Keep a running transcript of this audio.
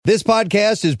This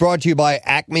podcast is brought to you by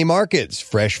Acme Markets,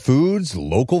 fresh foods,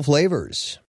 local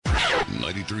flavors.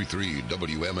 93.3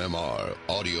 WMMR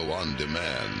Audio on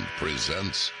Demand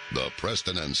presents the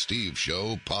Preston and Steve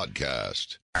Show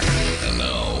podcast. And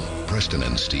now, Preston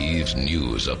and Steve's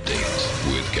News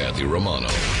Update with Kathy Romano.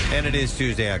 And it is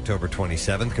Tuesday, October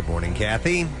 27th. Good morning,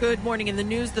 Kathy. Good morning. In the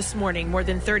news this morning, more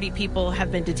than 30 people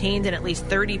have been detained and at least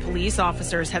 30 police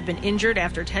officers have been injured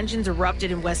after tensions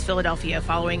erupted in West Philadelphia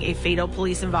following a fatal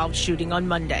police-involved shooting on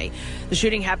Monday. The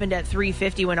shooting happened at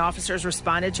 3:50 when officers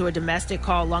responded to a domestic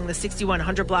call along the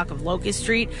 6100 block of Locust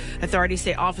Street. Authorities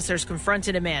say officers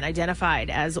confronted a man identified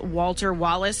as Walter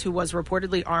Wallace, who was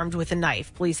reportedly armed with a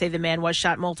knife. Police say the man was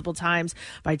shot multiple times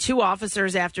by two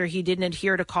officers after he didn't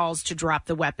adhere to calls to drop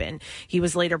the weapon. He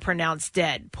was later pronounced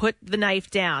dead. Put the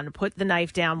knife down,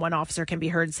 one officer can be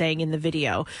heard saying in the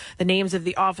video. The names of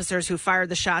the officers who fired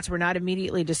the shots were not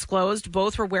immediately disclosed.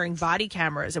 Both were wearing body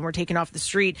cameras and were taken off of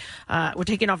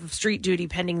street duty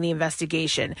pending the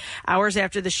investigation. Hours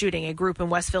after the shooting, a group in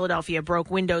West Philadelphia broke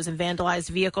windows and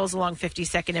vandalized vehicles along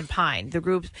 52nd and Pine. The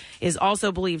group is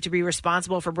also believed to be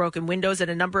responsible for broken windows at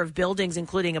a number of buildings,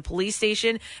 including a police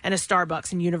station and a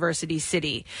Starbucks in University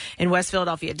City. In West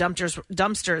Philadelphia,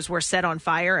 dumpsters were set on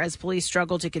fire as police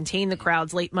struggled to contain the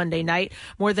crowds late Monday night.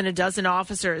 More than a dozen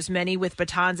officers, many with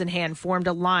batons in hand, formed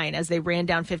a line as they ran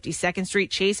down 52nd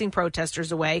Street, chasing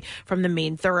protesters away from the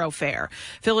main thoroughfare.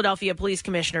 Philadelphia Police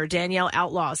Commissioner Danielle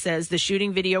Outlaw says the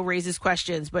shooting video raises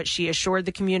questions, but she assured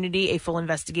the community a full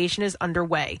investigation is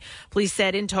underway. Police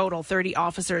said in total, 30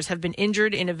 officers have been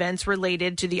injured in events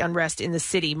related to the unrest in the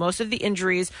city. Most of the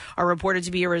injuries are reported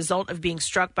to be a result of being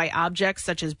struck by objects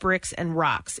such as bricks and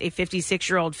rocks. A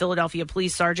 56-year-old Philadelphia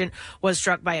police sergeant was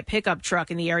struck by a pickup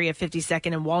truck in the area of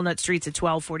 52nd and Walnut Streets at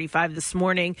 12:45 this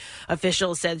morning.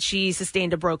 Officials said she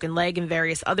sustained a broken leg and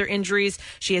various other injuries.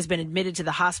 She has been admitted to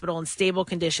the hospital in stable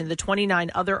condition. The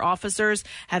 29 other officers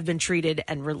have been treated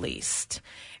and released.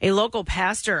 A local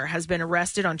pastor has been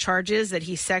arrested on charges that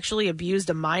he sexually abused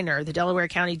a minor. The Delaware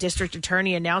County District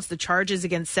Attorney announced the charges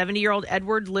against 70-year-old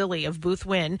Edward Lilly of Booth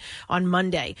Wynn on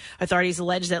Monday. Authorities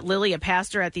allege that Lilly, a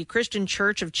pastor at the Christian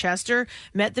Church of Chester,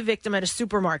 met the victim at a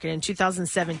supermarket in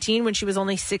 2017 when she was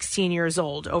only 16 years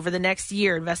old. Over the next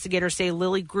year, investigators say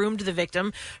Lilly groomed the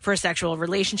victim for a sexual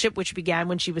relationship, which began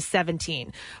when she was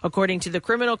 17. According to the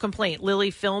criminal complaint, Lilly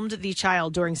filmed the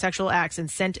child during sexual acts and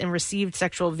sent and received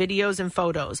sexual videos and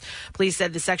photos. Police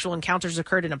said the sexual encounters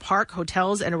occurred in a park,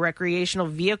 hotels, and a recreational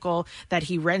vehicle that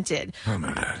he rented. Oh,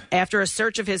 my God. After a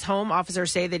search of his home,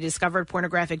 officers say they discovered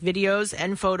pornographic videos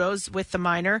and photos with the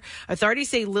minor. Authorities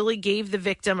say Lilly gave the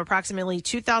victim approximately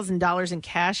 $2,000 in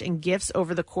cash and gifts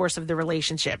over the course of the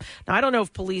relationship. Now, I don't know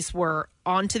if police were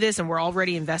onto this and were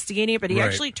already investigating it, but he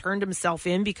actually turned himself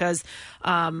in because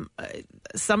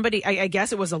somebody, I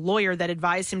guess it was a lawyer that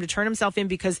advised him to turn himself in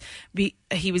because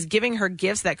he was giving her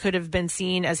gifts that could have been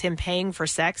seen as him paying for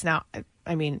sex. Now,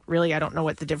 I mean, really, I don't know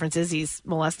what the difference is. He's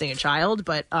molesting a child,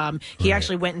 but he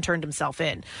actually went and turned himself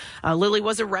in. Lilly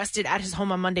was arrested at his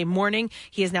home on Monday morning.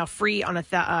 He is now free on a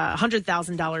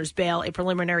 $100,000 bail. A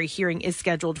preliminary hearing is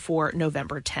scheduled for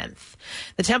November 10th.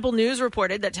 The Temple News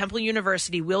reported that Temple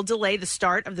University will delay the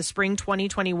start of the spring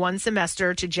 2021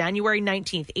 semester to January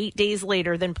 19th, 8 days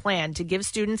later than planned, to give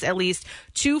students at least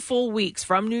 2 full weeks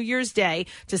from New Year's Day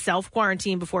to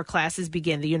self-quarantine before classes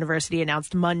begin, the university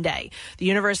announced Monday. The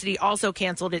university also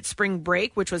canceled its spring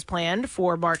break, which was planned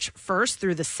for March 1st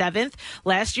through the 7th.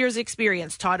 Last year's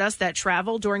experience taught us that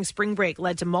travel during spring break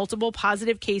led to multiple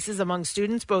positive cases among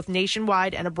students, both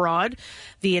nationwide and abroad.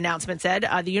 The announcement said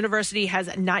the university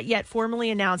has not yet formally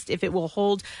announced if it will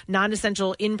hold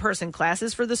non-essential in-person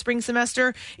classes for the spring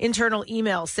semester. Internal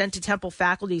emails sent to Temple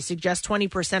faculty suggest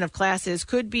 20% of classes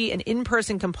could be an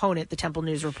in-person component, the Temple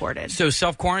News reported. So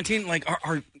self-quarantine, like,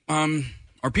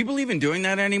 are people even doing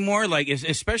that anymore? Like,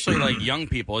 especially like young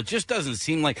people. It just doesn't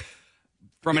seem like,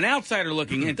 from an outsider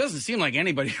looking in, it doesn't seem like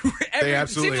anybody. It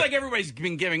seems like everybody's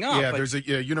been giving up. Yeah, there's a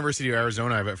University of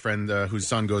Arizona. I have a friend whose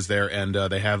son goes there, and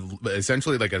they have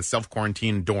essentially like a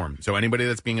self-quarantine dorm. So anybody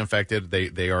that's being infected,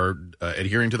 they are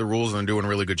adhering to the rules and doing a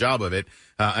really good job of it.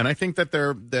 And I think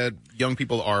that young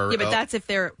people are. Yeah, but that's if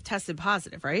they're tested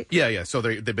positive, right? Yeah. So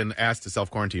they've been asked to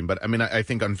self-quarantine. But I mean, I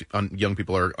think young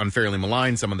people are unfairly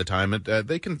maligned some of the time.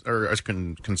 They are as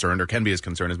concerned or can be as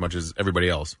concerned as much as everybody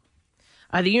else.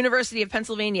 The University of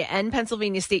Pennsylvania and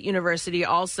Pennsylvania State University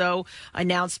also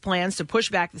announced plans to push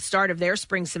back the start of their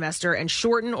spring semester and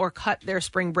shorten or cut their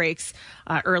spring breaks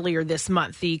earlier this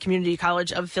month. The Community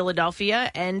College of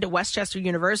Philadelphia and Westchester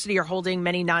University are holding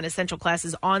many non-essential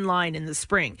classes online in the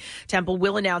spring. Temple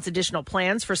will announce additional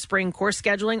plans for spring course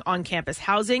scheduling, on-campus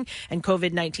housing, and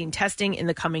COVID-19 testing in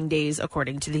the coming days,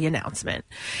 according to the announcement.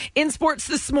 In sports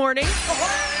this morning...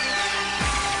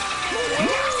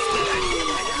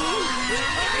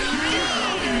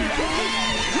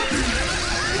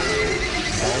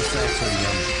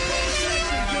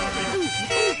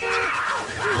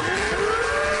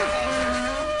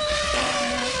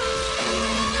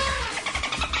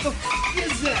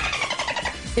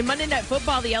 In Monday Night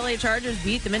Football, the LA Chargers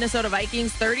beat the Minnesota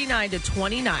Vikings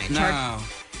 39-29.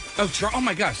 Oh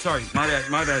my gosh, sorry. My bad.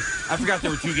 I forgot there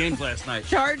were 2 games last night.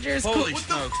 Chargers. Holy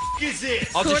smokes. Is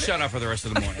this? I'll just shut up for the rest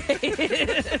of the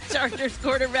morning. Chargers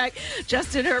quarterback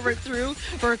Justin Herbert threw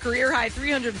for a career-high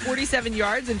 347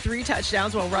 yards and 3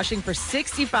 touchdowns while rushing for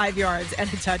 65 yards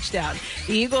and a touchdown.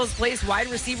 The Eagles placed wide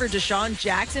receiver Deshaun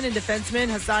Jackson and defenseman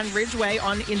Hassan Ridgeway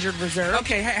on injured reserve.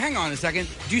 Okay, hang on a second.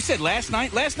 You said last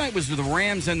night? Last night was the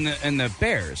Rams and the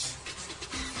Bears.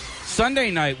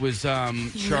 Sunday night was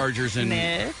Chargers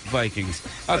and Vikings.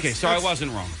 Okay, so I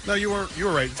wasn't wrong. No, you were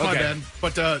right. It's my bad.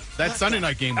 But that Sunday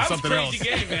night game was something else. That was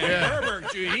a crazy game, man.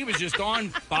 Herbert, dude, he was just on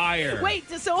fire. Wait,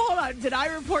 so hold on. Did I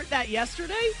report that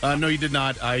yesterday? No, you did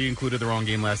not. I included the wrong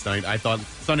game last night. I thought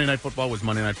Sunday Night Football was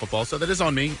Monday Night Football, so that is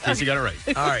on me in case you got it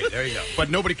right. All right, there you go. But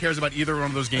nobody cares about either one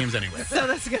of those games anyway. So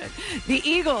that's good. The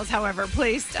Eagles, however,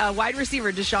 placed wide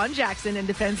receiver Deshaun Jackson and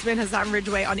defenseman Hassan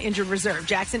Ridgeway on injured reserve.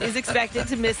 Jackson is expected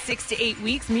to miss 6 to 8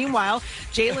 weeks. Meanwhile,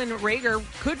 Jalen Reagor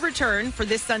could return for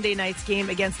this Sunday night's game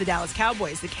against the Dallas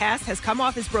Cowboys. The cast has come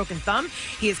off his broken thumb.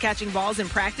 He is catching balls in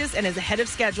practice and is ahead of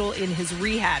schedule in his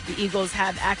rehab. The Eagles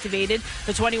have activated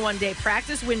the 21-day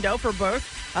practice window for both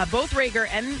Reagor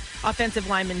and offensive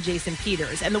lineman Jason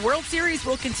Peters. And the World Series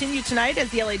will continue tonight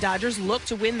as the LA Dodgers look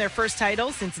to win their first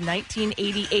title since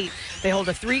 1988. They hold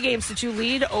a 3-2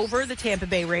 lead over the Tampa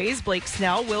Bay Rays. Blake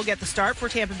Snell will get the start for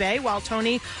Tampa Bay, while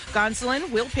Tony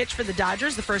Gonsolin will pitch for the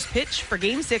Dodgers. The first pitch for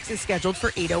Game 6 is scheduled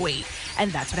for 8:08.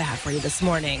 And that's what I have for you this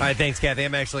morning. All right, thanks, Kathy.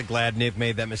 I'm actually glad Nick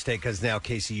made that mistake because now,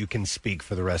 Casey, you can speak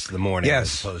for the rest of the morning.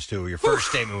 Yes. As opposed to your first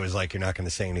statement was like you're not going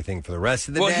to say anything for the rest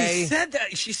of the day. He said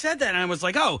that. She said that, and I was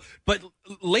like, oh. But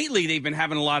lately they've been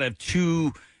having a lot of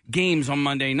 2 games on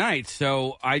Monday nights,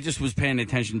 so I just was paying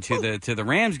attention to the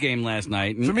Rams game last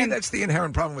night. For me, that's the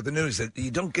inherent problem with the news, that you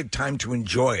don't get time to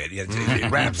enjoy it.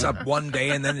 It wraps up one day,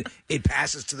 and then it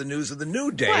passes to the news of the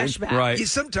new day. Flashback. Right.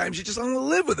 Sometimes you just want to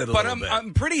live with it a little bit. But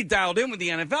I'm pretty dialed in with the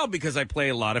NFL because I play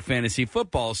a lot of fantasy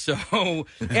football. So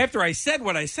after I said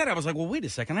what I said, I was like, well, wait a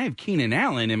second. I have Keenan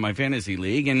Allen in my fantasy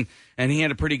league, and he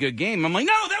had a pretty good game. I'm like,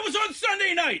 no, that was on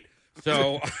Sunday night.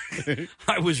 So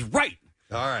I was right.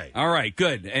 All right,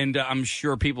 good. And I'm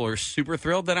sure people are super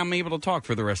thrilled that I'm able to talk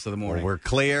for the rest of the morning. Well, we're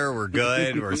clear. We're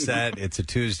good. We're set. It's a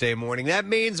Tuesday morning. That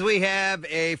means we have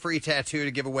a free tattoo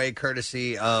to give away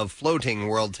courtesy of Floating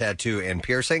World Tattoo and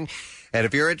Piercing. And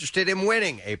if you're interested in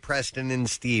winning a Preston and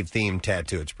Steve themed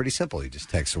tattoo, it's pretty simple. You just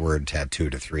text the word tattoo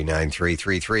to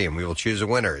 39333 and we will choose a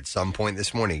winner. At some point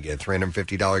this morning, you get a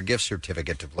 $350 gift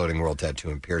certificate to Floating World Tattoo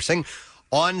and Piercing.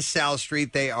 On South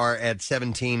Street, they are at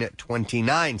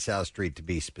 1729 South Street, to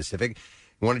be specific.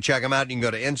 You want to check them out, you can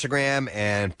go to Instagram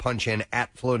and punch in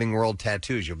at Floating World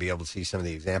Tattoos. You'll be able to see some of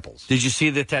the examples. Did you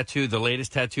see the tattoo, the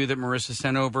latest tattoo that Marissa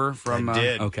sent over from? I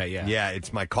did. Okay, yeah. Yeah,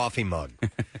 it's my coffee mug.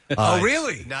 Oh,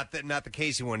 really? Not the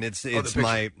Casey one. It's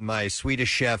my Swedish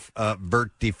chef,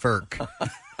 Vert de Ferk.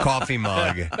 Coffee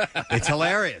mug. It's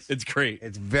hilarious. It's great.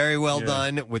 It's very well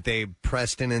done with a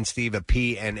Preston and Steve, a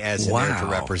P and S in there to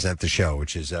represent the show,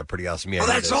 which is pretty awesome. Yeah,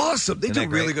 that's awesome. They do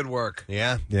really good work.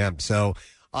 Yeah. So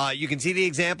you can see the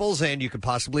examples and you could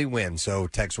possibly win. So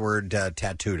text word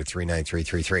tattoo to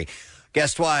 39333.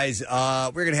 Guest-wise,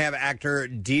 we're going to have actor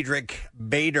Diedrich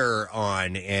Bader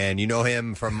on, and you know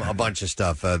him from a bunch of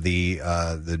stuff.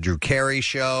 The Drew Carey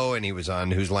show, and he was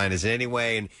on Whose Line Is It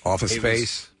Anyway? And Office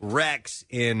Space. Rex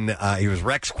he was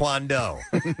Rex Kwon Do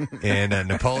in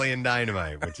Napoleon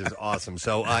Dynamite, which is awesome.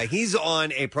 So he's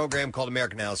on a program called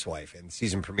American Housewife, and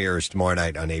season premiere is tomorrow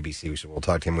night on ABC. So we'll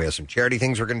talk to him. We have some charity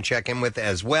things we're going to check in with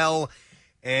as well.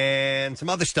 And some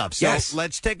other stuff. So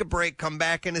let's take a break, come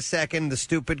back in a second. The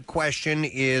stupid question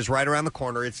is right around the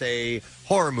corner. It's a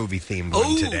horror movie themed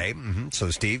one today. Mm-hmm. So,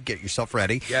 Steve, get yourself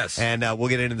ready. Yes. And we'll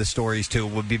get into the stories, too.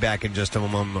 We'll be back in just a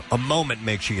moment.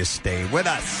 Make sure you stay with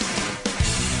us.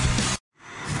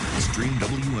 Stream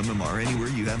WMMR anywhere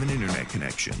you have an internet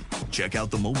connection. Check out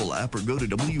the mobile app or go to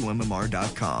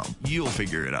WMMR.com. You'll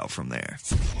figure it out from there.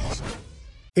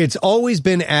 It's always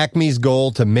been Acme's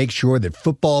goal to make sure that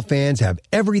football fans have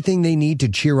everything they need to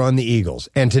cheer on the Eagles.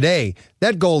 And today,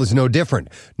 that goal is no different.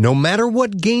 No matter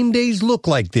what game days look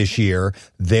like this year,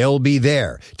 they'll be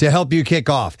there to help you kick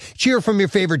off, cheer from your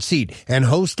favorite seat, and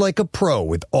host like a pro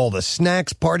with all the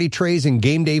snacks, party trays, and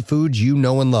game day foods you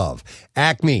know and love.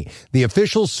 Acme, the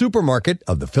official supermarket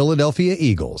of the Philadelphia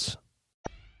Eagles.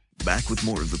 Back with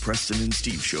more of the Preston and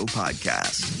Steve Show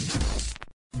podcast.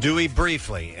 Do we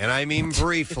briefly, and I mean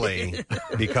briefly,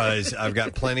 because I've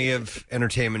got plenty of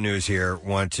entertainment news here,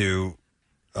 want to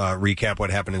recap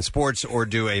what happened in sports or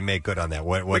do a make good on that?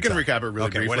 We can recap it really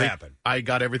briefly. What happened? I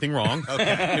got everything wrong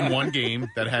in one game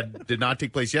that did not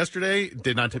take place yesterday,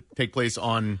 did not take place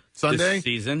on Sunday. This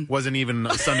season. Wasn't even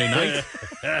Sunday night.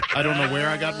 I don't know where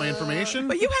I got my information.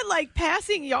 But you had like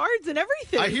passing yards and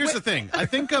everything. Here's the thing. I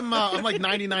think I'm like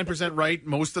 99% right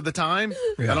most of the time.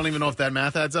 Yeah. I don't even know if that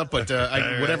math adds up, but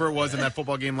whatever it was in that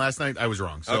football game last night, I was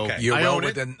wrong. So you're well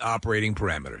within operating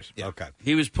parameters. Yeah. Okay.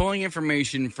 He was pulling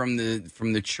information from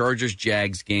the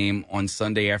Chargers-Jags game on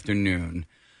Sunday afternoon.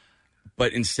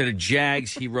 But instead of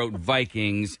Jags, he wrote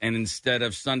Vikings, and instead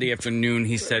of Sunday afternoon,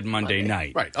 he said Monday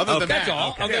night. Right. Other than that's that.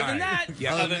 all. Okay. Other than that,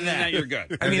 other than that, you're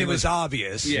good. I mean, it was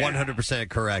obvious. Yeah. 100%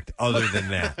 correct. Other than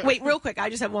that, Wait, real quick. I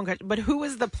just have one question. But who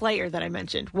was the player that I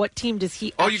mentioned? What team does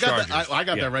he? Oh, you got that. I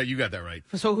got that right. You got that right.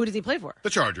 So who does he play for? The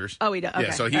Chargers. Oh, he does. Okay.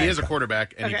 Yeah. So he is a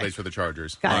quarterback, and he plays for the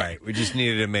Chargers. All right. We just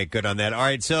needed to make good on that. All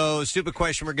right. So, stupid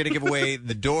question. We're going to give away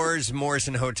the Doors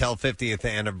Morrison Hotel 50th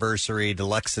Anniversary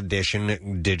Deluxe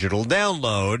Edition digital download.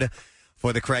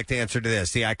 For the correct answer to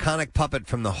this, the iconic puppet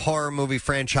from the horror movie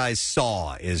franchise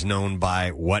Saw is known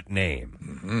by what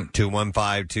name?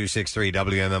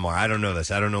 215-263-WMMR. I don't know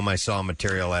this. I don't know my Saw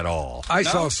material at all. I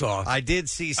saw Saw. I did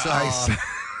see Saw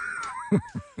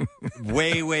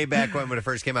way back when it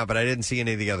first came out, but I didn't see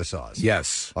any of the other Saws.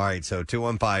 Yes. All right, so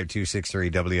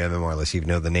 215-263-WMMR. Let's see if you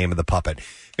know the name of the puppet.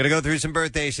 Going to go through some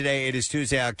birthdays today. It is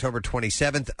Tuesday, October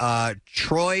 27th.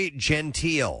 Troy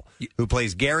Gentile, who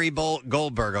plays Gary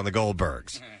Goldberg on the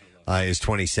Goldbergs, is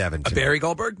 27 today. Barry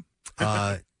Goldberg?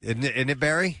 Isn't it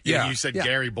Barry? Yeah. You said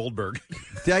Gary Goldberg.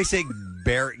 Did I say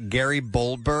Gary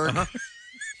Goldberg? Uh-huh.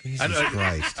 Jesus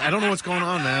Christ. I don't know what's going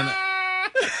on, man.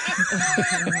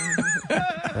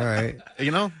 All right.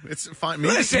 You know, it's fine.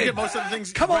 Maybe you get most of the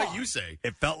things you say.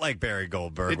 It felt like Barry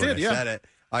Goldberg it when did, I said it.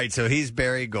 All right, so he's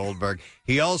Barry Goldberg.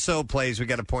 He also plays, we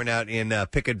got to point out, in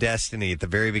Pick of Destiny at the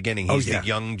very beginning. He's the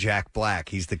young Jack Black.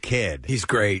 He's the kid. He's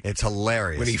great. It's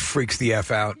hilarious. When he freaks the F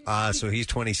out. So he's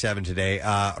 27 today.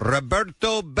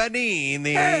 Roberto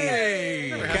Benigni,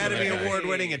 Academy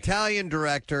Award-winning Italian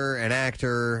director and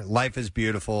actor. Life is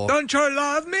Beautiful. Don't you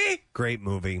love me? Great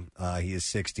movie. He is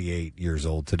 68 years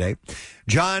old today.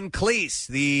 John Cleese,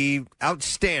 the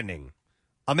outstanding,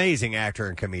 amazing actor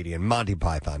and comedian, Monty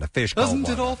Python, A Fish Called Isn't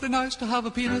Wanda. it awfully nice to have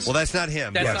a penis? Well, that's not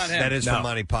him. That's not him. That is from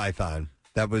Monty Python.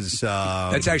 That was...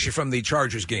 that's actually from the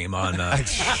Chargers game on...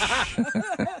 Is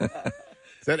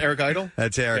that Eric Idle?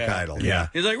 That's Eric Idle, yeah.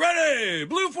 He's like, ready,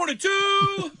 Blue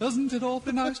 42. Isn't it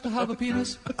awfully nice to have a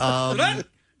penis?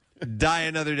 Die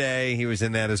Another Day, he was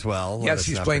in that as well. Yes,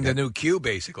 he's playing the new Q,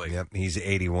 basically. Yep, he's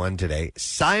 81 today.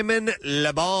 Simon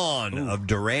Le Bon of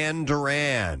Duran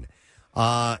Duran.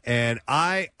 And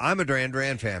I'm a Duran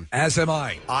Duran fan. As am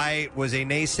I. I was a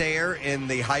naysayer in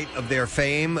the height of their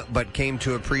fame, but came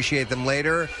to appreciate them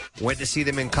later. Went to see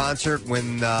them in concert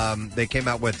when they came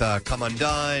out with Come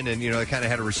Undone, and, they kind of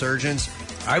had a resurgence.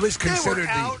 I was considered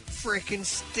they were out freaking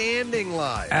standing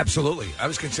live. Absolutely. I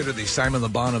was considered the Simon Le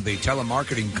Bon of the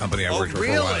telemarketing company I worked for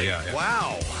a while. Yeah.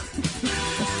 Wow.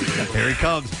 Here he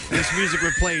comes. This music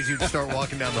would play as you'd start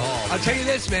walking down the hall. I'll tell you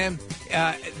this, man.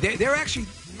 They're actually...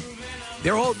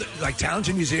 They're all like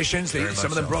talented musicians.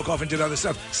 Some of them broke off and did other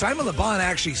stuff. Simon Le Bon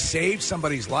actually saved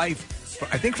somebody's life,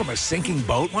 I think, from a sinking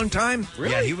boat one time.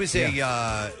 Really? Yeah, he was the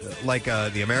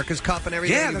America's Cup and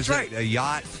everything. Yeah, he that's was right. A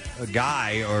yacht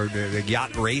guy or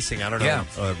yacht racing. I don't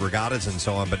know, regattas and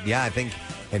so on. But yeah, I think,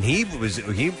 and he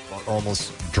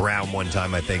almost drowned one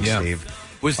time. I think, Steve.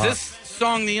 Was this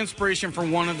song the inspiration for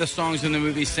one of the songs in the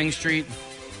movie Sing Street?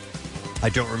 I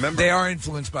don't remember. They are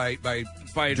influenced by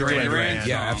Duran Duran.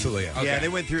 Yeah, absolutely. Yeah. Okay. Yeah, they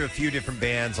went through a few different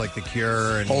bands like The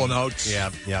Cure and Hall & Oates.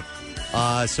 Yep.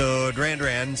 So Duran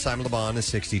Duran, Simon Le Bon is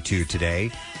 62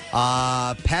 today.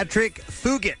 Patrick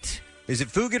Fugit. Is it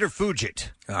Fugit or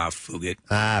Fugit? Fugit.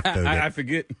 Fugit. I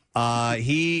forget.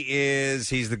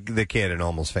 He's the kid in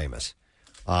Almost Famous.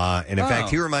 And in fact,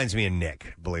 he reminds me of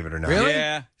Nick, believe it or not. Really?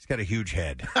 Yeah. He's got a huge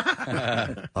head.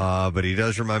 But he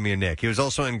does remind me of Nick. He was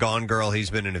also in Gone Girl. He's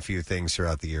been in a few things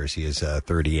throughout the years. He is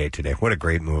 38 today. What a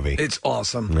great movie. It's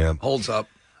awesome. Yeah. Holds up.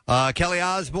 Kelly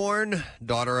Osbourne,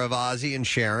 daughter of Ozzy and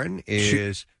Sharon,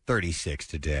 is 36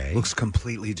 today. Looks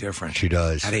completely different. She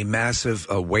does. Had a massive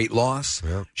weight loss.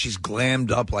 Yeah. She's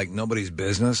glammed up like nobody's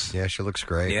business. Yeah, she looks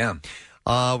great. Yeah.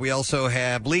 We also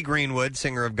have Lee Greenwood,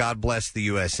 singer of God Bless the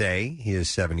USA. He is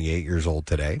 78 years old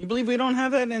today. You believe we don't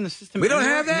have that in the system? We don't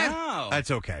anymore? have that? No.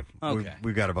 That's okay. Okay.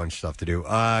 We've got a bunch of stuff to do.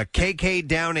 KK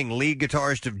Downing, lead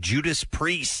guitarist of Judas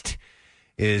Priest,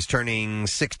 is turning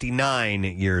 69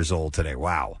 years old today.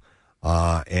 Wow.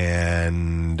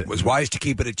 And it was wise to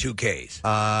keep it at 2 Ks.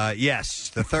 Yes.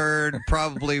 The third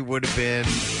probably would have been...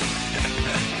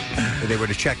 They would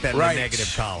have checked that in the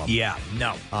negative column. Yeah,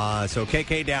 no. So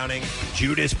KK Downing,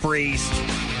 Judas Priest,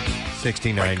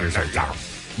 69 years old.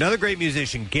 Another great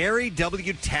musician, Gary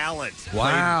W. Talent.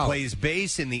 Wow. Plays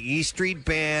bass in the E Street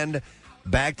Band,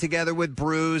 back together with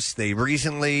Bruce. They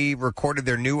recently recorded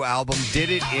their new album, did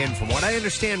it in, from what I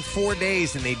understand, 4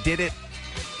 days, and they did it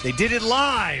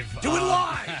live. Do it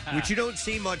live! Which you don't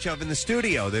see much of in the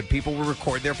studio, that people will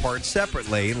record their parts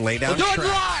separately and lay down We'll do it tracks.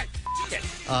 live!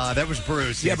 That was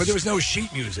Bruce. Yeah, but there was no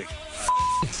sheet music.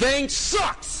 Thing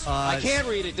sucks. I can't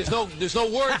read it. There's no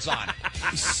words on it.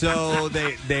 So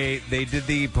they did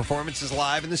the performances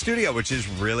live in the studio, which is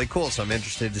really cool. So I'm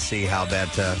interested to see how that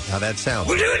sounds.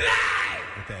 We'll do it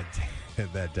live!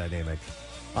 With that dynamic.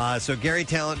 So Gary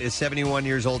Talent is 71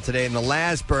 years old today, and the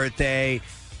last birthday,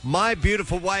 my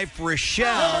beautiful wife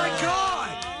Rochelle. Oh my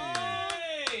God!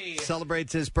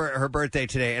 Celebrates her birthday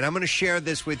today, and I'm going to share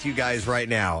this with you guys right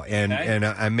now, and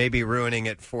I may be ruining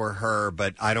it for her,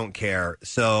 but I don't care.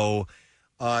 So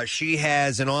she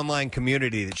has an online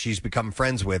community that she's become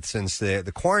friends with since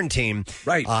the quarantine.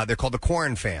 Right. They're called the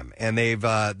Quarren Fam, and they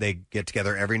get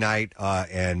together every night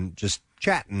and just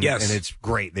chat, and it's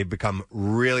great. They've become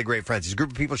really great friends. It's a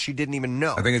group of people she didn't even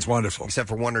know. I think it's wonderful. Except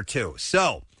for one or two.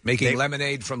 So making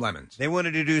lemonade from lemons. They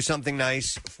wanted to do something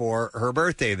nice for her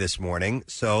birthday this morning,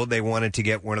 so they wanted to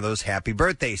get one of those happy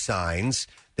birthday signs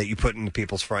that you put in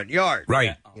people's front yard.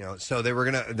 Right. You know, so they were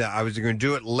I was gonna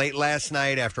do it late last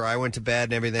night after I went to bed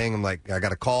and everything. I'm like, I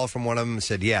got a call from one of them and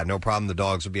said, yeah, no problem, the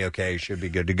dogs will be okay, should be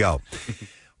good to go.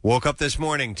 Woke up this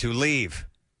morning to leave.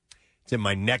 It's in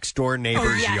my next door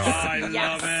neighbor's yard. I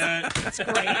love it. That's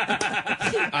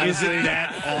great. Isn't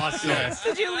that awesome? Yes.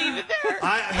 Did you leave it there?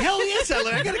 Hell yes,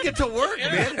 I got to get to work,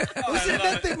 man.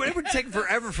 It would take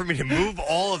forever for me to move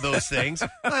all of those things.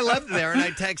 I left it there, and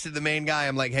I texted the main guy.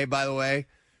 I'm like, hey, by the way,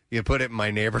 you put it in my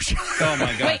neighbor's yard. Oh,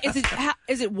 my God. Wait,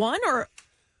 is it one or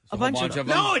a bunch of them?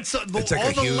 No, it's like all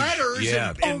the huge, letters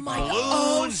and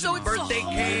balloons so and it's birthday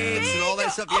cakes and all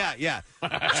that stuff. Yeah.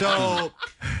 So,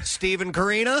 Steve and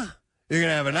Karina, you're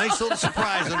going to have a nice little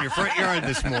surprise on your front yard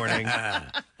this morning.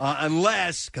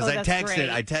 Unless, because I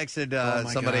texted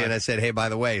somebody and I said, hey, by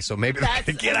the way, so maybe they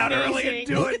can get out early and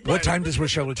do it. What time does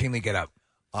Rochelle routinely get up?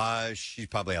 She's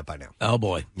probably up by now. Oh,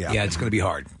 boy. Yeah, it's going to be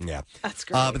hard. Yeah. That's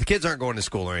great. But the kids aren't going to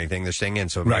school or anything. They're staying in,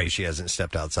 so maybe she hasn't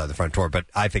stepped outside the front door. But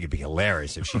I think it'd be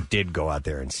hilarious if she did go out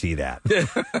there and see that.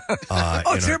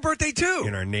 It's her birthday, too.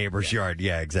 In our neighbor's yard.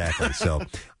 Yeah, exactly. So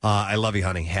I love you,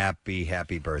 honey.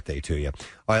 Happy birthday to you.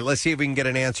 All right, let's see if we can get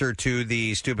an answer to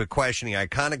the stupid question. The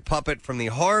iconic puppet from the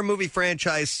horror movie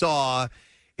franchise Saw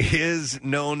is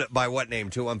known by what name?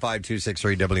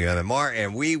 215-263-WMMR.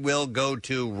 And we will go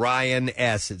to Ryan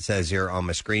S., it says here on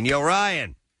my screen. Yo,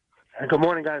 Ryan. Good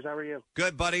morning, guys. How are you?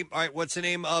 Good, buddy. All right, what's the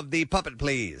name of the puppet,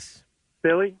 please?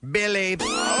 Billy. Billy.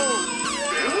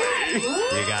 Oh,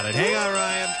 you got it. Hang on,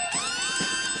 Ryan.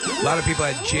 A lot of people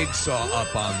had Jigsaw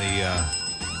up on the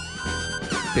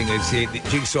thing. They see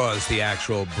Jigsaw is the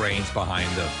actual brains behind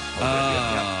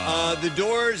The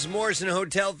Doors Morrison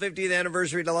Hotel 50th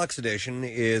Anniversary Deluxe Edition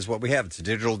is what we have. It's a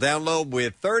digital download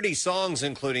with 30 songs,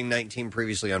 including 19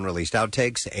 previously unreleased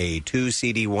outtakes. A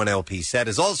 2-CD, 1-LP set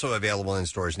is also available in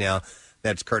stores now.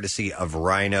 That's courtesy of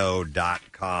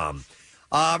Rhino.com.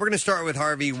 We're going to start with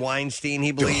Harvey Weinstein.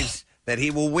 He believes that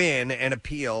he will win an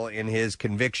appeal in his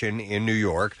conviction in New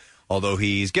York, although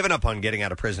he's given up on getting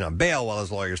out of prison on bail while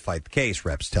his lawyers fight the case,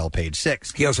 reps tell Page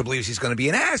 6. He also believes he's going to be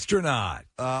an astronaut.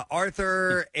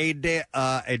 Arthur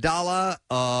Adala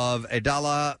of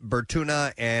Adala,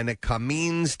 Bertuna, and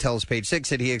Camines tells Page 6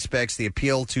 that he expects the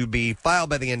appeal to be filed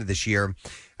by the end of this year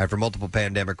after multiple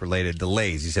pandemic-related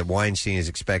delays. He said Weinstein is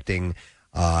expecting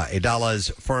Adala's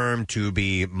firm to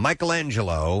be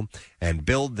Michelangelo and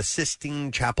build the Sistine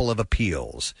Chapel of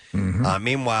Appeals.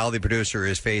 Meanwhile, the producer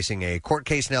is facing a court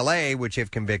case in L.A., which,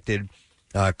 if convicted,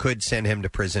 could send him to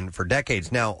prison for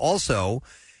decades. Now, also,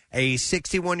 a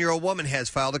 61-year-old woman has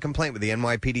filed a complaint with the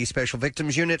NYPD Special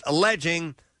Victims Unit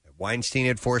alleging Weinstein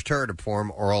had forced her to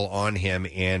perform oral on him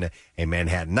in a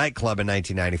Manhattan nightclub in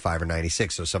 1995 or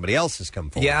 96. So somebody else has come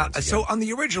forward. Yeah, so on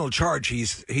the original charge,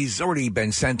 he's already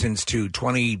been sentenced to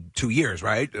 22 years,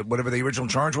 right? Whatever the original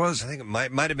charge was. I think it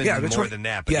might have been more than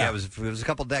that, but it was a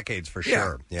couple decades for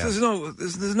sure. Yeah. So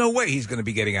there's no way he's going to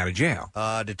be getting out of jail.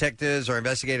 Detectives are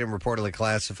investigating and reportedly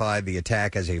classified the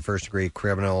attack as a first-degree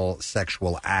criminal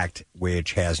sexual act,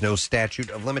 which has no statute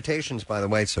of limitations, by the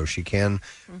way, so she can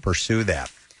pursue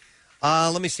that.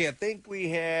 Let me see. I think we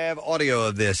have audio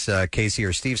of this case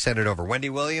here. Steve sent it over.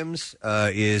 Wendy Williams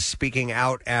is speaking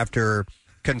out after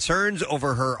concerns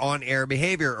over her on-air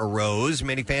behavior arose.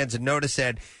 Many fans had noticed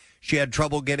that she had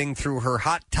trouble getting through her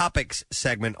Hot Topics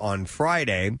segment on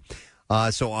Friday.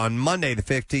 So on Monday, the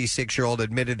 56-year-old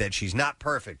admitted that she's not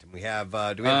perfect. And we have,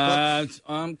 do we have clips?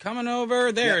 I'm coming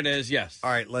over. There it is, yes. All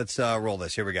right, let's roll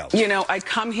this. Here we go. You know, I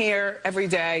come here every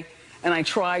day, and I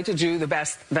try to do the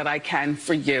best that I can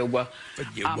for you.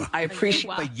 I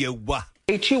appreciate you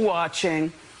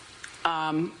watching.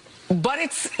 But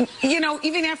it's, you know,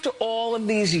 even after all of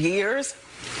these years,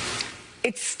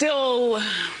 it's still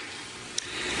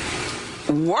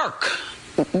work.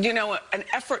 You know, an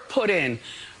effort put in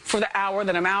for the hour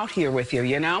that I'm out here with you,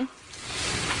 you know?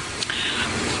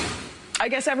 I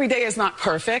guess every day is not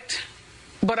perfect,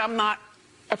 but I'm not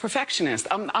a perfectionist.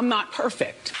 I'm not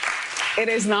perfect. It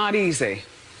is not easy.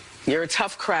 You're a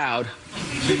tough crowd.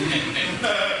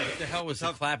 What the hell was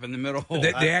that clap in the middle?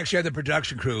 They actually had the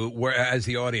production crew as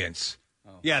the audience.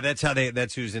 Yeah,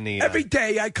 that's who's in the... Every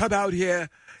day I come out here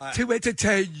to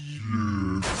entertain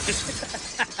you.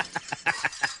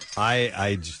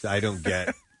 I don't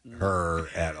get her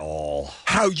at all.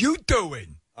 How you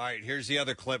doing? All right, here's the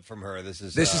other clip from her. This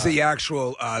is the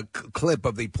actual clip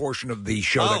of the portion of the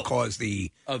show that caused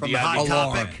the from the Hot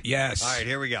Topic. Yes. All right,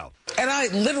 here we go. And I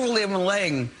literally am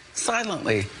laying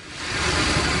silently.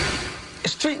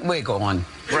 Street wig on.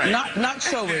 Right. Not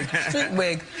show wig. Street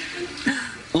wig.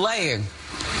 Laying.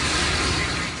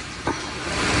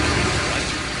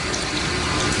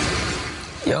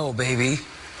 Yo, baby.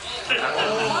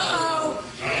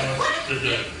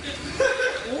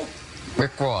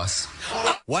 Rick Ross.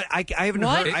 What? I haven't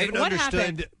heard. I haven't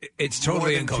understood. It's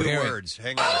totally more than 2 incoherent. words.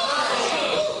 Hang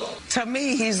on. To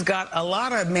me, he's got a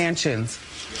lot of mansions.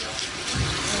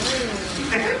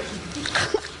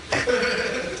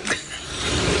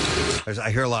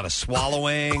 I hear a lot of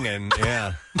swallowing and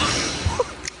yeah.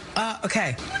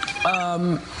 Okay.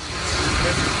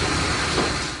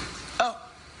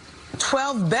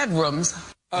 12 bedrooms.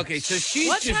 Okay, so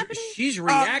she's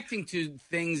reacting to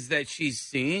things that she's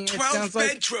seeing. 12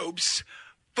 bedrooms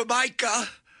for Micah,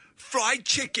 fried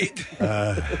chicken,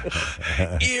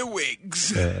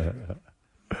 earwigs.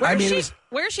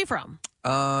 Where is she from?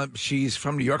 She's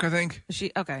from New York, I think. Is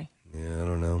she okay? Yeah, I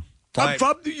don't know. I'm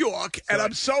from New York, and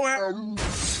I'm so happy.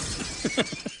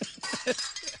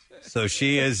 So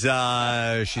she is.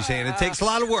 She's saying it takes a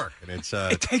lot of work, and it's.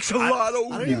 It takes a lot of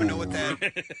work. I don't even know what that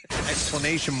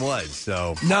explanation was.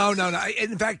 So no.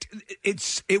 In fact,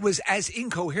 it was as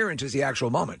incoherent as the actual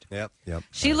moment. Yep.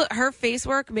 Her face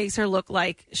work makes her look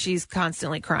like she's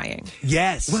constantly crying.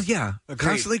 Yes. Well, yeah, agreed.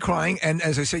 Constantly crying, and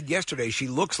as I said yesterday, she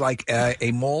looks like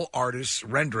a mole artist's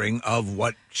rendering of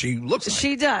what she looks like.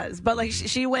 She does, but like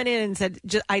she went in and said,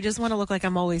 "I just want to look like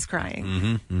I'm always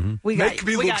crying." Mm-hmm. Make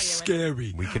me look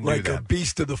scary. We can like do that. a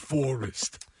beast of the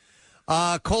forest.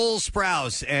 Cole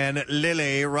Sprouse and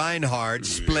Lily Reinhardt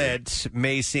split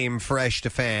may seem fresh to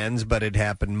fans, but it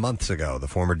happened months ago. The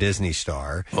former Disney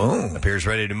star appears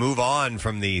ready to move on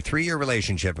from the 3-year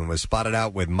relationship and was spotted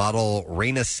out with model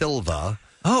Reina Silva.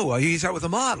 Oh, well, he's out with a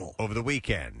model. Over the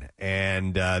weekend.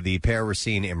 And the pair were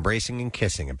seen embracing and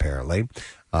kissing, apparently.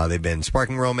 They've been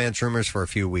sparking romance rumors for a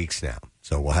few weeks now.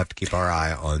 So we'll have to keep our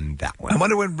eye on that one. I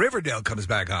wonder when Riverdale comes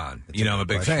back on. I'm a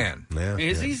big fan. Yeah,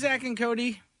 he Zach and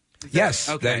Cody? Yes,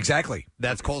 okay. Exactly.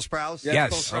 That's Cole Sprouse? Yes.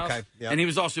 Cole Sprouse. Okay. Yep. And he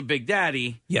was also Big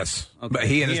Daddy. Yes. Okay. But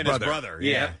he and his brother.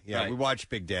 Yeah. Right. We watched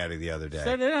Big Daddy the other day.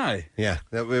 So did I. Yeah.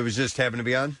 It was just happened to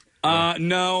be on?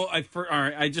 No. All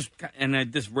right.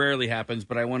 This rarely happens,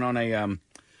 but I went on an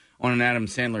Adam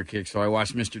Sandler kick, so I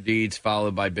watched Mr. Deeds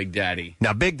followed by Big Daddy.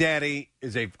 Now, Big Daddy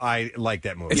I like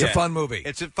that movie. It's a fun movie.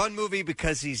 It's a fun movie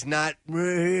because he's not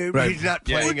he's not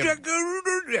playing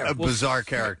a bizarre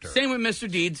character. Same with Mr.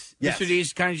 Deeds. Yes. Mr.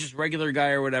 Deeds kind of just regular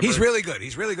guy or whatever. He's really good.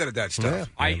 He's really good at that stuff.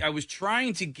 Yeah. I was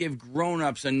trying to give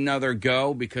grown-ups another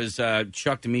go because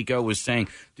Chuck D'Amico was saying,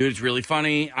 dude, it's really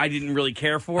funny. I didn't really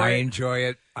care for it. I enjoy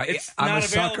it. It's I'm not a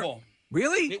sucker. available.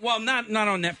 Really? Well, not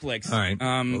on Netflix. All right.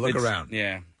 We'll look around.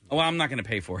 Yeah. Well, I'm not going to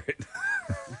pay for it.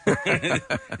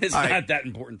 It's not that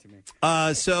important to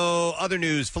me. So, other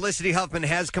news. Felicity Huffman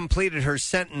has completed her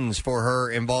sentence for her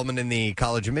involvement in the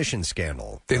college admissions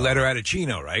scandal. They let her out of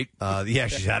Chino, right? Yeah,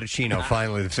 she's out of Chino,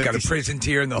 finally. She's got a prison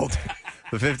tier and the whole thing.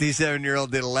 The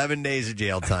 57-year-old did 11 days of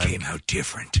jail time. Came out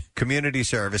different. Community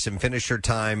service and finished her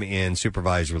time in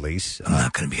supervised release. I'm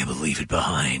not going to be able to leave it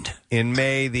behind. In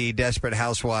May, the Desperate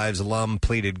Housewives alum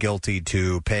pleaded guilty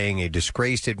to paying a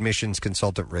disgraced admissions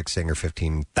consultant, Rick Singer,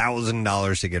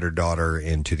 $15,000 to get her daughter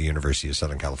into the University of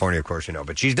Southern California, of course,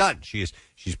 but she's done. She's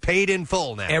paid in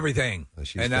full now. Everything.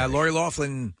 And Lori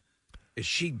Loughlin, is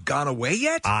she gone away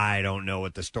yet? I don't know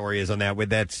what the story is on that.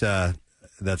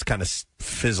 That's kind of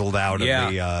fizzled out of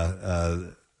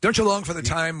the... Don't you long for the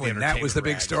time when that was the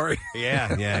big story?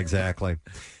 Yeah, exactly.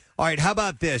 All right, how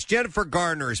about this? Jennifer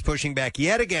Garner is pushing back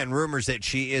yet again rumors that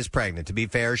she is pregnant. To be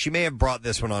fair, she may have brought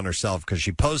this one on herself because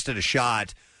she posted a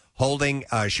shot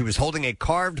she was holding a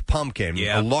carved pumpkin,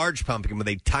 a large pumpkin with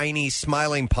a tiny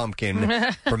smiling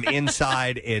pumpkin from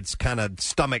inside its kind of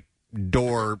stomach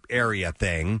door area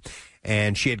thing.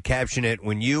 And she had captioned it,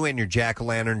 "When you and your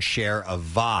jack-o'-lantern share a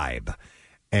vibe."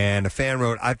 And a fan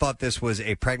wrote, "I thought this was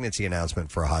a pregnancy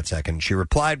announcement for a hot second." She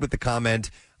replied with the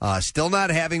comment, "Still not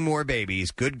having more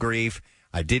babies. Good grief.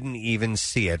 I didn't even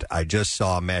see it. I just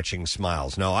saw matching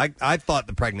smiles." No, I thought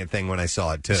the pregnant thing when I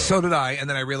saw it, too. So did I. And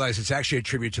then I realized it's actually a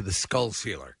tribute to the skull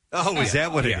sealer. Oh, is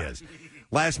that what it is?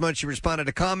 Last month, she responded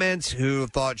to comments who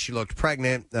thought she looked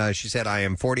pregnant. She said, "I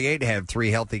am 48, have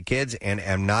 3 healthy kids, and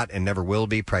am not and never will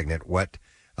be pregnant. What?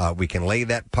 We can lay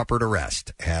that pupper to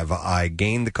rest. Have I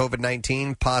gained the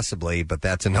COVID-19? Possibly, but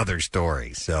that's another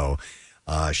story." So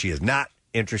she is not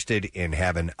interested in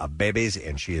having a babies,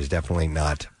 and she is definitely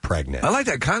not pregnant. I like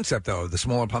that concept, though, the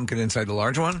smaller pumpkin inside the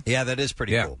large one. Yeah, that is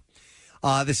pretty cool.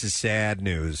 This is sad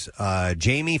news.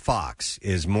 Jamie Foxx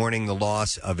is mourning the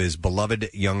loss of his beloved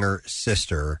younger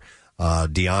sister,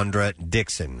 Deandra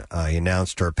Dixon. He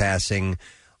announced her passing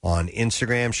on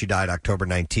Instagram. She died October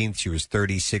 19th. She was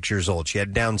 36 years old. She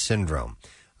had Down syndrome.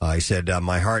 He said,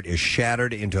 "My heart is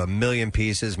shattered into a million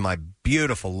pieces. My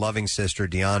beautiful, loving sister,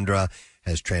 Deandra,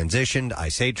 has transitioned. I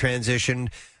say transitioned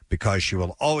because she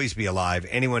will always be alive.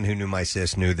 Anyone who knew my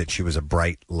sis knew that she was a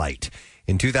bright light."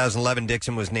 In 2011,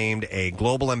 Dixon was named a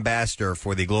global ambassador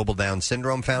for the Global Down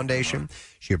Syndrome Foundation.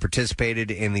 She had participated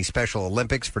in the Special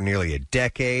Olympics for nearly a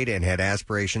decade and had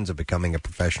aspirations of becoming a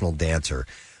professional dancer.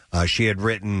 She had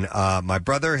written, "My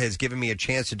brother has given me a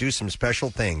chance to do some special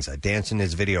things. I danced in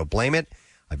his video, Blame It.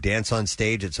 I've danced on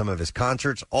stage at some of his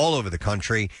concerts all over the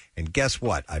country. And guess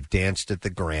what? I've danced at the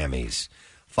Grammys."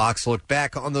 Fox looked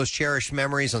back on those cherished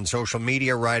memories on social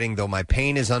media, writing, "Though my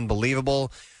pain is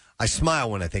unbelievable, I smile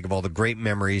when I think of all the great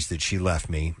memories that she left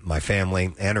me, my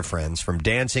family, and her friends, from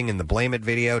dancing in the Blame It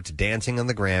video to dancing on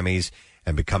the Grammys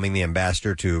and becoming the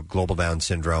ambassador to Global Down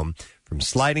Syndrome. From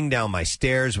sliding down my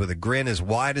stairs with a grin as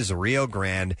wide as the Rio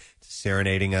Grande to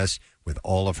serenading us with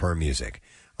all of her music."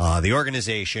 The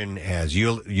organization has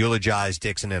eulogized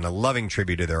Dixon in a loving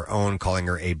tribute to their own, calling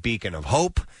her a beacon of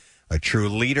hope, a true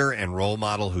leader and role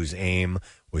model whose aim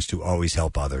was to always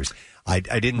help others. I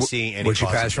didn't see any Where'd she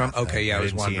cause pass of from? death. Okay, yeah, I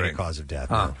was didn't see any wondering. cause of death.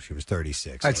 Huh. No, she was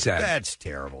 36. That's sad. That's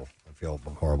terrible. I feel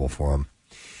horrible for him.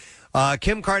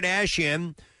 Kim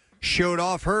Kardashian showed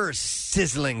off her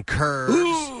sizzling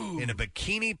curves in a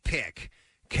bikini pic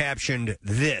captioned,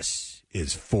 "This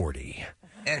is 40.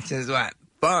 This is what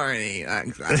 40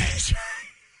 looks like.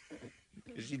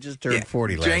 She just turned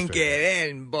 40 last Drink week. it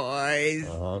in, boys.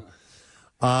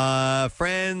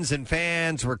 Friends and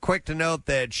fans were quick to note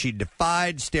that she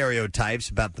defied stereotypes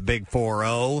about the Big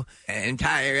 4-0. An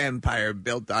entire empire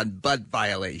built on Bud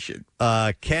violation.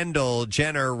 Kendall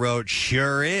Jenner wrote,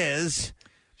 "Sure is."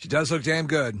 She does look damn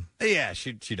good. Yeah,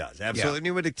 she does. Absolutely.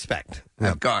 You would expect.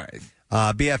 Of course.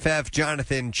 BFF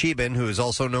Jonathan Cheban, who is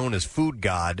also known as Food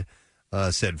God,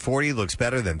 said 40 looks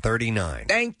better than 39.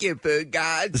 Thank you, Food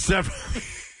God.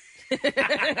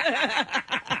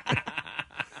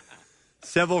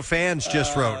 Several fans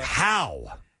just wrote,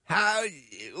 "How?" How?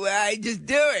 Well, I just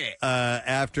do it.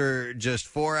 After just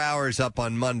 4 hours up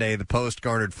on Monday, the post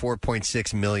garnered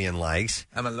 4.6 million likes.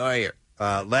 I'm a lawyer.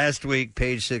 Last week,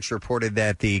 Page Six reported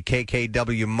that the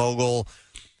KKW mogul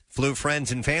flew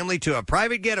friends and family to a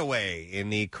private getaway in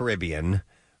the Caribbean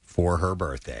for her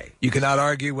birthday. You cannot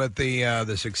argue with the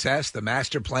success, the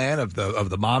master plan of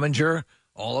the momager,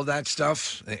 all of that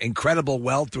stuff. Incredible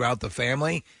wealth throughout the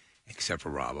family, except for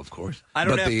Rob, of course. I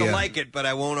don't have to like it, but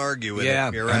I won't argue with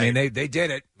it. You're right. I mean, they did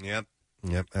it.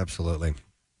 Yep, absolutely.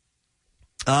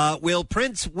 Will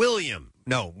Prince William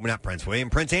No, not Prince William.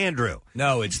 Prince Andrew.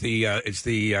 No, it's the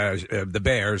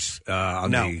Bears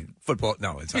on the football.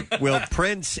 No, it's not. Will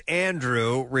Prince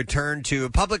Andrew return to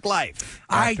public life?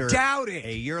 I after doubt it.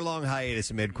 A year-long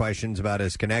hiatus amid questions about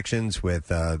his connections with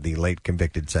the late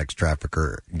convicted sex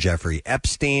trafficker Jeffrey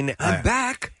Epstein. I'm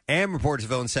back. And reports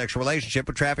of his own sexual relationship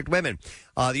with trafficked women.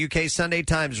 The UK Sunday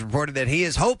Times reported that he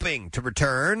is hoping to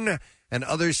return, and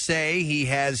others say he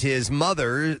has his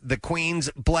mother, the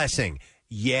Queen's blessing.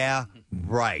 Yeah,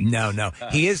 right. No.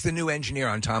 He is the new engineer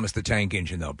on Thomas the Tank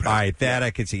Engine, though. All right, that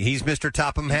I can see. He's Mr.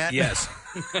 Topham Hat? Yes.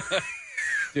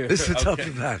 This is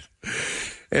Topham Hat.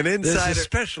 An insider. There's a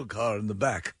special car in the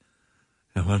back.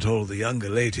 I want all the younger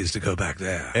ladies to go back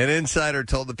there. An insider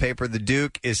told the paper the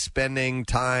Duke is spending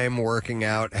time working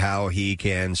out how he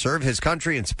can serve his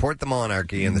country and support the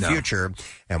monarchy in the future,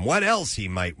 and what else he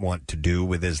might want to do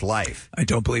with his life. I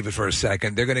don't believe it for a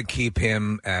second. They're going to keep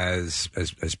him as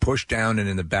pushed down and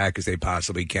in the back as they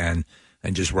possibly can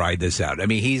and just ride this out. I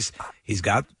mean, he's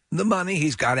got the money.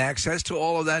 He's got access to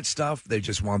all of that stuff. They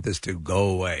just want this to go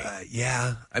away.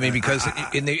 Yeah. I mean, because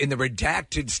in the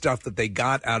redacted stuff that they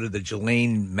got out of the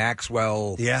Ghislaine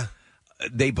Maxwell,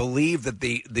 they believe that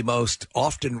the most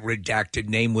often redacted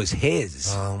name was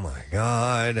his. Oh my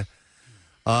God.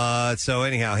 So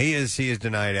anyhow, he is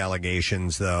denied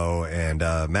allegations though, and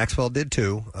Maxwell did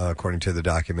too, according to the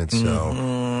documents.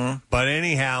 So, but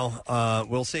anyhow,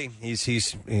 we'll see.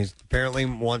 He's apparently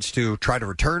wants to try to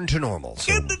return to normal.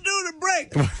 So. Get the dude a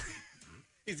break.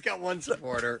 He's got one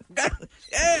supporter.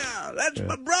 Yeah, that's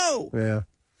my bro. Yeah.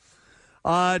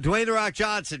 Dwayne "The Rock"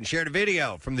 Johnson shared a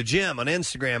video from the gym on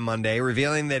Instagram Monday,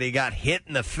 revealing that he got hit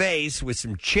in the face with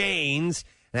some chains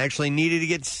and actually needed to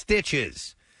get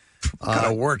stitches. What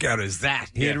kind of workout is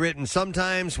that? He had written,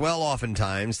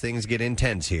 oftentimes, things get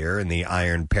intense here in the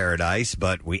Iron Paradise,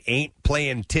 but we ain't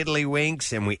playing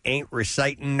tiddlywinks and we ain't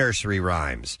reciting nursery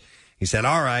rhymes. He said,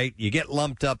 all right, you get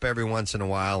lumped up every once in a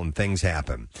while and things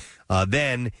happen.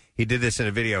 Then he did this in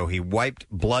a video. He wiped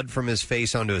blood from his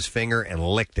face onto his finger and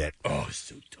licked it. Oh, it's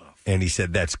so tough. And he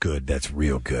said, that's good. That's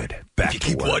real good. Back if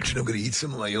you keep watching, I'm going to eat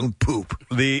some of my own poop.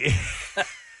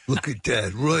 Look at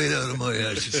that, right out of my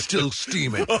ass. It's still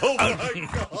steaming. Oh, my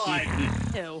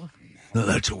God. Ew. No,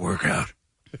 that's a workout.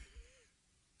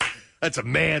 That's a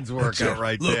man's workout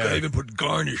right Look, there. I even put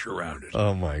garnish around it.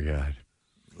 Oh, my God.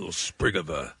 A little sprig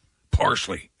of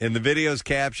parsley. In the video's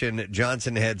caption,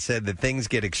 Johnson had said that things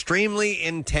get extremely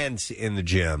intense in the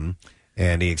gym,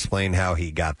 and he explained how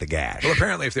he got the gash. Well,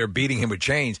 apparently, if they're beating him with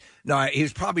chains, no, he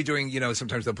was probably doing,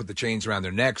 sometimes they'll put the chains around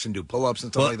their necks and do pull-ups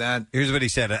and stuff like that. Here's what he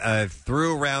said. I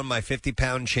threw around my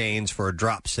 50-pound chains for a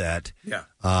drop set. Yeah.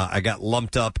 I got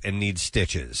lumped up and need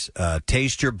stitches.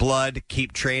 Taste your blood,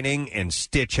 keep training, and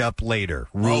stitch up later.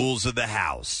 Rules of the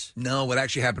house. No, what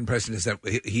actually happened, Preston, is that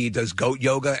he does goat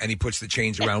yoga and he puts the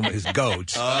chains around his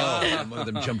goats. And one of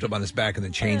them jumped up on his back and the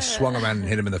chains swung around and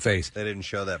hit him in the face. They didn't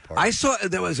show that part. I saw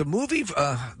there was a movie,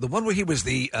 the one where he was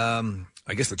the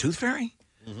Tooth Fairy,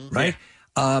 right?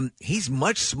 Yeah. He's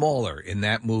much smaller in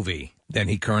that movie than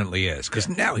he currently is, because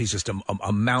now he's just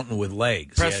a mountain with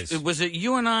legs. Was it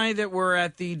you and I that were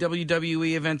at the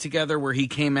WWE event together where he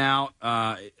came out?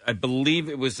 I believe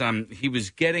it was he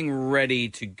was getting ready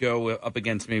to go up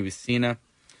against maybe Cena.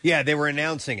 Yeah, they were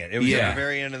announcing it. It was at the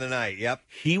very end of the night. Yep.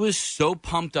 He was so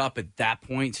pumped up at that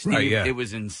point, Steve. Right, yeah. It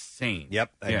was insane.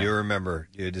 Yep, I do remember.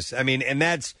 And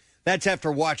that's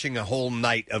after watching a whole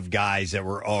night of guys that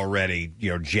were already,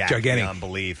 jacked beyond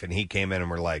belief, and he came in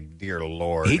and were like, dear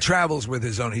Lord. He travels with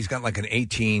his own. He's got like an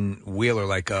 18-wheeler,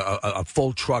 like a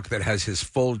full truck that has his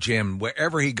full gym.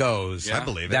 Wherever he goes, I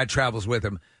believe it. That travels with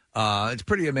him. It's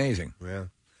pretty amazing.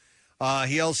 Yeah.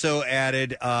 He also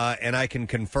added, and I can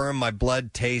confirm my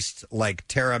blood tastes like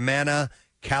Terramana,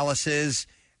 calluses,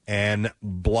 and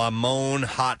Blamone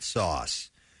hot sauce.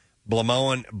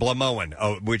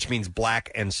 Blamoan, which means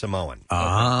black and Samoan.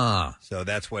 Ah. So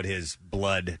that's what his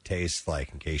blood tastes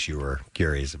like, in case you were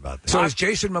curious about that. So is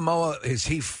Jason Momoa, is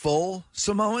he full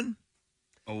Samoan?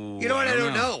 Oh, you know what? I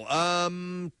don't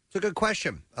know. It's a good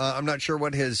question. I'm not sure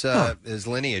what his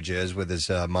lineage is with his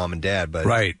mom and dad, but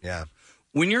right. Yeah.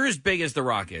 When you're as big as The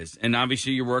Rock is, and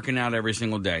obviously you're working out every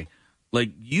single day,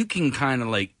 like, you can kind of,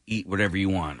 like, eat whatever you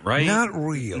want, right? Not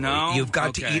really. No? You've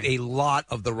got to eat a lot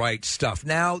of the right stuff.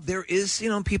 Now, there is,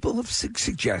 people have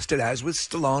suggested, as with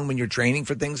Stallone, when you're training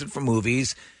for things and for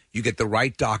movies, you get the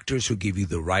right doctors who give you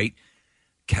the right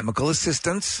chemical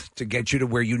assistance to get you to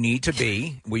where you need to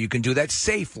be, where you can do that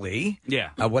safely. Yeah.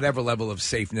 Whatever level of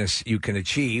safeness you can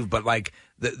achieve. But, like,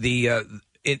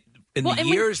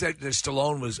 years that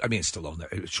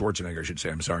Schwarzenegger, I should say,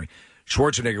 I'm sorry.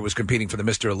 Schwarzenegger was competing for the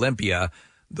Mr. Olympia.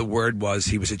 the word was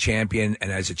he was a champion,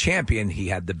 and as a champion, he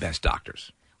had the best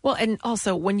doctors. Well, and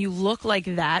also when you look like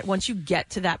that, once you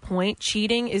get to that point,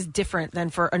 cheating is different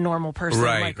than for a normal person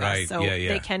like us. So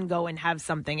they can go and have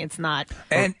something. It's not,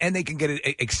 and they can get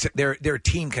it. Their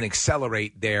team can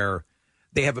accelerate their.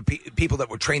 They have people that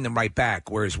would train them right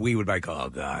back, whereas we would be like, oh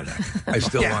God, I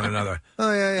still want another.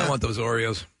 Oh yeah. I want those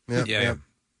Oreos. Yeah.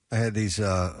 I had these.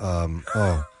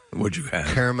 What'd you have?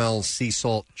 Caramel sea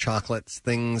salt chocolates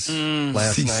things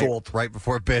last sea night, salt. right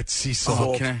before bed. Sea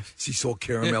salt, sea salt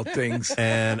caramel things,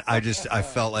 and I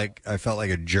felt like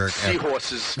a jerk.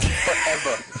 Seahorses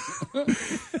forever.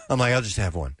 I'm like, I'll just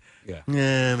have one. Yeah,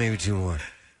 maybe two more.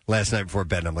 Last night before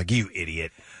bed, and I'm like, you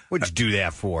idiot. What'd you do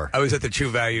that for? I was at the True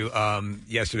Value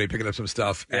yesterday picking up some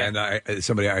stuff, and I hear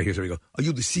somebody go, "Are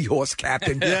you the seahorse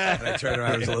captain?" Yeah. And I turned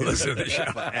around and was listening to the show.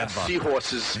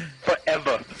 Seahorses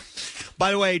forever.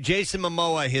 By the way, Jason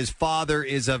Momoa, his father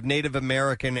is of Native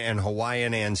American and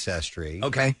Hawaiian ancestry.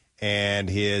 Okay. And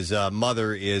his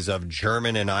mother is of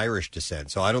German and Irish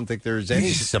descent. So I don't think there's any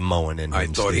Samoan in him. I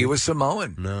thought he was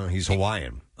Samoan. No, he's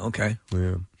Hawaiian. Okay.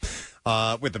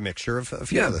 Yeah. With a mixture of a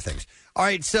few other things. All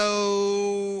right,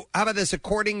 so how about this?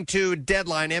 According to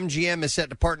Deadline, MGM is set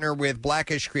to partner with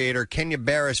Blackish creator Kenya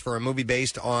Barris for a movie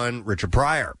based on Richard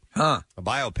Pryor. A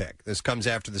biopic. This comes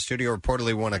after the studio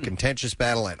reportedly won a contentious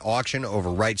battle at auction over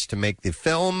rights to make the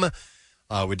film,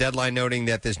 with Deadline noting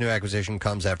that this new acquisition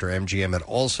comes after MGM had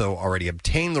also already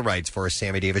obtained the rights for a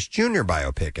Sammy Davis Jr.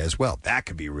 biopic as well. That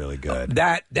could be really good.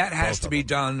 That has to be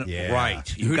done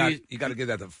right. You got to give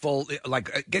that the full,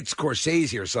 get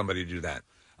Scorsese or somebody to do that.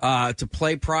 To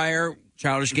play Pryor,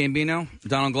 Childish Gambino,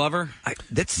 Donald Glover.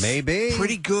 That's maybe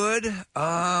pretty good.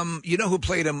 You know who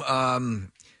played him?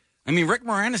 I mean, Rick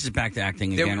Moranis is back to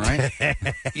acting again, right?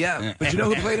 Yeah, but you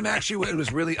know who played him? Actually, it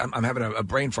was really. I'm having a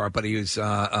brain fart, but he was.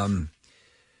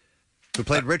 Who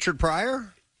played Richard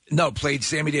Pryor? No, played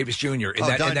Sammy Davis Jr.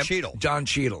 Don Cheadle. Don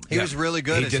Cheadle. He was really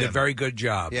good. He did a very good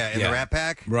job. Yeah, in the Rat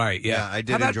Pack. Right. Yeah, I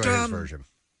did enjoy his version.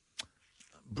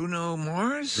 Bruno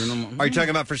Mars? Are you talking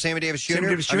about for Sammy Davis Jr.? Sammy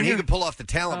Davis Jr.? I mean, he could pull off the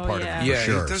talent part of it for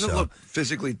sure. He doesn't look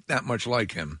physically that much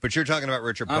like him. But you're talking about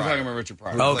Richard Pryor. I'm talking about Richard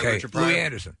Pryor. Okay, Richard Pryor? Louis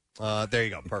Anderson. There you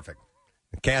go. Perfect.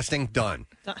 Casting, done.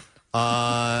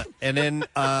 And then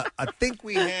I think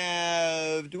we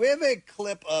have... Do we have a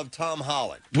clip of Tom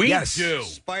Holland? We do.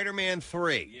 Spider-Man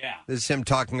 3. Yeah. This is him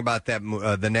talking about that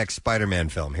the next Spider-Man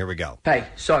film. Here we go. Hey,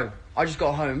 so I just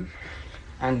got home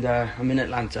and I'm in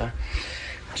Atlanta.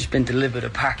 Just been delivered a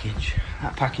package.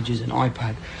 That package is an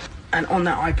iPad. And on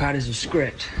that iPad is a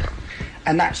script.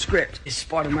 And that script is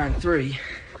Spider-Man 3.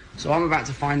 So I'm about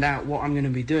to find out what I'm going to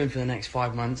be doing for the next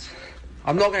 5 months.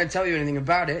 I'm not going to tell you anything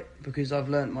about it because I've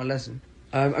learnt my lesson.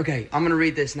 Okay, I'm going to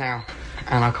read this now.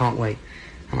 And I can't wait.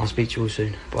 And I'll speak to you all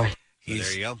soon. Bye.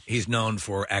 There you go. He's known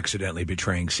for accidentally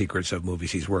betraying secrets of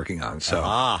movies he's working on.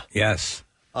 So, yes.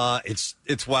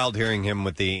 It's wild hearing him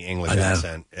with the English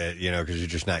accent, because you're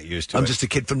just not used to it. I'm just a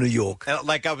kid from New York.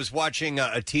 Like I was watching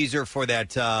a teaser for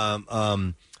that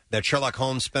that Sherlock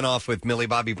Holmes spinoff with Millie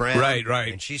Bobby Brown. Right.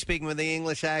 And she's speaking with the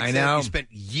English accent. I know. You spent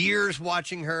years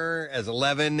watching her as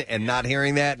 11 and not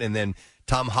hearing that, and then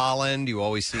Tom Holland, you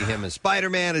always see him as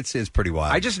Spider-Man. It's pretty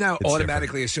wild. I just now It's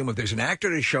automatically assume if there's an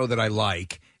actor in a show that I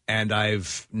like and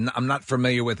I'm not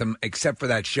familiar with them except for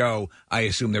that show, I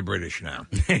assume they're British now.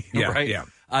 Right. Yeah.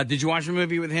 Did you watch the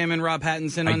movie with him and Rob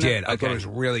Pattinson? I on did. That? I thought it was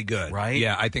really good. Right?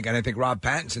 Yeah, I think Rob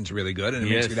Pattinson's really good, and it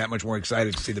makes me that much more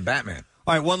excited to see the Batman.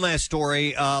 All right, one last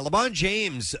story. LeBron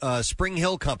James, Spring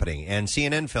Hill Company, and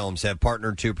CNN Films have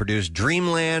partnered to produce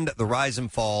Dreamland, The Rise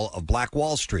and Fall of Black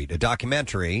Wall Street, a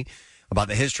documentary about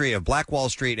the history of Black Wall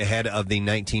Street ahead of the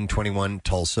 1921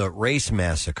 Tulsa Race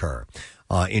Massacre.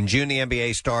 In June, the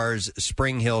NBA stars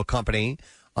Spring Hill Company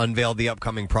unveiled the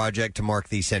upcoming project to mark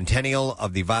the centennial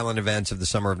of the violent events of the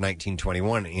summer of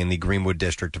 1921 in the Greenwood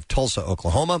district of Tulsa,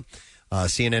 Oklahoma.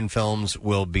 CNN Films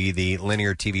will be the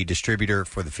linear TV distributor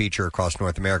for the feature across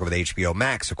North America, with HBO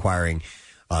Max acquiring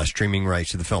streaming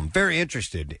rights to the film. Very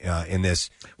interested in this.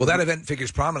 Well, that event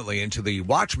figures prominently into the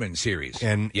Watchmen series.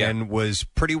 And was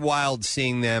pretty wild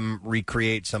seeing them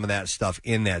recreate some of that stuff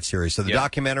in that series. So the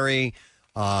documentary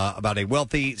about a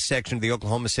wealthy section of the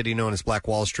Oklahoma City known as Black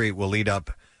Wall Street will lead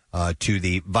up to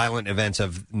the violent events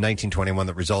of 1921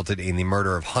 that resulted in the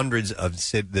murder of hundreds of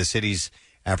the city's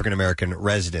African-American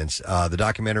residents. The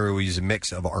documentary will use a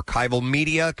mix of archival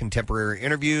media, contemporary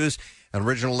interviews, and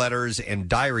original letters and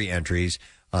diary entries.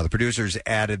 The producers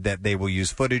added that they will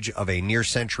use footage of a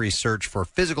near-century search for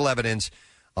physical evidence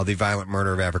of the violent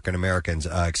murder of African-Americans.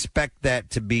 Expect that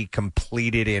to be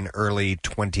completed in early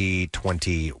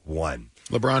 2021.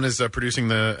 LeBron is producing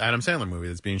the Adam Sandler movie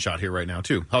that's being shot here right now,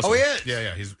 too. Hustle. Oh, he is?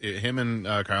 Yeah. He's him and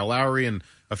Kyle Lowry and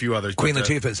a few others. Queen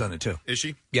Latifah's on it, too. Is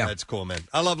she? Yeah. That's cool, man.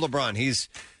 I love LeBron.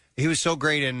 He was so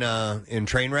great in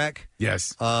Trainwreck.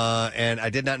 Yes. And I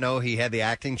did not know he had the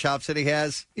acting chops that he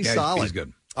has. He's solid. He's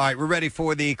good. All right, we're ready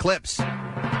for the clips.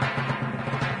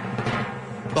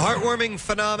 The heartwarming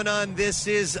phenomenon This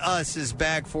Is Us is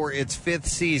back for its 5th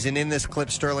season. In this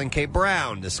clip, Sterling K.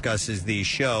 Brown discusses the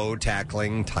show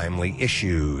tackling timely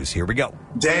issues. Here we go.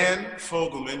 Dan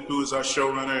Fogelman, who is our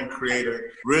showrunner and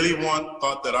creator, really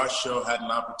thought that our show had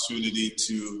an opportunity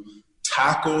to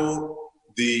tackle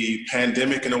the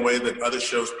pandemic in a way that other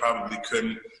shows probably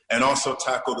couldn't, and also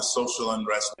tackle the social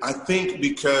unrest. I think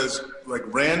because, like,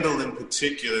 Randall in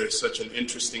particular is such an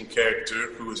interesting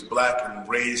character who is black and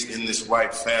raised in this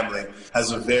white family,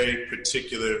 has a very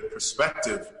particular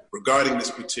perspective regarding this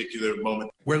particular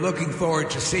moment. We're looking forward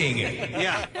to seeing it.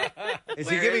 Yeah. Is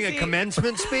he giving a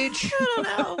commencement speech? I don't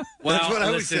know. That's what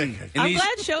I was thinking. I'm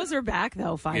glad shows are back,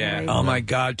 though, finally. Yeah. Oh, my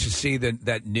God, to see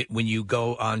that when you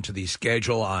go onto the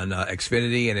schedule on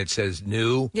Xfinity and it says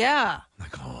new. Yeah.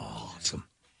 Like, oh, awesome.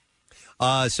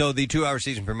 So the 2-hour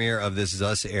season premiere of This Is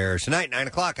Us airs tonight, 9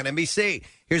 o'clock on NBC.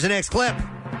 Here's the next clip.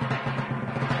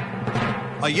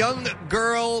 A young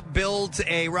girl builds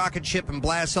a rocket ship and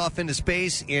blasts off into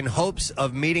space in hopes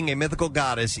of meeting a mythical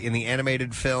goddess in the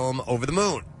animated film Over the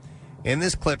Moon. In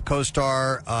this clip,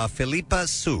 co-star Philippa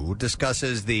Sue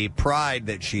discusses the pride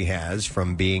that she has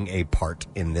from being a part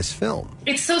in this film.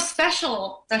 It's so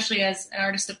special, especially as an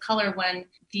artist of color, when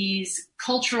these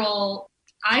cultural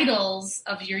idols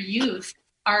of your youth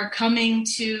are coming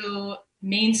to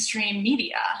mainstream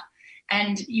media.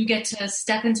 And you get to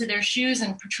step into their shoes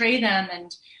and portray them.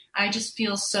 And I just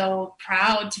feel so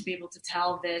proud to be able to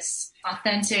tell this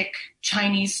authentic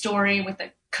Chinese story with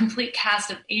a complete cast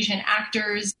of Asian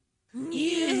actors. Over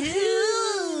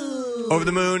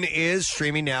the Moon is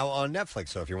streaming now on Netflix.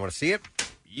 So if you want to see it,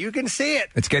 you can see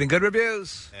it. It's getting good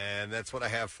reviews. And that's what I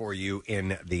have for you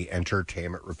in the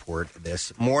entertainment report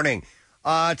this morning.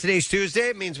 Today's Tuesday.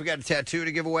 It means we got a tattoo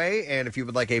to give away. And if you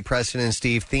would like a Preston and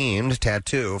Steve themed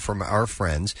tattoo from our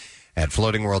friends at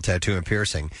Floating World Tattoo and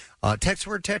Piercing, text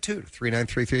the word tattoo to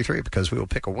 39333 because we will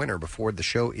pick a winner before the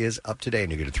show is up today.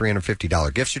 And you get a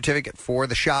 $350 gift certificate for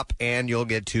the shop, and you'll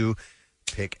get to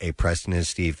pick a Preston and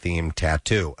Steve themed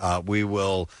tattoo.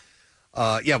 We'll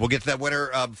get to that winner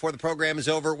before the program is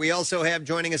over. We also have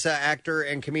joining us actor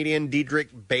and comedian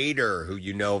Diedrich Bader, who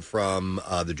you know from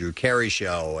The Drew Carey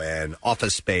Show and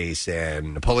Office Space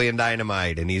and Napoleon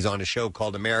Dynamite, and he's on a show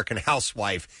called American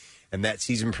Housewife, and that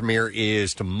season premiere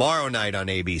is tomorrow night on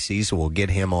ABC, so we'll get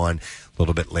him on a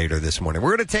little bit later this morning.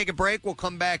 We're going to take a break. We'll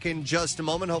come back in just a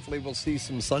moment. Hopefully we'll see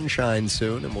some sunshine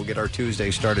soon, and we'll get our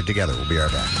Tuesday started together. We'll be right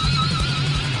back.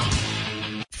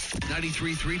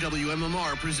 93.3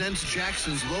 WMMR presents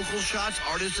Jackson's Local Shots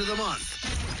Artist of the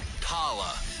Month,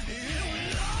 Tala.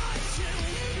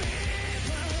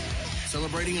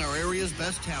 Celebrating our area's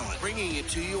best talent, bringing it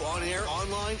to you on air,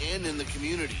 online, and in the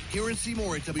community. Hear and see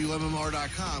more at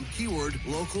WMMR.com, keyword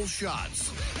Local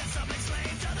Shots.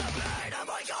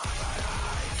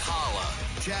 Tala,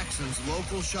 Jackson's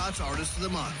Local Shots Artist of the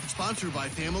Month. Sponsored by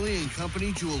Family and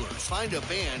Company Jewelers. Find a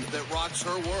band that rocks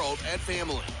her world at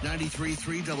Family.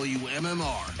 93.3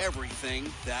 WMMR. Everything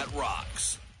that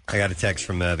rocks. I got a text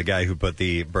from the guy who put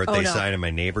the birthday sign in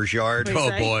my neighbor's yard. Oh,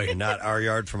 boy. And not our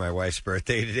yard for my wife's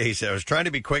birthday today. He said, I was trying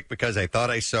to be quick because I thought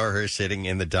I saw her sitting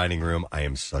in the dining room. I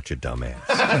am such a dumbass.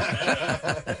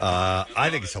 I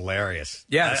think it's hilarious.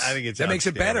 Yes. I think it's that makes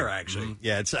it better, actually. actually.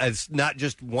 Yeah, it's not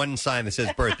just one sign that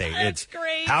says birthday. It's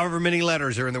great. however many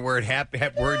letters are in the word happy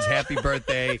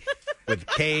birthday with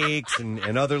cakes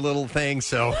and other little things.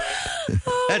 So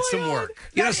that's some work.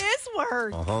 That is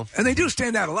work. Uh-huh. And they do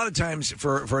stand out. A lot of times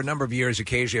for a number of years,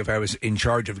 occasionally, if I was in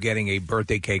charge of getting a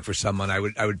birthday cake for someone, I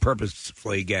would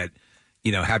purposefully get,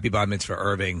 Happy Bar Mitzvah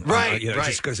Irving. Right, right.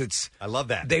 Just because I love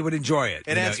that. They would enjoy it.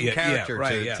 It adds some character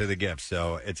to the gift,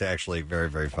 so it's actually very,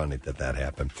 very funny that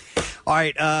happened. All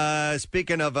right,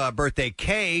 speaking of birthday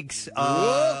cakes,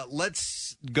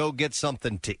 let's go get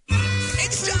something to eat.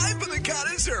 It's time for the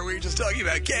connoisseur. We were just talking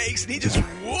about cakes, and he just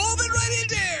wove it right in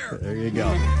there. There you go.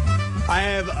 I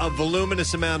have a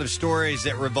voluminous amount of stories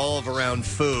that revolve around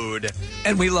food.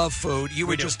 And we love food. You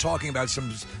were just talking about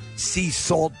some sea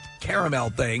salt caramel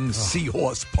things,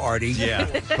 seahorse party. Yeah,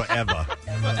 forever.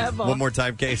 Forever. One more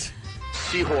time, Case.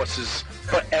 Seahorses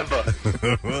forever.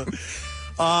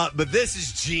 But this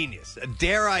is genius.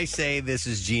 Dare I say this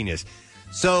is genius.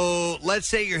 So let's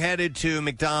say you're headed to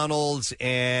McDonald's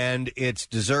and it's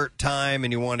dessert time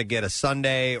and you want to get a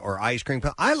sundae or ice cream.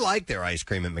 I like their ice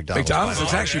cream at McDonald's.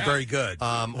 It's actually very good.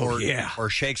 Or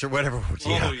shakes or whatever.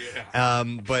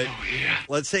 But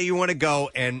let's say you want to go,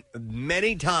 and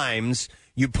many times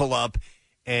you pull up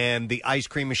and the ice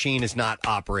cream machine is not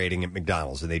operating at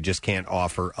McDonald's and they just can't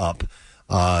offer up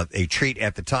a treat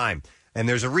at the time. And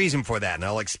there's a reason for that, and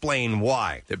I'll explain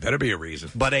why. There better be a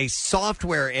reason. But a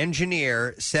software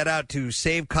engineer set out to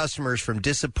save customers from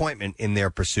disappointment in their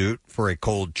pursuit for a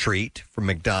cold treat from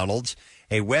McDonald's.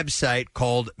 A website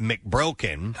called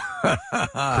McBroken,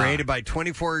 created by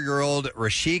 24-year-old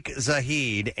Rashik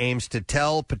Zahid, aims to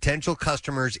tell potential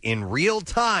customers in real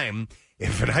time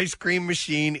if an ice cream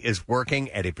machine is working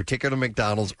at a particular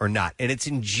McDonald's or not. And it's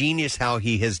ingenious how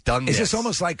he has done this. Is this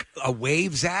almost like a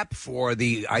Waves app for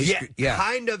the ice cream? Yeah,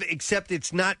 kind of, except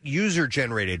it's not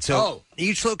user-generated. So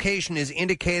each location is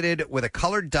indicated with a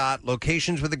colored dot.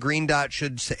 Locations with a green dot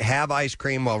should have ice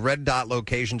cream, while red dot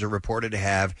locations are reported to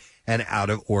have an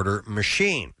out-of-order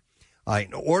machine.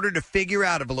 In order to figure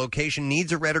out if a location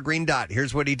needs a red or green dot,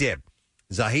 here's what he did.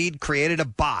 Zahid created a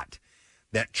bot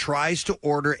that tries to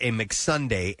order a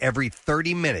McSundae every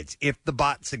 30 minutes. If the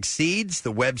bot succeeds,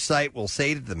 the website will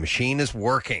say that the machine is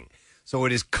working. So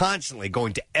it is constantly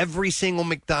going to every single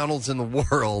McDonald's in the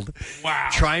world,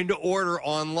 trying to order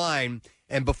online.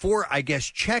 And before, I guess,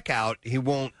 checkout, he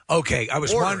won't. Okay, I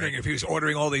was wondering if he was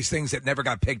ordering all these things that never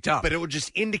got picked up. But it will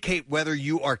just indicate whether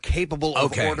you are capable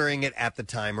of ordering it at the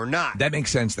time or not. That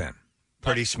makes sense then.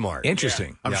 Pretty smart.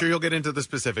 Interesting. I'm sure you'll get into the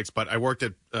specifics, but I worked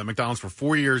at McDonald's for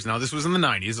 4 years now. This was in the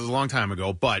 90s. This was a long time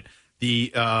ago. But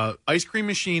the ice cream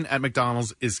machine at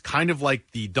McDonald's is kind of like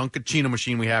the Dunkachino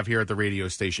machine we have here at the radio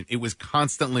station. It was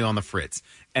constantly on the fritz.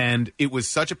 And it was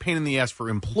such a pain in the ass for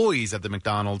employees at the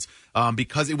McDonald's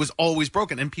because it was always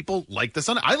broken. And people like the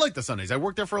Sunday. I like the Sundays. I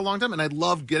worked there for a long time, and I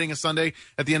loved getting a Sunday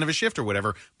at the end of a shift or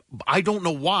whatever. I don't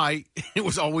know why it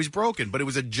was always broken, but it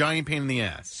was a giant pain in the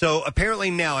ass. So apparently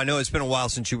now, I know it's been a while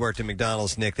since you worked at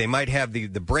McDonald's, Nick. They might have the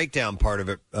breakdown part of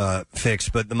it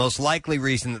fixed, but the most likely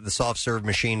reason that the soft serve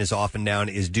machine is off and down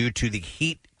is due to the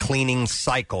heat cleaning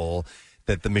cycle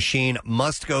that the machine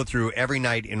must go through every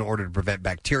night in order to prevent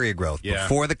bacteria growth. Yeah.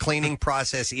 Before the cleaning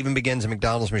process even begins, a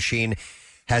McDonald's machine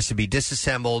has to be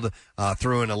disassembled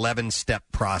through an 11-step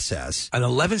process. An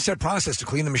 11-step process to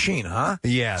clean the machine, huh?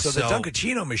 Yeah. So the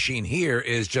Dunkachino machine here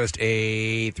is just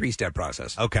a 3-step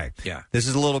process. Okay. Yeah. This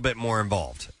is a little bit more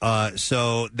involved.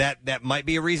 So that might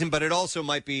be a reason, but it also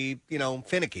might be,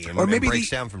 finicky and, or maybe breaks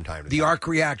down from time to time. The arc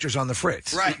reactors on the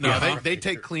fritz. Right. No, they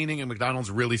take cleaning at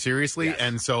McDonald's really seriously,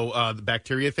 and so the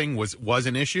bacteria thing was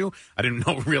an issue. I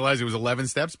didn't realize it was 11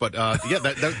 steps, but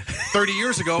that 30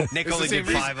 years ago, Nick only did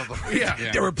 5 of them.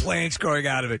 Yeah. There were planes growing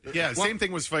out of it. Yeah, same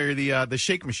thing was for the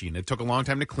shake machine. It took a long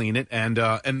time to clean it, and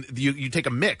you take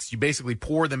a mix. You basically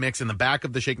pour the mix in the back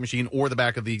of the shake machine or the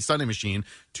back of the Sundae machine.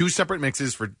 2 separate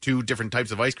mixes for 2 different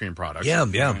types of ice cream products. Yeah.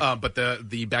 But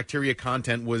the bacteria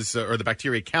content was, or the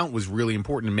bacteria count was really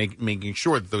important in making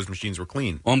sure that those machines were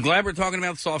clean. Well, I'm glad we're talking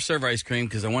about soft serve ice cream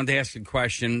because I wanted to ask a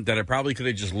question that I probably could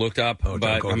have just looked up, but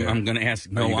I'm going to ask.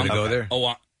 Are you going to go there?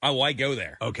 I go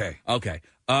there. Okay.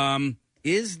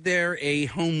 Is there a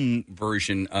home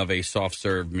version of a soft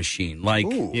serve machine?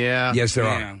 Yeah. Yes, there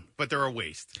are. But they're a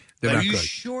waste. Are you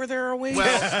sure there are ways?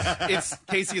 Well,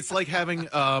 it's like having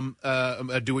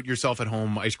a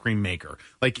do-it-yourself-at-home ice cream maker.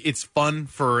 Like, it's fun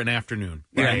for an afternoon,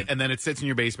 right? And then it sits in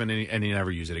your basement and you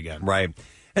never use it again. Right.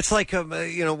 It's like,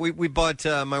 we bought,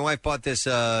 my wife bought this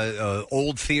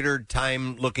old theater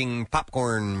time looking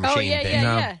popcorn machine thing.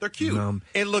 Yeah. They're cute.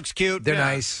 It looks cute. They're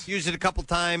nice. Use it a couple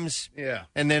times. Yeah.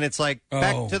 And then it's like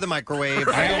back to the microwave.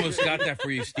 I almost got that for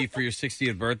you, Steve, for your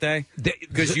 60th birthday.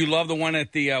 Because you love the one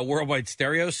at the Worldwide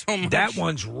Stereo so much. That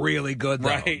one's really good, though.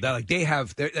 Right. They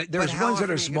have, there's ones that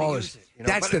are smaller.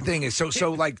 That's the thing is,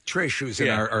 so like Trish, who's in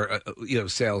our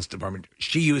sales department,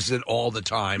 she uses it all the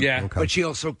time. Yeah. But she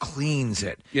also cleans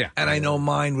it. Yeah. And I know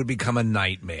mine would become a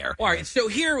nightmare. All right, so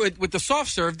here with the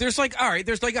soft serve, there's like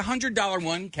 $100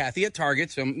 one, Kathy at Target.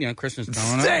 So Christmas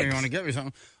coming up, you want to get me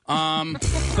something.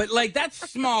 But like that's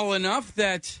small enough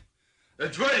that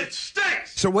that's right. It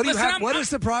stinks. So what do you have? What is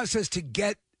the process to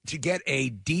get a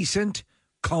decent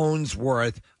cone's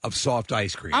worth of soft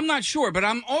ice cream? I'm not sure, but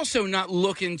I'm also not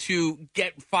looking to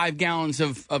get 5 gallons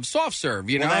of soft serve.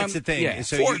 Well, that's the thing. Yeah,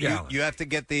 so 4 you gallons. have to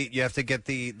get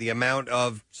the amount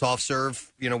of soft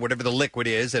serve, whatever the liquid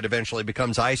is that eventually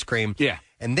becomes ice cream. Yeah.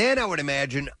 And then I would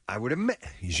imagine, as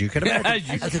you can imagine,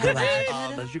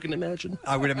 As you can imagine.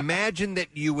 I would imagine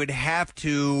that you would have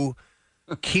to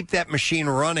keep that machine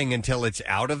running until it's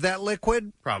out of that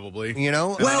liquid? Probably. You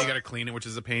know? And then you got to clean it, which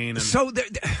is a pain. And... So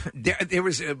there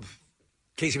was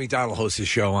Casey McDonald hosts his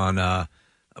show on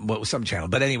some channel.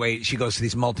 But anyway, she goes to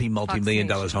these multi-million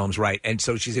dollars homes, right? And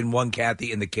so she's in one,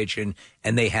 Kathy, in the kitchen,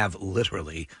 and they have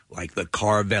literally like the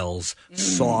Carvel's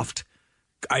soft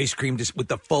ice cream just with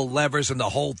the full levers and the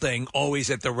whole thing always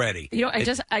at the ready. You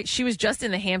know, she was just in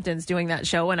the Hamptons doing that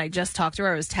show, and I just talked to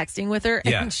her. I was texting with her,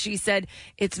 and she said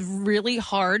it's really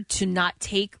hard to not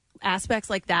take aspects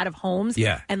like that of homes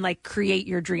and like create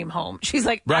your dream home. She's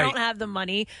like, I don't have the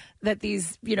money that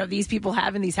these people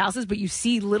have in these houses, but you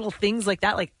see little things like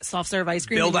that, like soft serve ice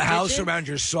cream. Build a house around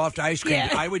your soft ice cream.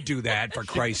 I would do that, for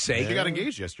Christ's sake. She got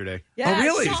engaged yesterday. Yeah, oh,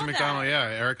 really? Casey McDonald,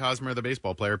 Eric Hosmer, the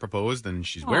baseball player, proposed, and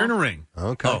she's wearing a ring.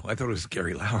 Okay. Oh, I thought it was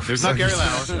Gary Lauer. There's not Gary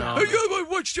Lauer. No. I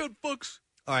watched that, folks.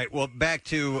 All right, well, back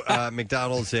to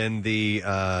McDonald's and the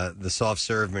soft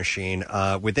serve machine.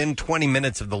 Within 20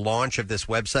 minutes of the launch of this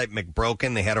website,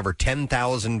 McBroken, they had over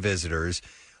 10,000 visitors,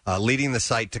 leading the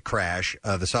site to crash.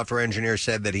 The software engineer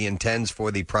said that he intended for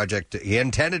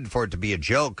it to be a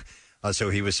joke, so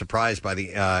he was surprised by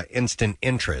the instant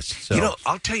interest. So,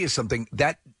 I'll tell you something,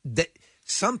 that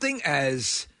something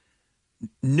as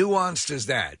nuanced as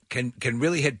that can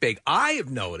really hit big. I have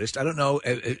noticed, I don't know,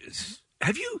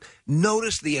 have you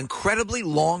noticed the incredibly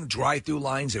long drive-through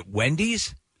lines at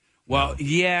Wendy's? Well,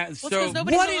 yeah. So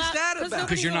what is that about?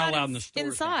 Because you're not allowed in the store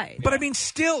inside. But I mean,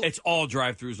 still, it's all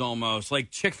drive-throughs almost.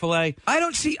 Like Chick-fil-A. I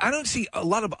don't see a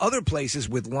lot of other places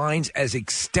with lines as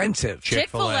extensive.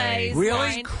 Chick-fil-A's really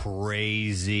line.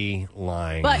 Crazy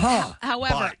line. But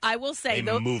however, I will say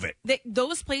move it.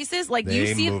 Those places, like you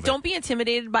see, don't be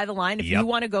intimidated by the line. If you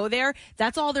want to go there,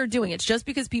 that's all they're doing. It's just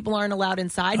because people aren't allowed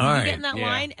inside. You get in that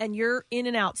line and you're in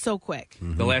and out so quick.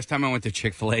 Mm-hmm. The last time I went to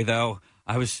Chick-fil-A, though,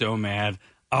 I was so mad.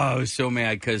 Oh, I was so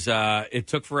mad because it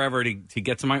took forever to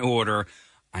get to my order.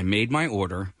 I made my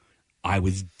order. I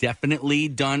was definitely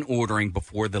done ordering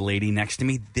before the lady next to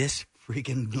me. This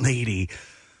freaking lady,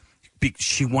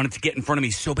 she wanted to get in front of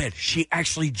me so bad. She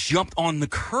actually jumped on the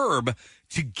curb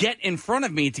to get in front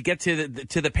of me to get to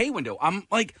the pay window. I'm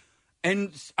like,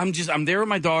 and I'm there with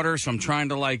my daughter, so I'm trying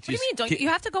to like. What do you mean? You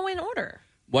have to go in order?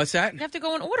 What's that? You have to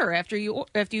go in order after you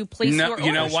place your orders.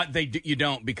 You know what? You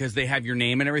don't, because they have your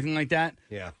name and everything like that.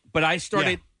 Yeah. But I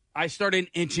started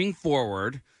inching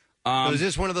forward. So is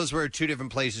this one of those where 2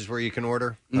 different places where you can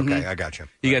order? Mm-hmm. Okay, I got you.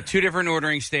 You got 2 different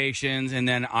ordering stations, and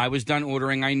then I was done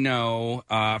ordering. I know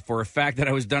for a fact that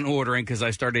I was done ordering because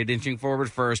I started inching forward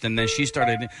first, and then she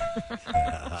started.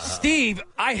 Steve,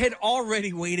 I had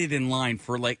already waited in line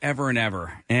for like ever and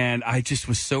ever, and I just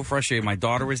was so frustrated. My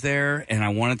daughter was there, and I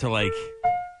wanted to like.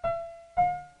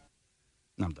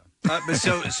 No, I'm done.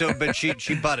 But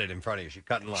she butted in front of you. She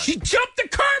cut in line. She jumped the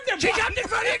curb. She jumped in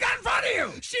front of you. Got in front of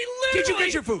you. She literally. Did you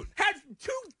get your food? Had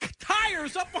 2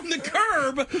 tires up on the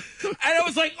curb, and I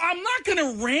was like, "I'm not going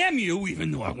to ram you, even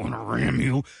though I want to ram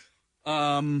you."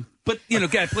 But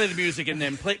guys, play the music and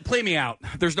then play me out.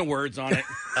 There's no words on it.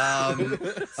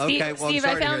 Okay, well, Steve,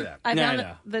 I'm sorry I found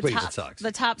to the Please, top it sucks.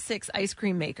 the top 6 ice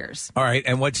cream makers. All right,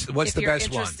 and what's if the you're best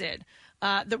interested.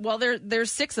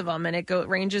 There's 6 of them, and it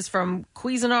ranges from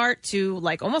Cuisinart to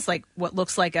like almost like what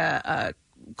looks like a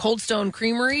Cold Stone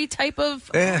Creamery type of.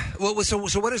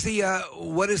 So what is the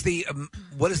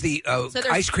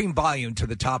ice cream volume to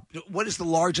the top? What is the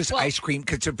largest ice cream?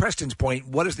 Because to Preston's point,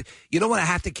 you don't want to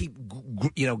have to keep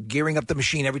gearing up the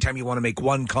machine every time you want to make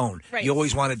one cone. Right. You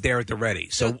always want it there at the ready.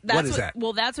 So what is that?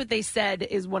 Well, that's what they said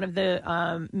is one of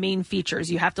the main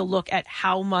features. You have to look at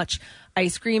how much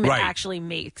ice cream it actually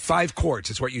makes. 5 quarts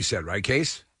is what you said, right,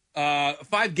 Case? 5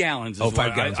 gallons. Is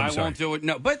 5 gallons. I won't do it.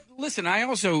 No, but listen, I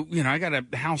also, I got a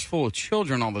house full of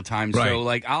children all the time, right. So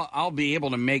like I'll be able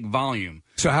to make volume.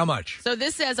 So how much? So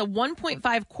this says a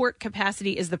 1.5 quart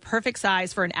capacity is the perfect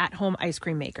size for an at-home ice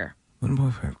cream maker.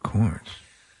 1.5 quarts.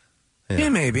 Yeah,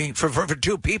 maybe for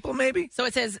 2 people, maybe. So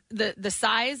it says the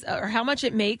size or how much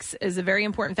it makes is a very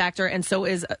important factor, and so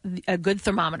is a good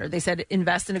thermometer. They said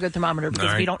invest in a good thermometer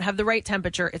because if you don't have the right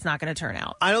temperature, it's not going to turn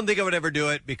out. I don't think I would ever do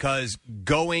it because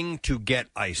going to get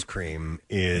ice cream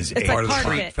is it's a like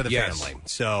treat for the family.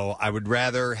 So I would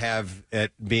rather have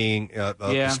it being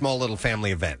a small little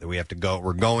family event that we have to go.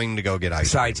 We're going to go get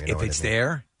ice cream. Besides, if it's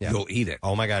there, you'll eat it.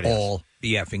 Oh my God! All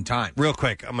the effing time. Real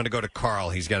quick, I'm going to go to Carl.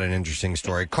 He's got an interesting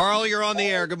story. Carl, you're on the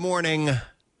air. Good morning.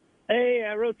 Hey,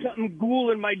 I wrote something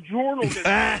ghoul in my journal.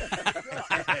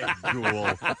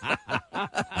 Ghoul.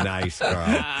 Nice, Carl.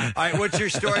 All right, what's your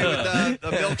story with the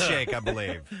milkshake, I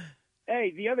believe?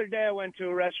 Hey, the other day I went to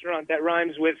a restaurant that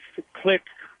rhymes with Click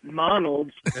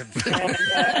Monald's, and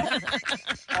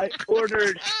I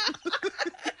ordered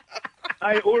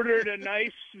I ordered a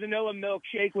nice vanilla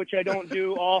milkshake, which I don't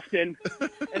do often,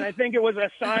 and I think it was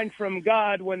a sign from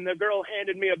God when the girl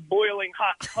handed me a boiling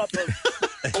hot cup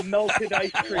of melted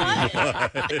ice cream.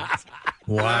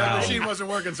 Wow. The machine wasn't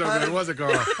working so good, was it,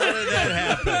 Carl? How did that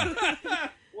happen?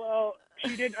 Well,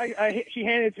 she did. She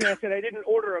handed it to me. I said, I didn't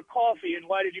order a coffee, and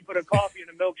why did you put a coffee in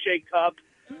a milkshake cup?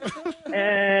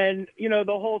 And, the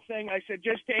whole thing, I said,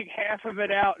 just take half of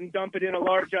it out and dump it in a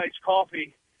large iced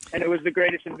coffee. And it was the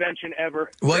greatest invention ever.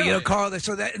 Well, Carl,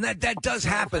 so that does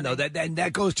happen, though.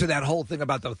 That goes to that whole thing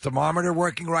about the thermometer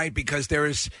working right, because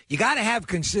you got to have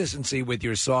consistency with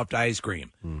your soft ice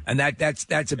cream. And that's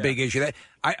a big issue.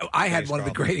 I had one of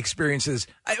the great experiences.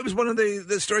 It was one of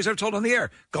the stories I've told on the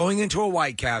air. Going into a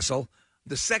White Castle,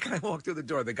 the second I walked through the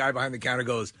door, the guy behind the counter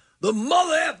goes, "The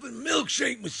mother-effing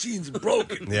milkshake machine's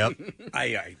broken." Yep.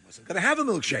 I wasn't going to have a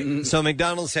milkshake. So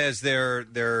McDonald's has their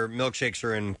milkshakes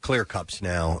are in clear cups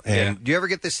now. And do you ever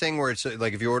get this thing where it's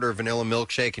like if you order a vanilla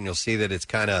milkshake and you'll see that it's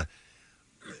kind of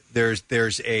there's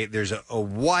a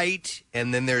white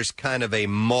and then there's kind of a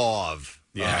mauve.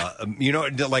 Yeah,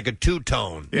 like a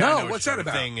two-tone. Yeah, what's that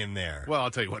about? Thing in there. Well,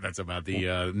 I'll tell you what that's about.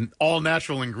 The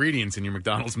all-natural ingredients in your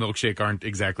McDonald's milkshake aren't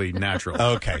exactly natural.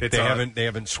 Okay, they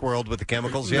haven't swirled with the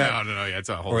chemicals yet. No. Yeah, it's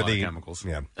a whole lot of chemicals.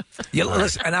 Yeah.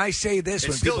 Listen, and I say this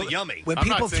it's still yummy. When I'm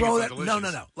people not saying throw it's that,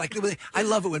 delicious. no. Like I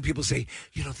love it when people say,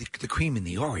 the cream in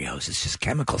the Oreos is just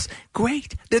chemicals.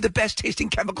 Great, they're the best tasting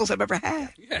chemicals I've ever had.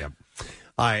 Yeah.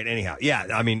 All right. Anyhow,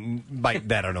 I mean, by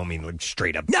that I don't mean like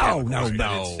straight up. No.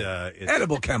 It's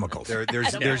edible chemicals.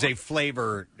 There's a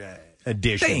flavor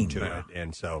addition to it,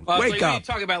 and so wake up. You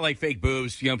talk about like fake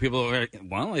boobs. People are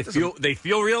they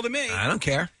feel real to me. I don't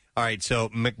care. All right. So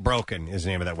McBroken is the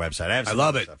name of that website. I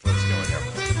love it. Stuff. Let's go in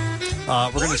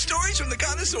there. More stories from the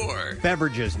connoisseur.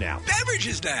 Beverages now.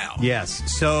 Yes.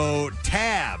 So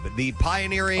Tab, the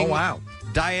pioneering. Oh wow.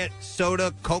 Diet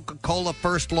soda Coca-Cola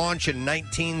first launch in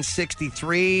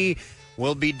 1963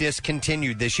 will be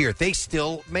discontinued this year. They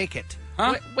still make it.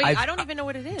 Huh? Wait, I don't even know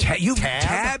what it is.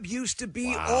 Tab used to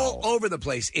be all over the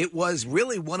place. It was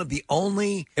really one of the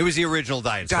only... It was the original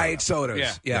diet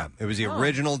sodas. Yeah. It was the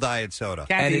original diet soda.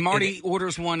 Kathy, Marty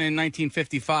orders one in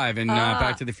 1955 in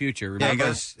Back to the Future. Yeah, he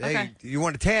goes, hey, you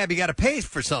want a Tab, you got to pay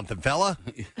for something, fella.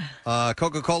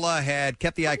 Coca-Cola had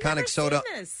kept the iconic soda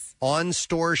on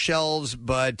store shelves,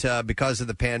 but because of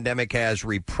the pandemic has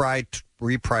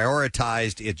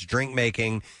reprioritized its drink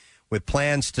making with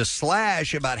plans to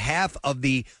slash about half of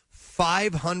the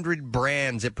 500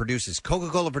 brands it produces.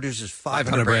 Coca-Cola produces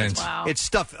 500 brands. Wow. It's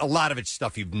stuff, a lot of it's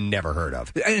stuff you've never heard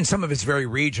of. And some of it's very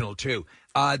regional, too.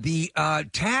 The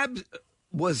Tab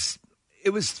was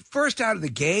first out of the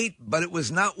gate, but it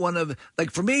was not one of,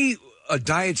 like, for me, a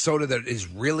diet soda that is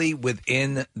really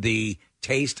within the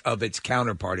taste of its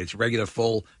counterpart, its regular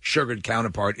full sugared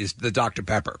counterpart, is the Dr.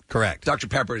 Pepper. Correct. Dr.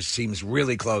 Pepper seems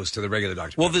really close to the regular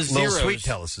Dr. Pepper. Well, the Little zeros. Sweet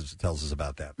tells us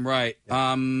about that. Right.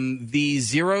 The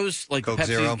zeros, like Coke Pepsi,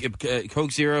 Zero.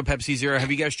 Coke Zero, Pepsi Zero. Have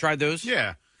you guys tried those?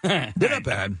 Yeah. They're not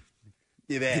bad.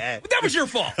 That was your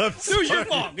fault. That was your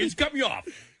fault. You just cut me off.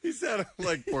 He sounded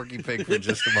like Porky Pig for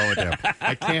just a moment there.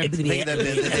 I can't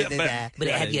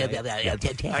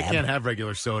have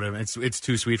regular soda. It's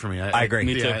too sweet for me. I agree.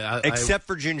 Me too. Except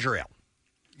for ginger ale.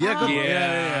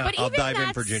 Yeah. But I'll even dive in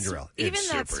that's- for ginger ale. Even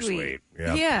It's that's super sweet.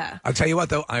 Yeah. Yeah. I'll tell you what,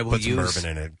 though, I will Put some use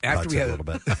bourbon in it. after Cuts we it have a little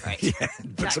bit.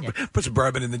 put some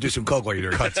bourbon and then do some Coke while you're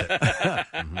doing it. Cuts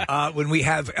it. When we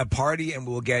have a party and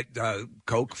we'll get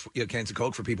Coke, cans of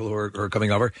Coke for people who are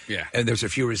coming over. Yeah. And there's a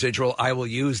few residual. I will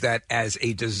use that as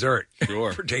a dessert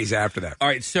for days after that. All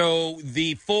right, so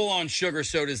the full-on sugar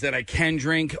sodas that I can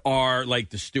drink are like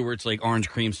the Stewart's, like orange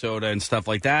cream soda and stuff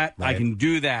like that. Right. I can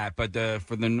do that, but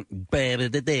for the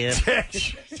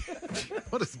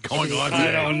What is going on I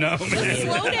today? don't know, man.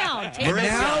 Slow down.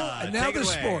 And now the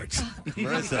sports.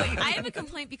 I have a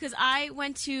complaint because I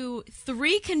went to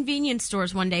 3 convenience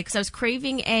stores one day because I was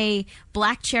craving a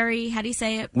black cherry. How do you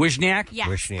say it? Wishniak? Yes.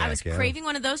 Wishniak, I was yeah. craving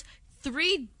one of those.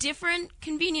 3 different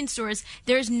convenience stores.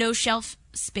 There's no shelf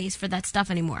space for that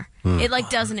stuff anymore. It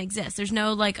doesn't exist. There's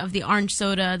no of the orange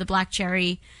soda, the black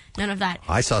cherry, none of that.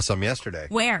 I saw some yesterday.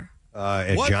 Where?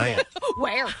 At Giant,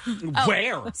 Where?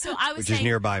 Where? So I was which saying, is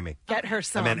nearby me. Get her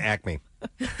some. I meant Acme.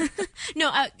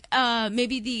 no,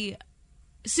 maybe the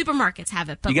supermarkets have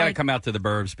it, but You got to come out to the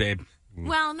burbs, babe.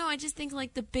 well, no, I just think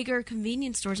the bigger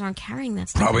convenience stores aren't carrying that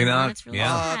stuff. Probably anymore, not. and It's really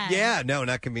Yeah. sad. No,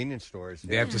 not convenience stores.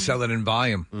 They have to sell it in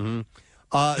volume.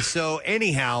 Mm-hmm. So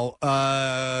anyhow,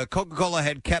 Coca-Cola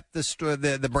had kept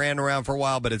the brand around for a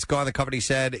while, but it's gone. The company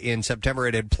said in September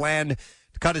it had planned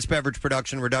to cut its beverage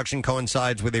production. Reduction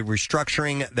coincides with a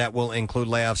restructuring that will include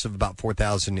layoffs of about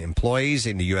 4,000 employees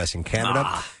in the U.S. and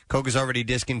Canada. Coke has already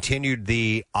discontinued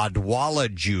the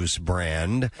Odwalla Juice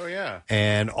brand. Oh, yeah.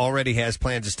 And already has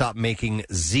plans to stop making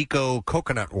Zico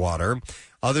coconut water.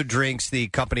 Other drinks the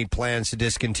company plans to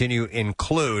discontinue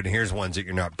include, here's ones that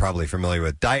you're not probably familiar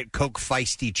with, Diet Coke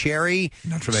Feisty Cherry,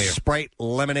 not familiar, Sprite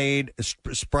Lemonade,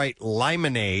 Sprite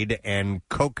Limonade, and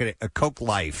Coke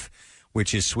Life,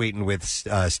 which is sweetened with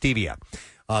stevia.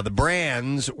 The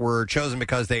brands were chosen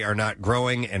because they are not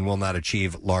growing and will not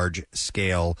achieve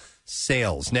large-scale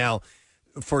sales. Now,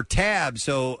 for Tab,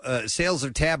 sales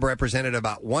of Tab represented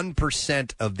about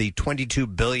 1% of the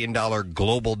 $22 billion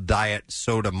global diet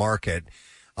soda market.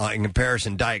 In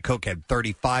comparison, Diet Coke had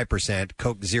 35%.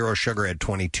 Coke Zero Sugar had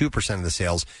 22% of the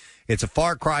sales. It's a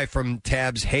far cry from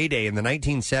Tab's heyday in the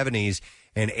 1970s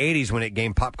and 80s when it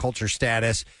gained pop culture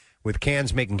status, with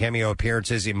cans making cameo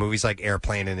appearances in movies like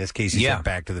Airplane, in this case, he said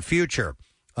Back to the Future.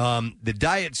 The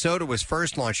diet soda was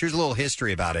first launched. Here's a little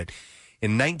history about it.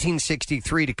 In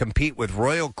 1963 to compete with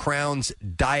Royal Crown's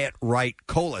Diet Right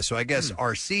Cola. So I guess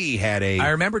RC had I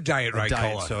remember Diet Right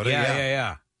diet Cola. soda.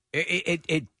 Yeah.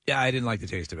 I didn't like the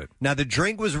taste of it. Now, the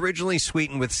drink was originally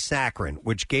sweetened with saccharin,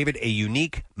 which gave it a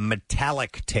unique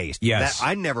metallic taste. Yes.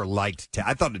 I never liked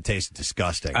I thought it tasted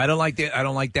disgusting. I don't like that. I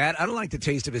don't like the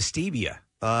taste of a stevia.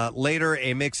 Later,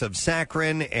 a mix of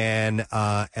saccharin and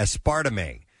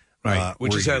aspartame. Right,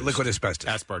 which is liquid asbestos.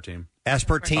 Aspartame.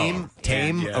 Aspartame?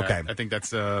 Tame? Yeah, okay. I think that's...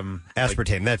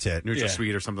 aspartame, that's it.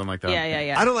 NutraSweet or something like that.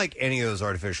 Yeah. I don't like any of those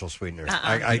artificial sweeteners.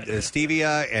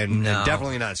 Stevia and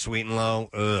definitely not Sweet and Low.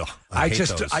 Ugh, I hate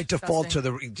those. I default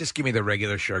to just give me the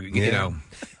regular sugar. You know.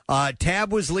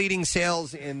 Tab was leading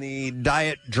sales in the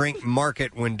diet drink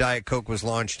market when Diet Coke was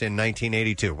launched in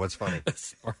 1982. What's funny?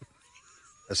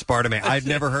 Aspartame. I'd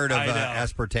never heard of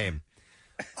aspartame.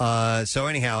 So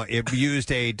anyhow, it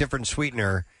used a different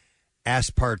sweetener,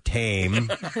 aspartame,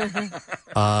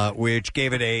 which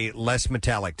gave it a less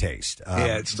metallic taste.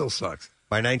 It still sucks.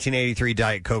 By 1983,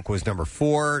 Diet Coke was number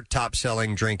 4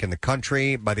 top-selling drink in the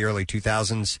country. By the early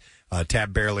 2000s,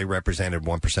 Tab barely represented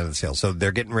 1% of the sales, so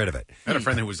they're getting rid of it. I had a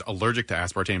friend who was allergic to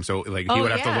aspartame, so he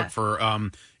would have to look for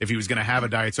if he was going to have a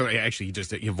diet soda. Actually,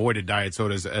 he avoided diet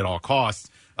sodas at all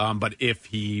costs. But if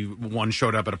one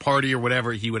showed up at a party or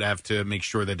whatever, he would have to make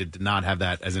sure that it did not have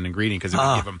that as an ingredient because it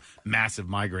would give him massive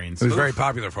migraines. It was very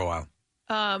popular for a while.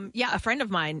 A friend of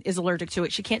mine is allergic to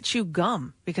it. She can't chew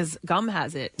gum because gum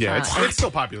has it. Yeah, it's still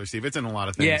popular, Steve. It's in a lot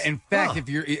of things. Yeah, in fact,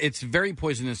 it's very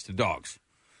poisonous to dogs,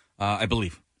 I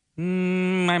believe.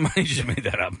 I might have just made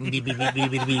that up.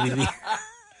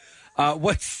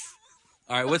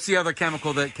 What's the other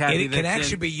chemical that Kathy? It can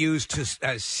actually be used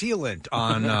as sealant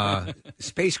on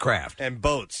spacecraft and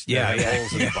boats. Yeah.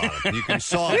 Holes in the bottom. You can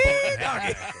saw a boat in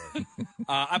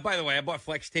half. By the way, I bought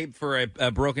flex tape for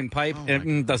a broken pipe,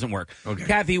 and it doesn't work. Okay.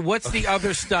 Kathy, what's the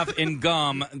other stuff in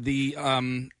gum?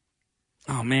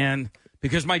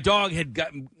 Because my dog had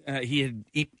gotten, he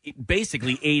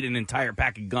basically ate an entire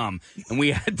pack of gum, and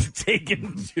we had to take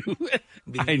him to.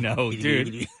 I know,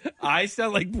 dude. I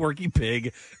sound like Porky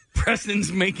Pig.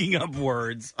 Preston's making up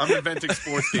words. I'm inventing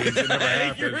sports games. It never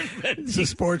happened. It's a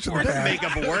sports in the I didn't past. make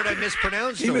up a word. I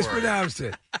mispronounced He the word. mispronounced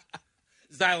it.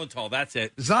 Xylitol, that's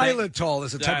it. Xylitol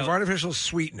is a type of artificial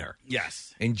sweetener.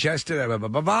 Yes. Ingested.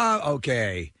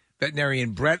 Okay.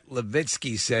 Veterinarian Brett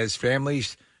Levitsky says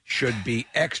families should be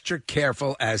extra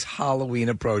careful as Halloween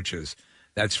approaches.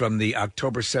 That's from the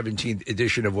October 17th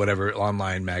edition of whatever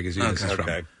online magazine this is from.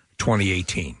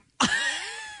 2018.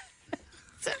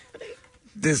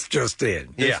 This just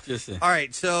in. Yeah. All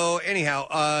right. So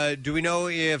anyhow, do we know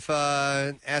if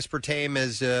aspartame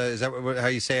is that how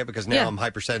you say it? Because now I'm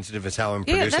hypersensitive as how I'm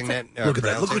producing that. Look at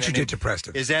that. Look what you did to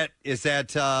Preston. Is that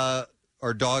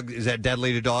or dog? Is that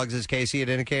deadly to dogs? As Casey had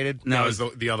indicated. No, it was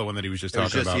the other one that he was just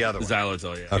talking about. The other one.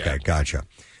 Xylitol. Yeah. Okay, gotcha.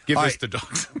 Give this to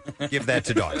dogs. Give that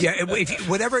to dogs. Yeah,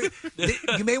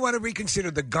 you may want to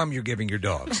reconsider the gum you're giving your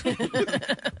dogs.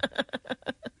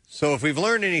 So if we've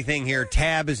learned anything here,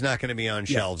 Tab is not going to be on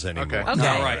shelves anymore. Okay. All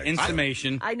right. In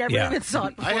summation. I never even saw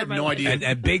it before. I had no idea.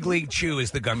 And Big League Chew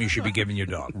is the gum you should be giving your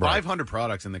dog. 500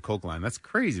 products in the Coke line. That's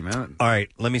crazy, man. All right,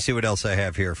 let me see what else I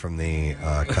have here from the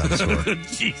connoisseur.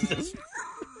 Jesus.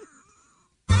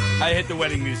 I hit the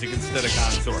wedding music instead of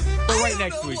connoisseur. They're right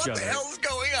next to each other. What the hell's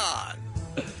going on?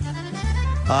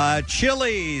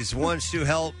 Chili's wants to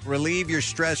help relieve your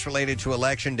stress related to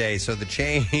Election Day, so the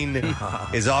chain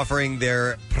is offering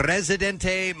their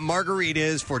Presidente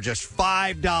margaritas for just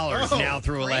 $5 now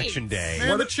through Election Day.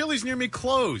 Man, the Chili's near me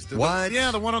closed. What?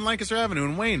 Yeah, the one on Lancaster Avenue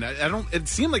in Wayne. I don't. It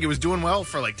seemed like it was doing well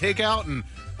for like takeout, and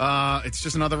it's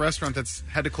just another restaurant that's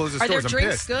had to close its Are doors. their I'm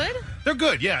drinks pissed. good? They're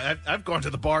good. Yeah, I've gone to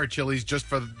the bar at Chili's just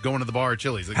for going to the bar at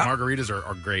Chili's. Like margaritas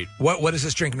are great. What does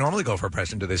this drink normally go for,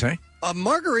 Preston? Do they say? A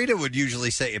margarita would usually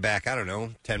set you back, I don't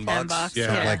know, $10, $10,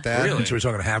 something like that. Really? So we're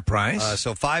talking half price?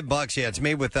 So $5, yeah. It's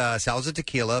made with Salsa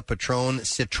Tequila, Patron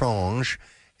Citronge,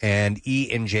 and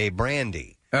E&J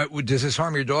Brandy. Does this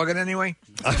harm your dog in any way?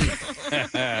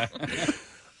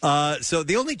 So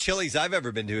the only Chili's I've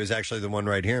ever been to is actually the one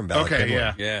right here in Ballard. Okay,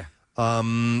 Kenwood. Yeah.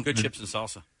 Good chips and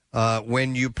salsa.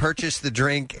 When you purchase the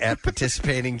drink at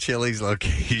participating Chili's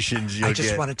locations, you'll I just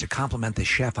get... wanted to compliment the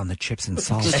chef on the chips and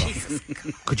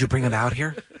salsa. Could you bring it out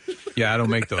here? Yeah, I don't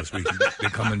make those. They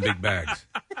come in big bags.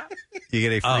 You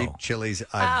get a free Chili's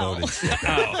I've voted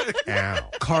sticker. Ow.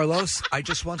 Carlos, I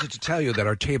just wanted to tell you that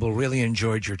our table really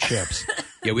enjoyed your chips.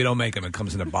 Yeah, we don't make them. It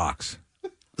comes in a box.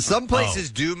 Some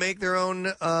places do make their own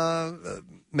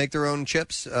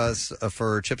chips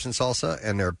for chips and salsa,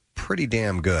 and they're pretty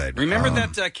damn good. Remember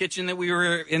that kitchen that we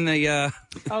were in the...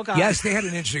 Oh, God. Yes, they had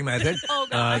an interesting method. Oh,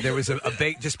 God. There was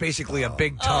just basically a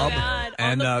big tub,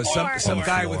 and some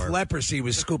guy with leprosy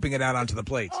was scooping it out onto the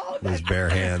plates. With his bare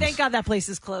hands. Thank God that place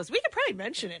is closed. We could probably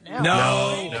mention it now.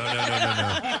 No.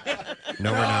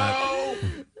 No, we're not.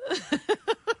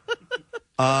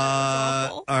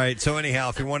 All right. So anyhow,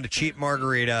 if you want a cheap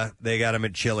margarita, they got them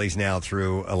at Chili's now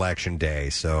through Election Day.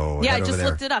 So Yeah, I head over just there.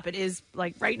 looked it up. It is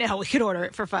like right now we could order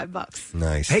it for $5.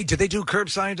 Nice. Hey, did they do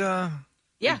curbside?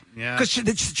 Yeah. Because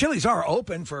the Chili's are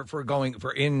open for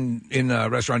in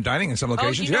restaurant dining in some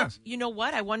locations. You know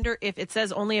what? I wonder if it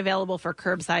says only available for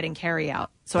curbside and carry out.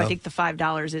 So I think the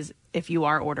 $5 is if you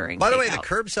are ordering. By the way, the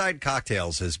takeout. curbside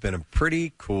cocktails has been a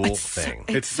pretty cool thing.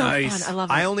 It's so nice. Fun. I love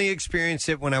it. I only experienced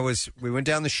it when we went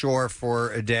down the shore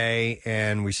for a day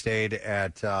and we stayed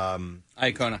at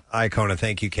Icona.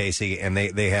 Thank you, Casey. And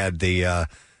they had the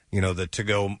the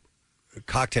to-go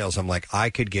cocktails. I'm like, I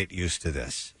could get used to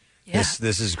this. Yeah.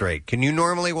 This is great. Can you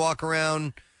normally walk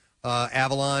around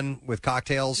Avalon with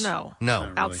cocktails? No.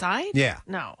 Outside? Yeah.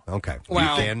 No. Okay.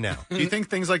 Wow. You can now. Do you think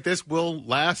things like this will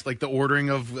last, like the ordering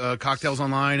of cocktails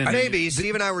online? And maybe.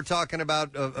 Steve and I were talking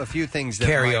about a few things that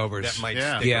carryovers might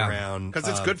stick around. Because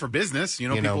it's good for business.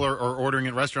 People are ordering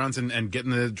at restaurants and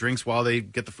getting the drinks while they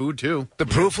get the food, too. The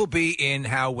proof will be in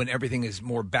how when everything is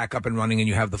more back up and running and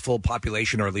you have the full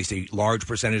population, or at least a large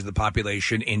percentage of the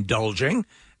population indulging,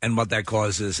 and what that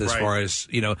causes as far as,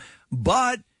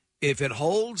 but if it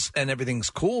holds and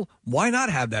everything's cool, why not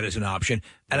have that as an option?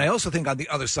 And I also think on the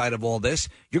other side of all this,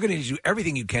 you're going to do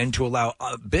everything you can to allow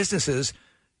businesses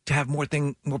to have more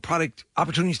product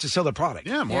opportunities to sell their product.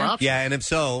 Yeah, more options. Yeah, and if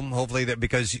so, hopefully that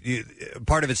because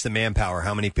part of it's the manpower.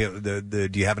 How many people? Do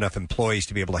you have enough employees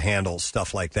to be able to handle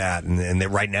stuff like that? And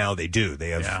right now they do. They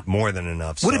have more than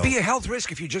enough. Would it be a health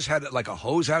risk if you just had like a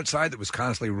hose outside that was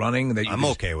constantly running? I'm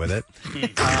okay with it.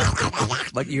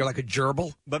 Like you're like a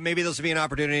gerbil. But maybe this would be an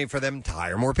opportunity for them to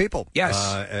hire more people. Yes,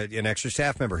 an extra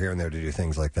staff member here and there to do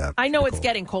things like that. I know it's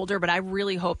getting colder, but I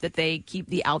really hope that they keep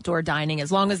the outdoor dining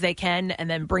as long as they can, and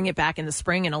then bring it back in the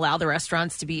spring and allow the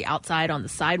restaurants to be outside on the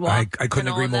sidewalk. I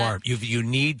couldn't agree more. You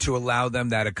need to allow them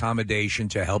that accommodation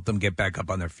to help them get back up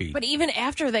on their feet. But even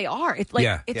after they are, it's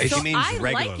like it's so, I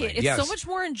like it. It's so much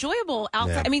more enjoyable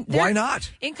outside. Yeah. I mean, why not?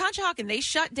 In Conshohocken, they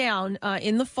shut down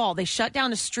in the fall. They shut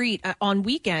down a street on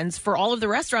weekends for all of the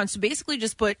restaurants to basically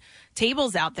just put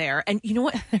tables out there. And you know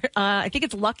what? I think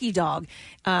it's Lucky Dog.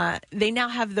 They now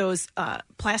have those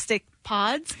plastic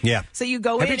pods. Yeah. So you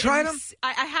go in. Have you tried them?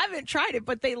 I haven't tried it,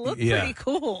 but they look pretty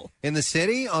cool. In the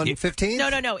city on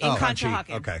 15th? No. In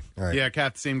Conshohocken. Okay. All right. Yeah,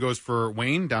 Kat, same goes for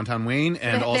Wayne, downtown Wayne.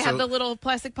 And they have the little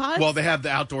plastic pods? Well, they have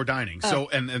the outdoor dining. So,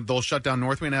 and they'll shut down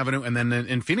North Wayne Avenue. And then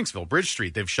in Phoenixville, Bridge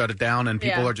Street, they've shut it down. And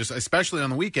people are just, especially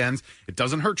on the weekends, it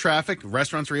doesn't hurt traffic.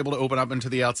 Restaurants are able to open up into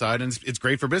the outside, and it's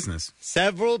great for business.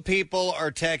 Several people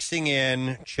are texting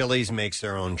in, Chili's makes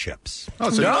their own chips. Oh,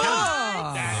 so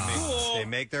they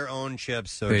make their own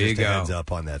chips, so There you just a go. heads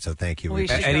up on that. So thank you.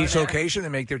 At each location, they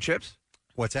make their chips?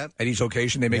 What's that? At each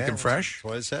location, they make them fresh? That's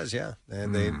what it says, yeah.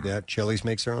 And Chili's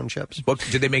makes their own chips. What,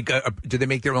 did they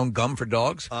make their own gum for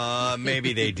dogs?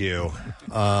 Maybe they do.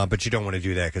 But you don't want to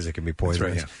do that because it can be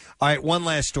poisonous. right, All right, one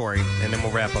last story, and then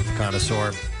we'll wrap up the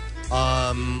connoisseur.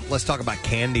 Let's talk about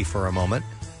candy for a moment.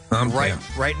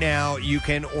 Right now, you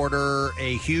can order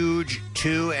a huge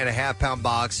 2.5-pound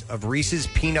box of Reese's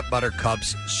Peanut Butter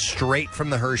Cups straight from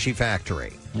the Hershey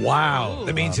factory. Wow.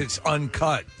 That means it's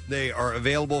uncut. They are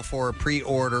available for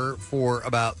pre-order for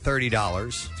about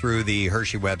 $30 through the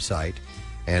Hershey website.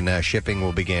 And shipping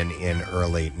will begin in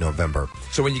early November.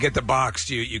 So when you get the box,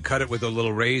 you cut it with a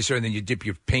little razor, and then you dip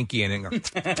your pinky in it and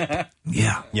go,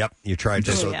 yeah. Yep. You try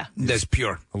just that's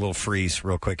pure. A little freeze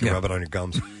real quick. You rub it on your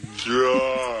gums.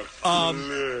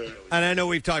 And I know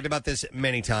we've talked about this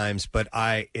many times, but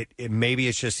maybe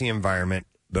it's just the environment,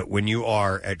 but when you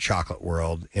are at Chocolate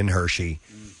World in Hershey,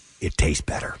 it tastes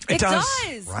better. It does.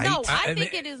 Right? No, I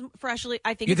think it is freshly.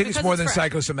 I think you think it's more than fresh.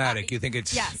 psychosomatic. You think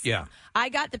it's yes. Yeah. I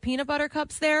got the peanut butter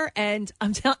cups there, and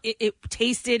I'm telling it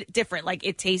tasted different. Like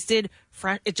it tasted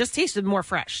fresh. It just tasted more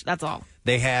fresh. That's all.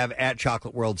 They have at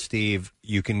Chocolate World, Steve.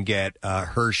 You can get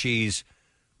Hershey's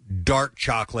dark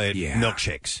chocolate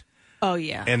milkshakes. Oh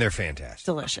yeah, and they're fantastic.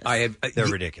 Delicious. They're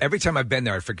ridiculous. Every time I've been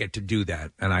there, I forget to do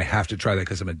that, and I have to try that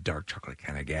because I'm a dark chocolate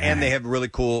kind of guy. And they have really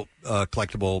cool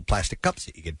collectible plastic cups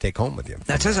that you can take home with you.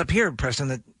 That says up here, Preston,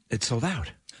 that it's sold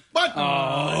out. What?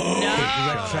 Oh, no.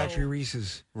 You got Factory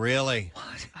Reese's. Really?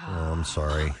 What? Oh, I'm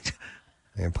sorry.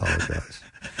 I apologize.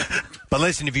 But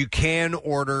listen, if you can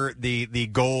order the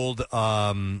gold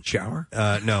shower,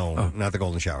 no, not the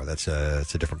golden shower. That's a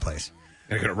different place.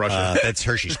 I gotta rush it. That's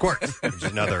Hershey Squirt, which is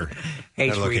another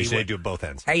location. They do it both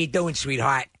ends. How you doing,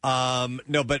 sweetheart?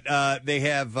 No, but they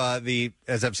have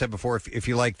as I've said before, if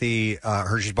you like the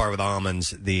Hershey's bar with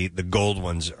almonds, the gold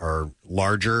ones are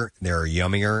larger, they're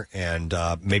yummier, and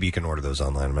maybe you can order those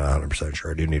online. I'm not 100%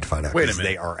 sure. I do need to find out. Wait a minute.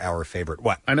 They are our favorite.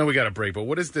 What? I know we got a break, but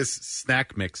what is this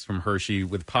snack mix from Hershey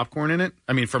with popcorn in it?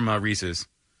 I mean, from Reese's.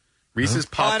 Reese's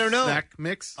Pop I don't know. Snack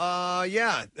Mix?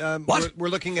 Yeah. We're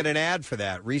looking at an ad for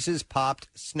that. Reese's Popped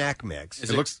Snack Mix.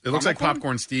 It looks like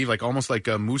popcorn, Steve, like almost like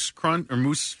a Moose Crunch or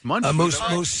Moose Munch. A Moose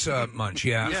Munch,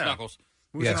 yeah. Moose Knuckles.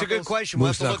 It's a good question.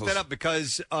 We'll have to look that up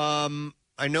because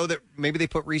I know that maybe they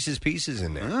put Reese's Pieces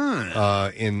in there.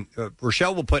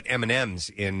 Rochelle will put M&Ms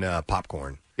in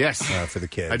popcorn. Yes. For the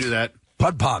kids. I do that.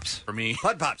 Pud Pops. For me.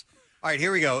 Pud Pops. All right,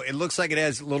 here we go. It looks like it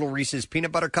has little Reese's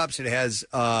peanut butter cups. It has...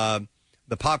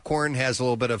 the popcorn has a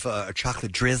little bit of a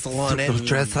chocolate drizzle on it.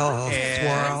 Drizzle,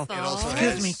 swirl. It also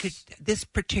Excuse me, this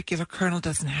particular kernel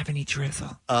doesn't have any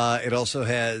drizzle. It also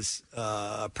has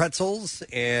pretzels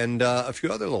and a few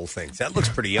other little things. That looks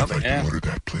pretty yummy. Order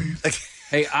that, please.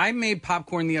 Hey, I made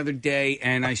popcorn the other day,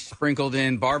 and I sprinkled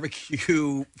in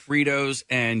barbecue, Fritos,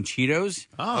 and Cheetos.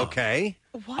 Oh, okay.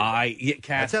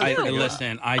 Cass,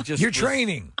 listen, You're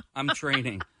training. I'm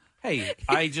training. Hey,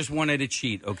 I just wanted to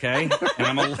cheat, okay? And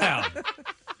I'm allowed.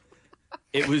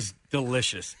 It was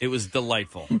delicious. It was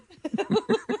delightful.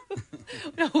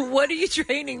 What are you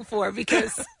training for?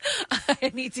 Because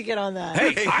I need to get on that.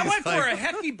 Hey, I went for a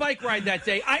hefty bike ride that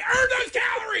day. I earned those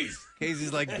calories.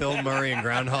 Casey's like Bill Murray in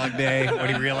Groundhog Day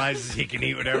when he realizes he can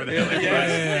eat whatever the hell he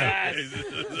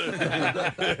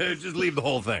wants. Just leave the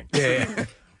whole thing. Yeah.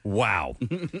 Wow.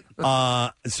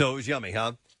 So it was yummy,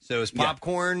 huh? So it was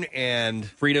popcorn and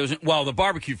Fritos. Well, the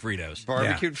barbecue Fritos.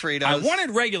 Barbecued Fritos. I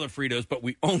wanted regular Fritos, but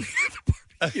we only had the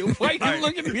barbecue. Why are you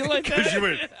looking at me like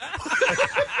that?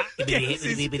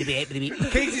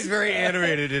 Casey's very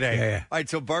animated today. Yeah. All right,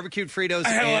 so barbecued Fritos. I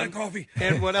had a lot of coffee.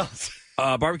 And what else?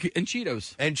 Barbecue and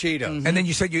Cheetos. And Cheetos. And then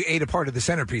you said you ate a part of the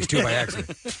centerpiece, too, by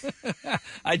accident.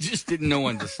 I just didn't know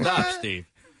when to stop, Steve.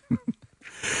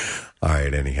 All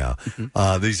right, anyhow.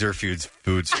 These are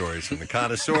food stories from the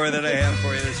connoisseur that I have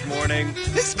for you this morning.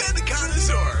 This man, the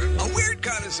connoisseur, a weird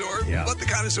connoisseur, but the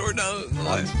connoisseur knows.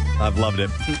 I've loved it.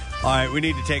 All right, we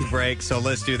need to take a break, so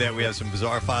let's do that. We have some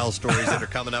bizarre file stories that are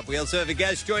coming up. We also have a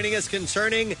guest joining us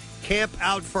concerning Camp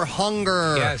Out for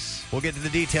Hunger. Yes. We'll get to the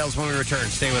details when we return.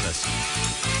 Stay with us.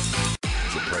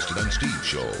 The Preston and Steve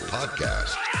Show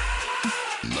podcast.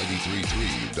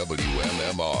 93.3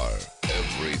 WMMR.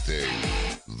 Everything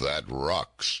that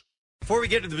rocks. Before we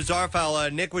get to the bizarre file,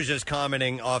 Nick was just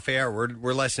commenting off air.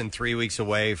 We're less than 3 weeks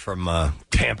away from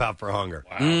Camp Out for Hunger.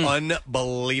 Wow.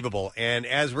 Unbelievable. And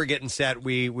as we're getting set,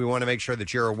 we want to make sure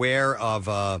that you're aware of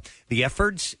the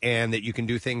efforts and that you can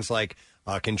do things like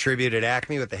contribute at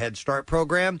Acme with the Head Start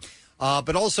program.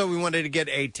 But also we wanted to get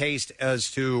a taste as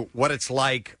to what it's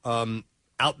like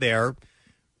out there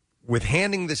with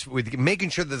making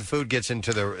sure that the food gets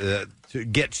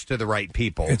to the right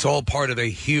people. It's all part of a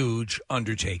huge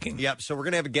undertaking. Yep. So we're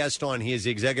going to have a guest on. He is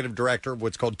the executive director of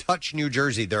what's called Touch New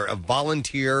Jersey. They're a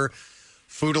volunteer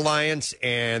food alliance,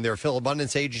 and they're a Fill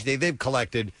Abundance agency. They've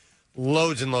collected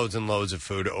loads and loads and loads of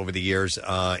food over the years.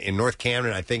 In North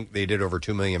Camden, I think they did over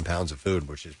 2 million pounds of food,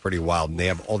 which is pretty wild. And they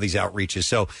have all these outreaches.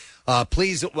 So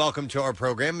please welcome to our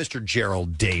program, Mr.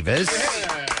 Gerald Davis.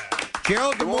 Yeah.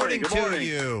 Gerald, good morning Good to morning.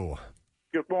 you.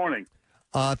 Good morning.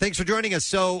 Thanks for joining us.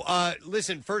 So,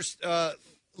 listen, first,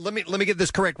 let me get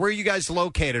this correct. Where are you guys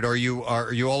located? Are you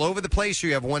all over the place, or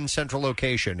you have one central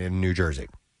location in New Jersey?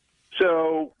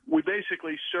 So we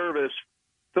basically service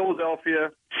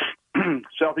Philadelphia,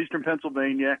 southeastern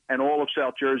Pennsylvania, and all of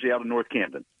South Jersey out of North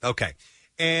Camden. Okay.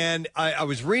 And I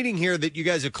was reading here that you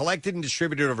guys have collected and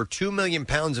distributed over 2 million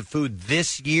pounds of food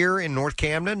this year in North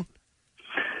Camden?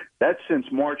 That's since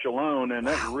March alone, and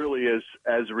that really is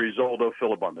as a result of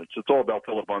Philabundance. It's all about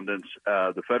Philabundance,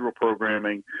 the federal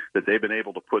programming that they've been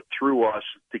able to put through us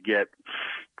to get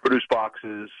produce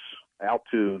boxes out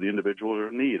to the individual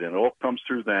in need, and it all comes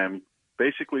through them.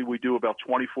 Basically, we do about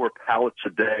 24 pallets a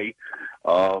day,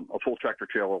 a full tractor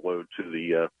trailer load to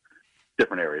the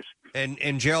different areas.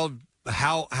 And Gerald,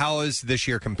 how is this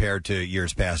year compared to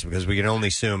years past? Because we can only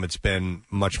assume it's been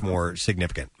much more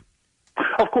significant.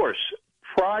 Of course.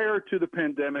 Prior to the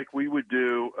pandemic, we would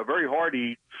do a very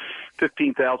hearty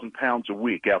 15,000 pounds a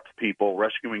week out to people,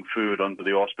 rescuing food under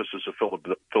the auspices of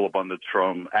Philabundance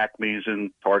from Acme's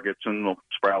and Targets and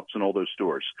Sprouts and all those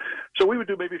stores. So we would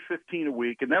do maybe 15 a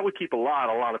week, and that would keep a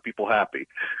lot of people happy.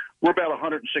 We're about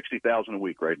 160,000 a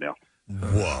week right now.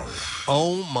 Whoa.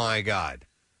 Oh, my God.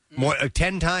 More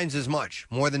 10 times as much.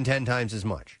 More than 10 times as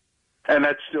much. And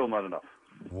that's still not enough.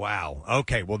 Wow.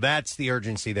 Okay. Well, that's the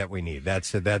urgency that we need. That's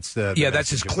that's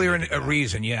as clear a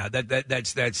reason. Yeah,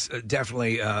 that's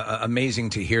definitely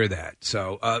amazing to hear that.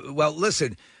 So, well,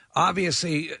 listen.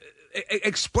 Obviously,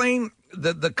 explain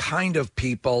the kind of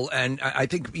people, and I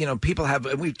think people have.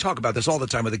 And we talk about this all the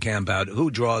time with the camp out.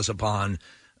 Who draws upon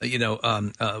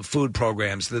food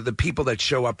programs? The people that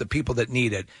show up, the people that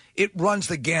need it. It runs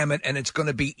the gamut, and it's going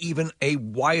to be even a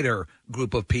wider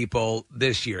group of people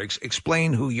this year.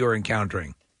 Explain who you're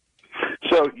encountering.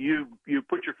 So you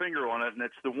put your finger on it, and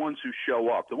it's the ones who show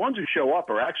up. The ones who show up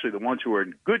are actually the ones who are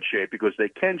in good shape because they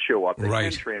can show up, they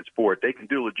can transport, they can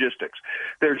do logistics.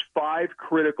 There's 5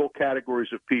 critical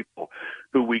categories of people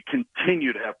who we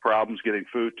continue to have problems getting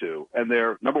food to, and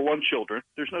they're, number one, children.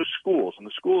 There's no schools, and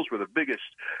the schools were the biggest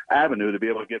avenue to be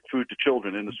able to get food to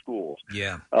children in the schools.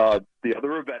 Yeah. The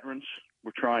other are veterans.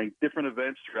 We're trying different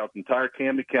events throughout the entire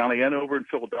Camden County and over in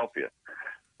Philadelphia.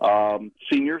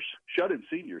 Seniors, shut-in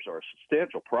seniors are a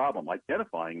substantial problem.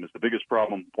 Identifying them is the biggest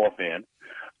problem offhand.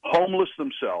 Homeless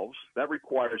themselves, that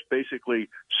requires basically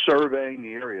surveying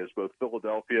the areas, both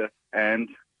Philadelphia and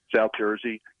South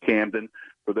Jersey, Camden,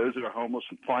 for those that are homeless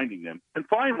and finding them. And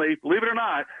finally, believe it or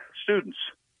not, students.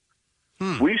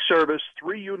 We service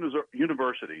 3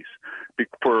 universities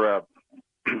for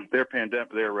their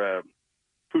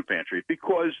food pantry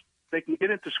because they can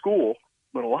get into school,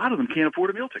 but a lot of them can't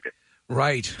afford a meal ticket.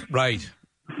 Right.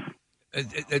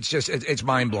 It's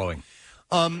mind-blowing.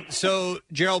 So,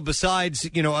 Gerald, besides,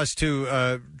 us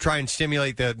to try and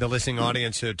stimulate the listening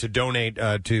audience to donate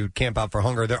to Camp Out for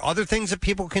Hunger, are there other things that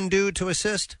people can do to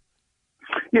assist?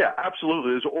 Yeah,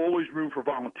 absolutely. There's always room for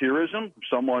volunteerism. If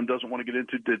someone doesn't want to get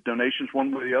into the donations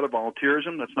one way or the other,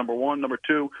 volunteerism, that's number one. Number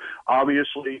two,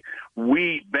 obviously,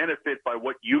 we benefit by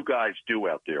what you guys do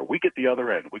out there. We get the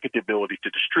other end. We get the ability to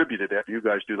distribute it after you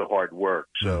guys do the hard work.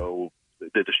 So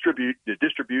the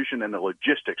distribution and the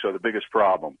logistics are the biggest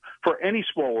problem for any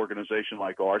small organization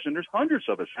like ours, and there's hundreds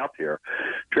of us out here.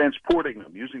 Transporting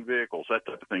them, using vehicles, that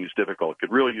type of thing is difficult.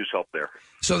 Could really use help there.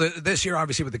 So this year,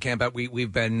 obviously, with the camp out,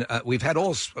 we've had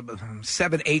all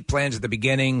 7, 8 plans at the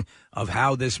beginning of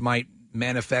how this might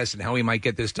manifest and how we might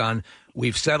get this done.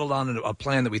 We've settled on a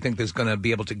plan that we think is going to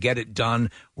be able to get it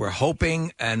done. We're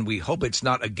hoping, and we hope it's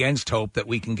not against hope, that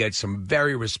we can get some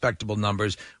very respectable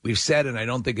numbers. We've said, and I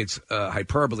don't think it's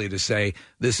hyperbole to say,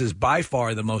 this is by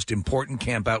far the most important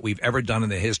camp out we've ever done in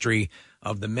the history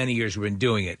of the many years we've been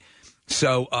doing it.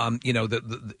 So,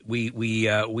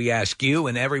 we ask you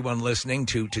and everyone listening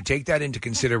to take that into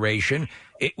consideration.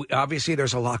 Obviously,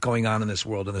 there's a lot going on in this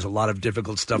world, and there's a lot of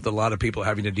difficult stuff that a lot of people are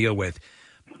having to deal with.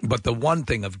 But the one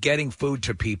thing of getting food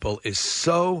to people is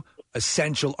so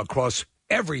essential across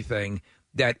everything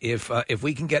that if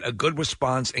we can get a good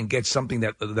response and get something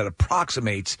that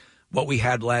approximates what we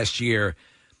had last year,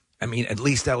 I mean, at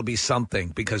least that'll be something,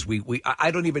 because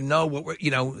I don't even know what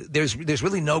there's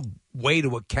really no way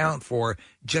to account for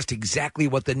just exactly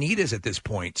what the need is at this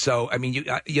point. So, I mean,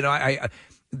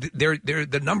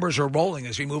 the numbers are rolling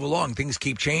as we move along. Things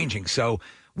keep changing. So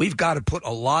we've got to put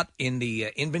a lot in the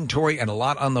inventory and a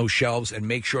lot on those shelves and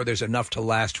make sure there's enough to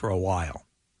last for a while.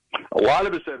 A lot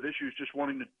of us have issues just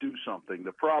wanting to do something.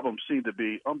 The problems seem to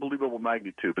be unbelievable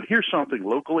magnitude. But here's something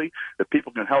locally that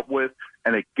people can help with,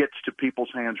 and it gets to people's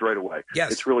hands right away.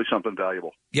 Yes. It's really something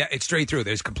valuable. Yeah, it's straight through.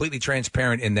 There's completely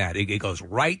transparent in that. It goes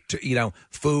right to,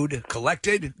 food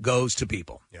collected goes to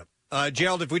people. Yep.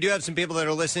 Gerald, if we do have some people that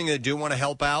are listening that do want to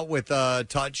help out with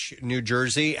Touch New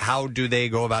Jersey, how do they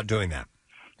go about doing that?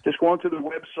 Just go onto the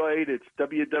website. It's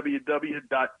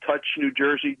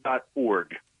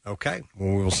www.touchnewjersey.org. Okay.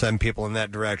 Well, we'll send people in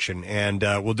that direction, and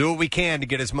we'll do what we can to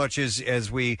get as much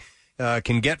as we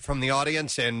can get from the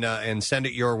audience and send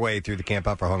it your way through the Camp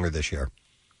Out for Hunger this year.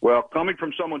 Well, coming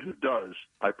from someone who does,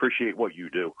 I appreciate what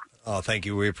you do. Oh, thank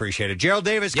you. We appreciate it. Gerald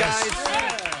Davis, guys.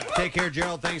 Take care,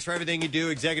 Gerald. Thanks for everything you do.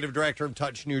 Executive Director of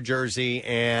Touch New Jersey.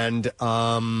 And,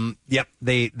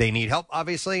 they need help,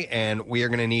 obviously, and we are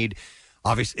going to need...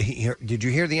 Obviously, did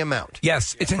you hear the amount?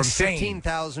 Yes, it's from insane.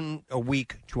 $15,000 a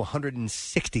week to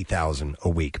 $160,000 a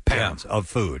week pounds of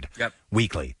food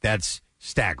weekly. That's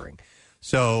staggering.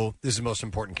 So this is the most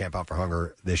important Camp Out for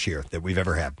Hunger this year that we've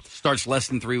ever had. Starts less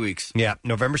than 3 weeks. Yeah,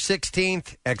 November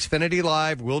 16th, Xfinity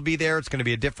Live will be there. It's going to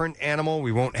be a different animal.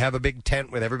 We won't have a big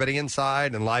tent with everybody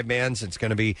inside and live bands. It's going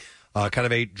to be kind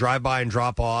of a drive-by and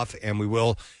drop-off, and we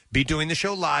will be doing the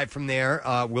show live from there.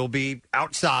 We'll be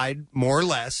outside, more or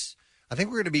less. I think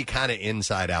we're going to be kind of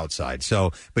inside-outside.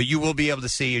 So, but you will be able to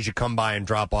see as you come by and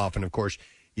drop off. And, of course,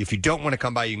 if you don't want to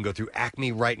come by, you can go through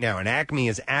Acme right now. And Acme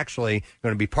is actually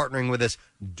going to be partnering with us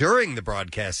during the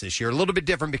broadcast this year. A little bit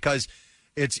different because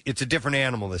it's a different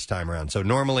animal this time around. So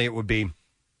normally it would be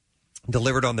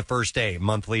delivered on the first day,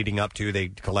 month leading up to, they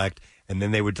collect, and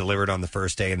then they would deliver it on the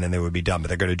first day, and then they would be done. But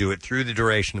they're going to do it through the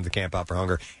duration of the Camp Out for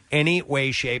Hunger. Any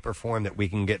way, shape, or form that we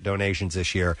can get donations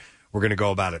this year, we're going to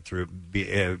go about it through,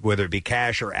 whether it be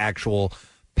cash or actual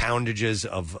poundages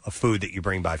of food that you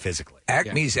bring by physically.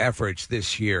 Acme's efforts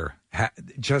this year,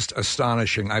 just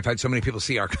astonishing. I've had so many people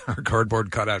see our cardboard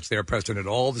cutouts there, Preston, at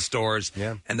all the stores.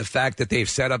 Yeah. And the fact that they've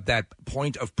set up that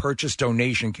point of purchase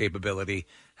donation capability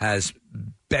has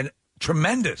been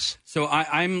tremendous. So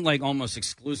I'm like almost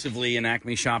exclusively an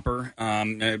Acme shopper.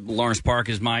 Lawrence Park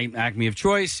is my Acme of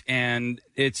choice, and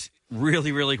it's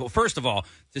really, really cool. First of all,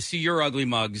 to see your ugly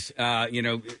mugs, on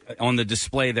the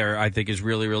display there, I think is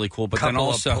really, really cool. But Couple then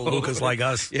also, of palookas like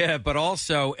us. Yeah, but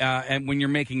also, and when you're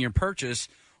making your purchase,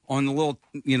 on the little,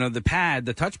 the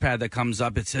touchpad that comes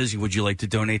up, it says, would you like to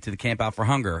donate to the Camp Out for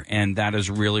Hunger? And that is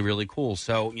really, really cool.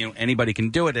 So, anybody can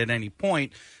do it at any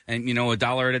point and,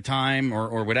 $1 at a time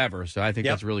or whatever. So I think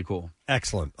that's really cool.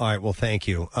 Excellent. All right. Well, thank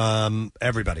you,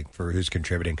 everybody, for who's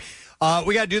contributing.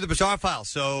 We got to do the Bizarre File,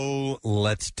 so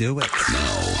let's do it.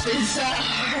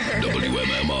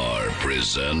 WMMR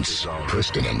presents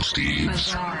Preston and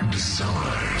Steve's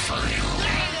Bizarre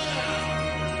File.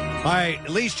 All right, at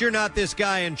least you're not this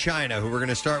guy in China who we're going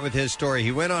to start with his story.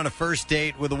 He went on a first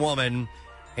date with a woman,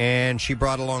 and she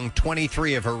brought along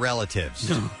 23 of her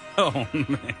relatives. Oh,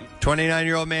 man.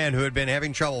 29-year-old man who had been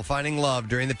having trouble finding love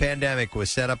during the pandemic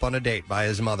was set up on a date by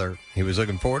his mother. He was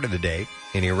looking forward to the date,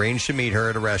 and he arranged to meet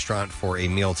her at a restaurant for a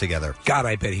meal together. God,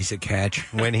 I bet he's a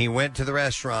catch. When he went to the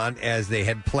restaurant, as they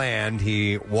had planned,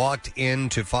 he walked in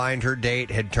to find her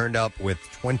date had turned up with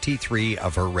 23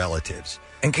 of her relatives.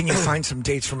 And can you find some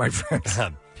dates for my friends?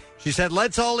 She said,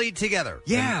 let's all eat together.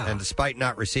 Yeah. And despite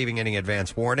not receiving any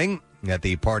advance warning that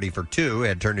the party for 2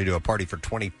 had turned into a party for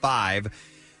 25,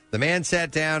 the man sat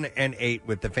down and ate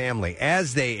with the family.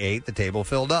 As they ate, the table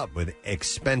filled up with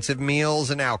expensive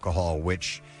meals and alcohol,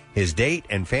 which his date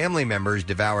and family members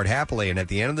devoured happily. And at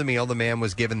the end of the meal, the man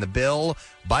was given the bill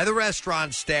by the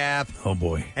restaurant staff. Oh,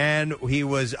 boy. And he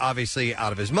was obviously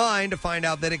out of his mind to find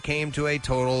out that it came to a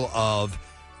total of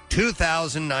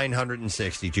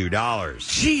 $2,962.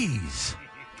 Jeez.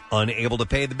 Unable to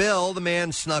pay the bill, the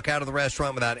man snuck out of the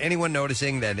restaurant without anyone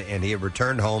noticing, and he had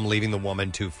returned home, leaving the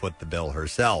woman to foot the bill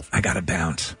herself. I gotta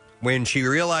bounce. When she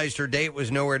realized her date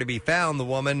was nowhere to be found, the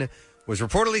woman was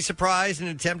reportedly surprised and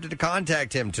attempted to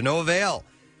contact him, to no avail.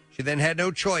 She then had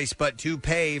no choice but to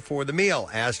pay for the meal.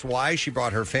 Asked why she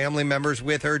brought her family members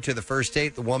with her to the first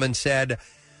date, the woman said,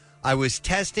 I was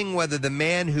testing whether the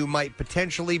man who might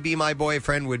potentially be my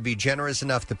boyfriend would be generous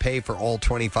enough to pay for all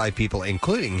 25 people,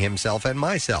 including himself and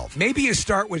myself. Maybe you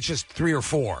start with just 3 or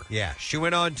 4. Yeah. She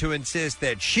went on to insist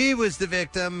that she was the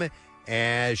victim,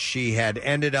 as she had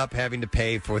ended up having to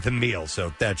pay for the meal.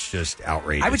 So that's just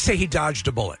outrageous. I would say he dodged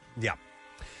a bullet. Yeah.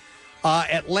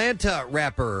 Atlanta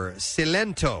rapper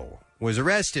Silento was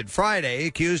arrested Friday,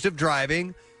 accused of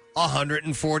driving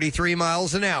 143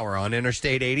 miles an hour on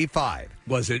Interstate 85.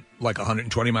 Was it like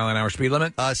 120 mile an hour speed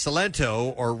limit?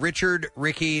 Silento, or Richard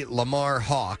Ricky Lamar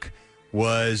Hawk,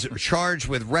 was charged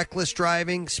with reckless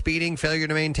driving, speeding, failure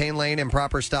to maintain lane,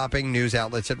 improper stopping, news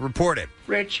outlets had reported.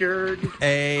 Richard.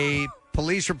 A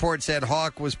police report said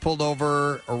Hawk was pulled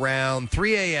over around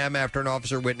 3 a.m. after an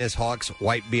officer witnessed Hawk's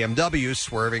white BMW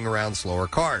swerving around slower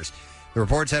cars. The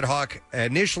report said Hawk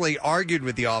initially argued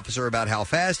with the officer about how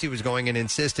fast he was going and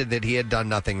insisted that he had done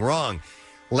nothing wrong.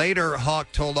 Later,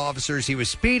 Hawk told officers he was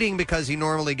speeding because he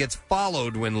normally gets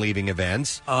followed when leaving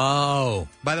events. Oh.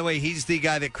 By the way, he's the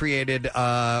guy that created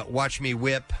Watch Me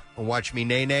Whip, Watch Me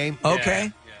Nay Nay.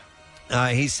 Okay.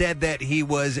 He said that he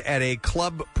was at a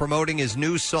club promoting his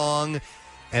new song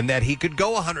and that he could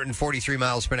go 143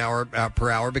 miles per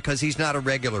hour because he's not a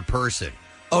regular person.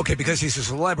 Okay, because he's a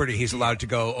celebrity, he's allowed to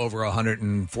go over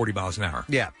 140 miles an hour.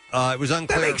 Yeah. It was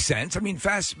unclear. That makes sense. I mean,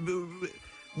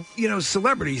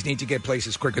 celebrities need to get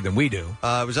places quicker than we do.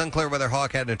 It was unclear whether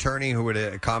Hawk had an attorney who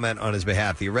would comment on his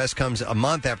behalf. The arrest comes a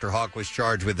month after Hawk was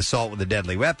charged with assault with a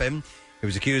deadly weapon. He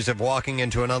was accused of walking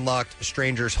into an unlocked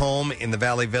stranger's home in the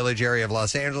Valley Village area of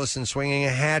Los Angeles and swinging a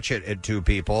hatchet at two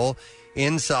people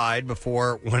inside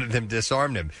before one of them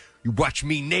disarmed him. You watch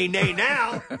me nay nay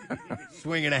now.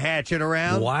 Swinging a hatchet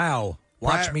around. Wow.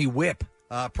 Watch me whip.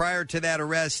 Prior to that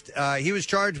arrest, he was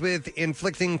charged with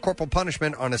inflicting corporal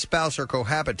punishment on a spouse or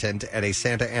cohabitant at a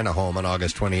Santa Ana home on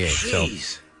August 28th.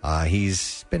 Jeez. So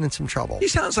he's been in some trouble. He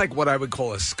sounds like what I would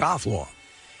call a scofflaw.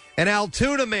 An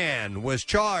Altoona man was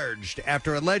charged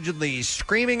after allegedly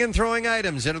screaming and throwing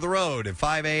items into the road at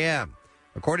 5 a.m.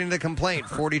 According to the complaint,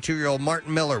 42-year-old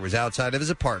Martin Miller was outside of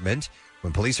his apartment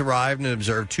when police arrived and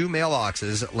observed two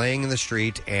mailboxes laying in the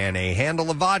street and a handle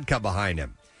of vodka behind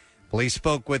him. Police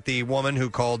spoke with the woman who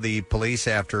called the police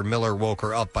after Miller woke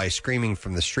her up by screaming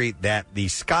from the street that the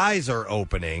skies are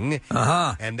opening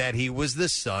and that he was the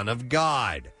Son of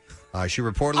God. She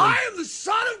reportedly... I am the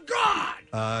Son of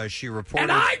God! She reported...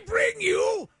 And I bring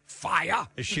you fire!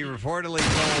 She reportedly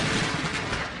told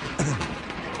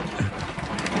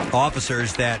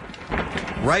officers that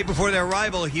right before their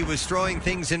arrival, he was throwing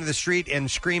things into the street and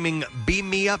screaming, "Beam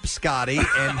me up, Scotty,"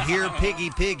 and "Here, piggy,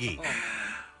 piggy."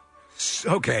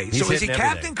 Okay, He's so is he hitting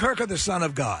Captain everything. Kirk or the Son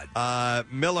of God?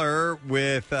 Miller,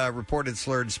 with reported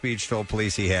slurred speech, told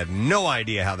police he had no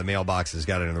idea how the mailboxes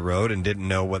got into the road and didn't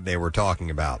know what they were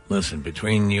talking about. Listen,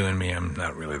 between you and me, I'm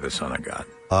not really the Son of God.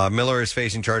 Miller is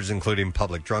facing charges including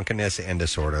public drunkenness and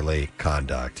disorderly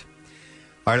conduct.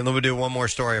 All right, and then we'll do one more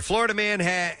story. A Florida man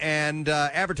and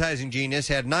advertising genius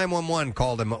had 911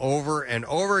 called him over and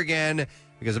over again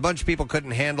because a bunch of people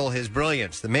couldn't handle his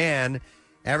brilliance. The man,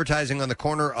 advertising on the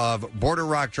corner of Border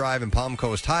Rock Drive and Palm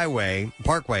Coast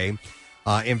Parkway,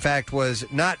 in fact, was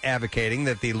not advocating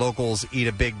that the locals eat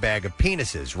a big bag of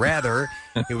penises. Rather,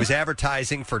 it was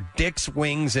advertising for Dick's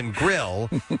Wings and Grill,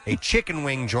 a chicken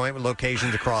wing joint with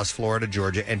locations across Florida,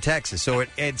 Georgia, and Texas. So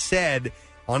it said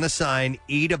on a sign,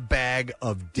 "Eat a bag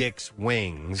of Dick's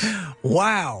Wings."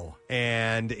 Wow.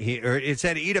 And it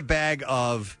said, "Eat a bag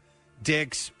of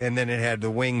Dick's," and then it had the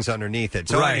wings underneath it.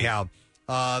 So Right. anyhow,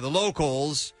 the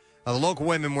local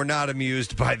women were not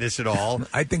amused by this at all.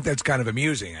 I think that's kind of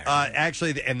amusing,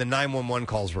 actually. And the 911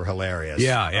 calls were hilarious.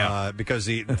 Yeah. Because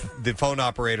the phone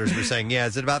operators were saying, "Yeah,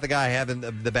 is it about the guy having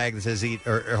the bag that says eat,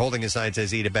 or holding a sign that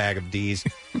says eat a bag of D's?"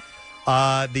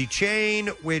 The chain,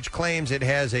 which claims it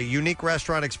has a unique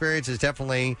restaurant experience, is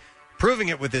definitely proving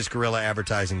it with this guerrilla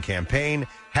advertising campaign.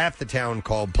 Half the town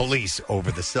called police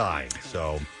over the sign.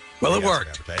 So, well, it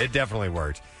worked. It definitely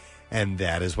worked. And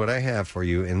that is what I have for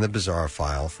you in the bizarre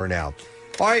file for now.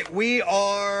 All right, we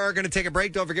are going to take a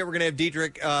break. Don't forget, we're going to have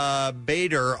Dietrich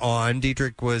Bader on.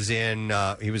 Dietrich was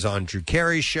he was on Drew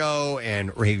Carey's show,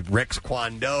 and Rex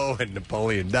Kwon Do and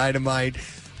Napoleon Dynamite,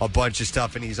 a bunch of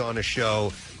stuff, and he's on a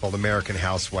show called American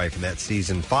Housewife, and that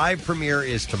season 5 premiere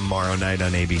is tomorrow night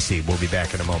on ABC. We'll be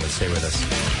back in a moment. Stay with us.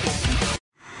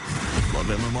 Love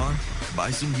MMR?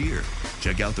 Buy some gear.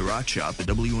 Check out the rock shop at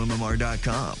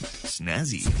WMMR.com.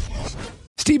 Snazzy.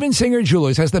 Steven Singer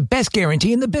Jewelers has the best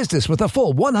guarantee in the business with a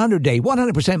full 100-day,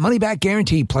 100% money-back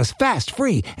guarantee plus fast,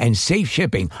 free, and safe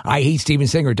shipping.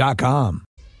 IHateStevenSinger.com.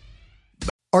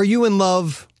 Are you in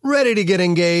love? Ready to get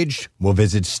engaged? Well,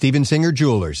 visit Steven Singer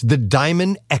Jewelers, the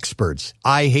diamond experts.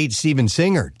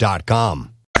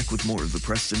 IHateStevenSinger.com. Back with more of the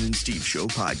Preston and Steve Show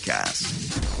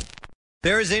podcast.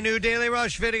 There is a new Daily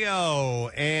Rush video,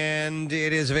 and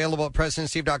it is available at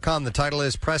PrestonandSteve.com. The title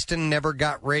is Preston Never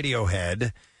Got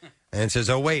Radiohead. And it says,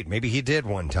 oh, wait, maybe he did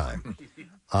one time.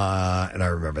 And I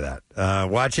remember that.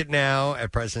 Watch it now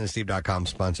at PrestonandSteve.com,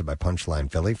 sponsored by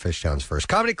Punchline Philly, Fishtown's first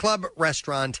comedy club,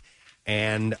 restaurant,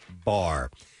 and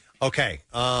bar. Okay.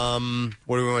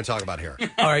 What do we want to talk about here?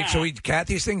 All right, so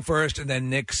Kathy's thing first, and then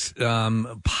Nick's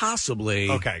possibly.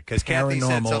 Okay, because Kathy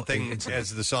said paranormal something incident.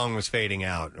 as the song was fading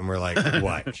out, and we're like,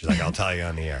 what? She's like, I'll tell you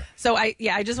on the air. So I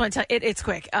just want to tell it's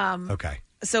quick. Okay.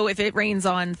 So if it rains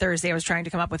on Thursday, I was trying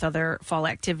to come up with other fall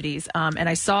activities, and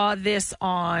I saw this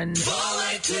on.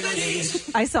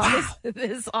 I saw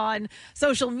this on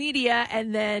social media,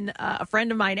 and then a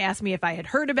friend of mine asked me if I had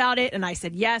heard about it, and I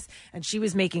said yes. And she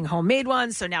was making homemade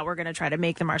ones, so now we're going to try to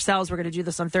make them ourselves. We're going to do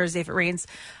this on Thursday if it rains.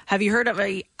 Have you heard of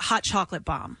a hot chocolate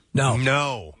bomb?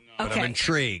 No. But Okay. I'm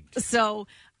intrigued. So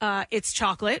it's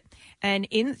chocolate, and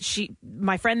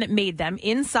my friend that made them,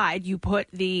 inside you put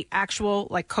the actual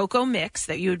like cocoa mix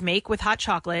that you would make with hot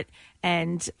chocolate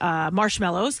and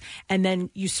marshmallows, and then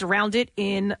you surround it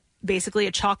in basically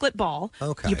a chocolate ball.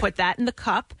 Okay. You put that in the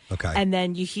cup. Okay. And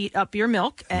then you heat up your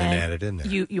milk And then add it in there.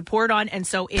 You pour it on, and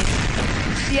so it.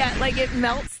 Yeah, like it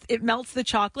melts the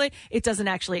chocolate. It doesn't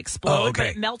actually explode, but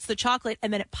it melts the chocolate,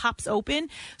 and then it pops open.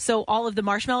 So all of the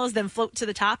marshmallows then float to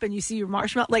the top, and you see your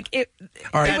marshmallow. Like it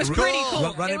was pretty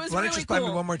cool. Run It it, was run really it just by me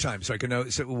cool. one more time so I can know.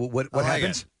 So what I like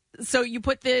happens? So you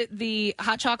put the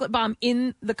hot chocolate bomb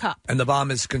in the cup And the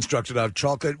bomb is constructed of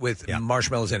chocolate with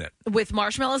marshmallows in it. with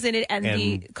marshmallows in it and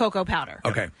the cocoa powder.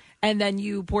 Okay. And then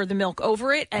you pour the milk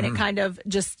over it, and it kind of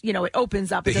just, it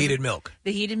opens up. The It doesn't- heated milk.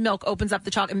 The heated milk opens up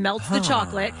the chocolate, melts the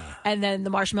chocolate, and then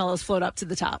the marshmallows float up to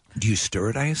the top. Do you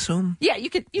stir it, I assume? Yeah, you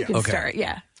can Okay. stir it.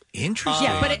 Yeah. Interesting.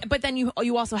 Yeah, but then you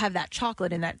also have that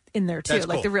chocolate in there too, That's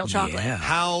like cool. the real chocolate.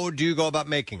 How do you go about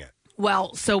making it?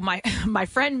 Well, so my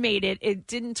friend made it. It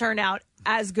didn't turn out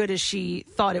as good as she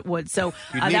thought it would. So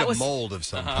You need that a was mold of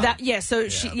some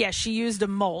kind. she used a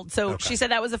mold. So she said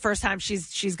that was the first time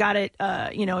she's got it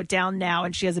down now,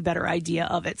 and she has a better idea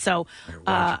of it. So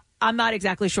I'm not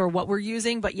exactly sure what we're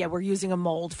using, but we're using a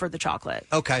mold for the chocolate.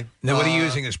 Okay. Now, what are you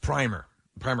using as primer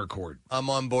cord? I'm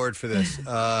on board for this.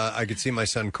 I could see my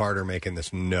son Carter making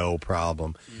this no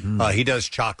problem. He does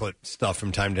chocolate stuff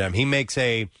from time to time. He makes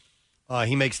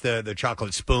the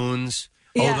chocolate spoons.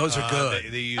 Yeah. Oh, those are good.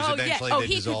 They use Oh, yeah. eventually. Oh, they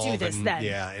he could do dissolve this and, then.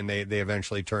 Yeah, and they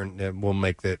eventually we'll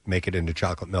make it into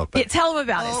chocolate milk. But Tell him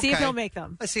about it. See if Okay. he'll make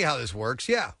them. I see how this works.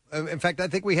 Yeah. In fact, I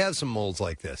think we have some molds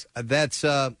like this. That's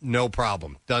no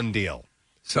problem. Done deal.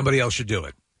 Somebody else should do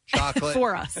it. Chocolate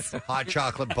For us. hot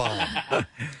chocolate bomb.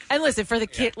 And listen, for the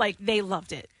kid, they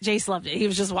loved it. Jace loved it. He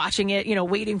was just watching it,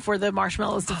 waiting for the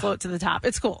marshmallows to float to the top.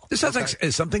 It's cool. This sounds like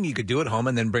something you could do at home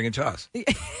and then bring it to us.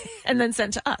 And then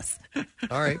send to us.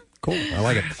 All right. Cool. I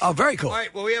like it. Oh, very cool. All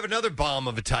right. Well, we have another bomb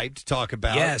of a type to talk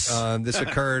about. Yes. This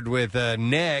occurred with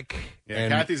Nick. Yeah,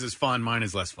 and Kathy's is fun. Mine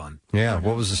is less fun. Yeah.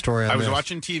 What was the story on I was this?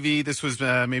 watching TV. This was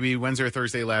maybe Wednesday or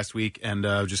Thursday last week, and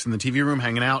just in the TV room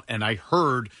hanging out, and I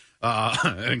heard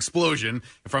an explosion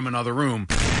from another room.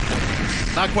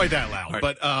 Not quite that loud,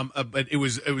 but it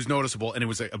was noticeable, and it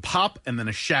was a pop, and then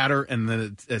a shatter, and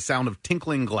then a sound of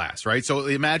tinkling glass. Right. So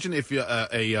imagine if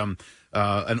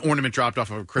an ornament dropped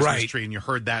off of a Christmas tree, and you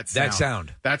heard that sound. That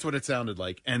sound. That's what it sounded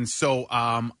like. And so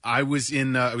I was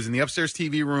in the upstairs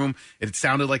TV room. It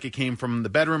sounded like it came from the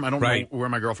bedroom. I don't know where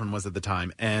my girlfriend was at the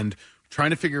time, and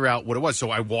trying to figure out what it was. So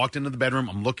I walked into the bedroom.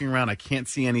 I'm looking around. I can't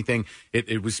see anything.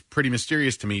 It was pretty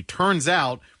mysterious to me. Turns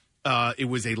out it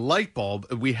was a light bulb.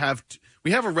 We have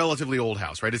a relatively old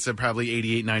house, right? It's probably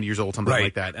 88, 90 years old, something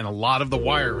like that. And a lot of the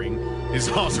wiring is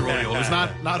also really old. It's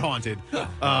not haunted.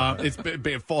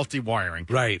 It's faulty wiring.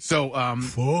 Right. So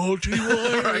faulty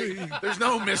wiring. Right? There's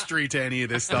no mystery to any of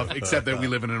this stuff except that we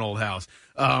live in an old house.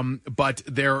 But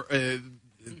there.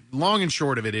 Long and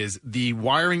short of it is the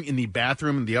wiring in the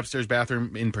bathroom, the upstairs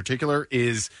bathroom in particular,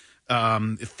 is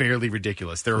fairly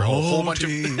ridiculous. There are a whole bunch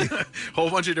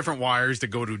of different wires that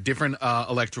go to different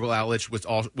electrical outlets,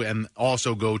 and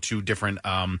also go to different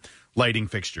lighting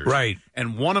fixtures. Right.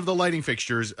 And one of the lighting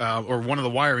fixtures, or one of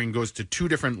the wiring, goes to two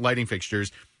different lighting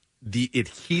fixtures. It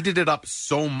heated it up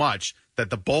so much that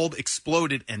the bulb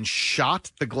exploded and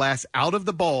shot the glass out of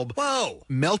the bulb. Whoa!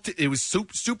 Melted. It was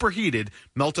super heated.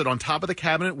 Melted on top of the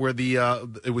cabinet where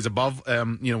it was above. Where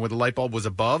the light bulb was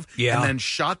above. Yeah. And then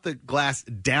shot the glass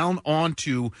down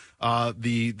onto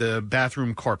the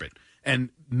bathroom carpet and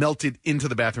melted into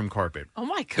the bathroom carpet. Oh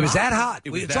my god! It was that hot. It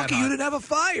was It's that lucky hot. you didn't have a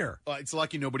fire. It's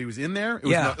lucky nobody was in there. It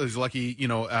was lucky,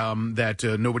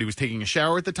 that nobody was taking a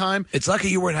shower at the time. It's lucky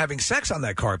you weren't having sex on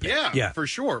that carpet. Yeah, for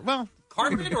sure. Well,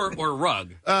 carpet or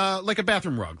rug? Like a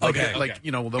bathroom rug. Okay.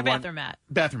 The bathroom mat.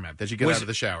 Bathroom mat that you get out of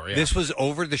the shower. Yeah. This was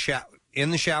over the shower.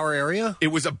 In the shower area? It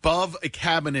was above a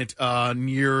cabinet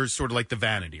near sort of like the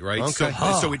vanity, right? Okay.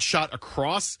 So it shot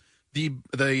across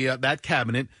that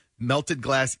cabinet, melted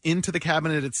glass into the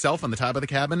cabinet itself on the top of the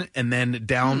cabinet, and then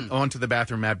down onto the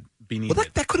bathroom mat beneath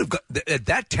it. That could have at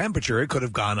that temperature, it could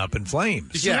have gone up in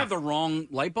flames. Did you have the wrong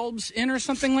light bulbs in or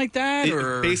something like that?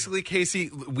 Or Basically, Casey,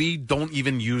 we don't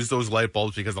even use those light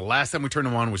bulbs because the last time we turned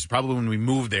them on was probably when we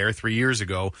moved there 3 years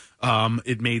ago.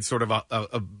 It made sort of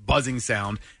a buzzing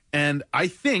sound. And I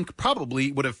think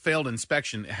probably would have failed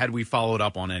inspection had we followed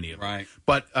up on any of it. Right.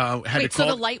 But Wait, so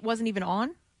the light wasn't even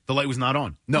on? The light was not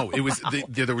on. No, it was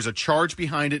there was a charge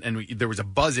behind it, and there was a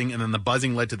buzzing, and then the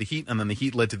buzzing led to the heat, and then the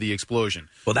heat led to the explosion.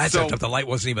 Well, that's if the light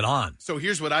wasn't even on. So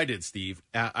here's what I did, Steve.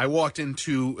 I walked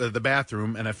into the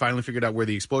bathroom, and I finally figured out where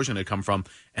the explosion had come from,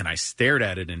 and I stared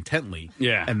at it intently.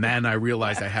 Yeah. And then I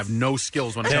realized I have no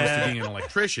skills when it comes to being an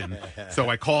electrician. So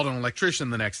I called an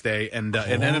electrician the next day, and it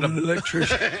ended up an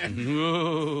electrician.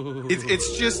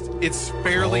 It's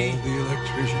fairly the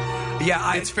electrician.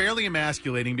 it's fairly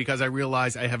emasculating because I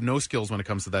realize I have no skills when it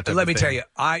comes to that type Let of me thing.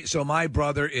 tell you, so my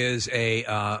brother is a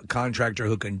contractor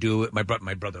who can do it. My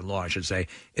brother-in-law, I should say,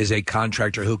 is a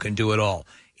contractor who can do it all.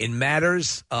 In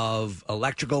matters of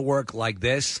electrical work like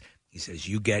this, he says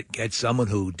you get someone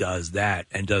who does that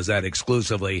and does that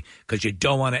exclusively because you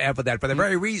don't want to F with that for the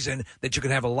very reason that you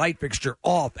can have a light fixture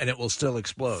off and it will still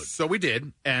explode. So we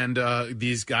did, and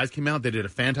these guys came out. They did a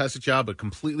fantastic job, but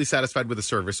completely satisfied with the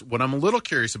service. What I'm a little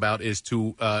curious about is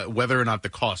to whether or not the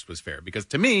cost was fair, because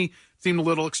to me, it seemed a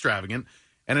little extravagant.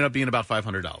 Ended up being about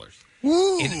 $500.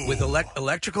 With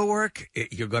electrical work,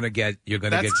 you're going to get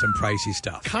some pricey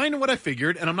stuff. Kind of what I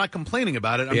figured, and I'm not complaining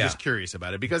about it. I'm Yeah. just curious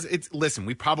about it because listen,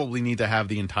 we probably need to have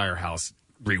the entire house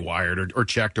rewired or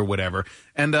checked or whatever,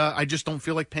 and I just don't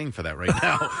feel like paying for that right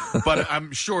now. But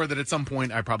I'm sure that at some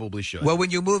point I probably should. Well, when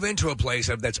you move into a place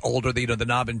that's older, the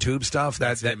knob and tube stuff,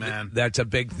 that's a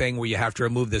big thing where you have to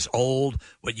remove this old,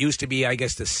 what used to be, I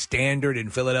guess, the standard in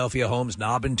Philadelphia homes,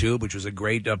 knob and tube, which was a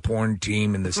great porn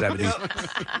team in the 70s.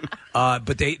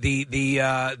 But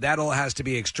that all has to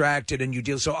be extracted, and you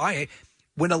deal. So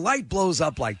when a light blows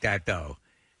up like that, though,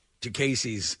 to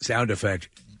Casey's sound effect,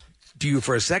 do you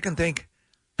for a second think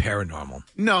paranormal?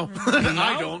 No,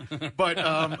 I don't.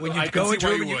 But when you I go can into see a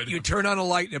why room, you would. you turn on a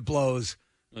light and it blows.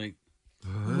 Like,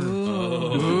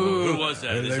 who was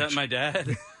that? Is that my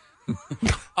dad?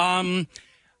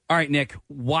 All right, Nick,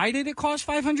 why did it cost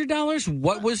 $500?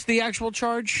 What was the actual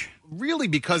charge? Really,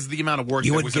 because the amount of work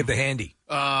You that wouldn't was give the handy.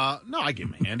 No, I give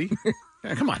him a handy.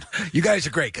 Yeah, come on. You guys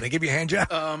are great. Can I give you a hand job?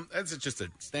 That's just a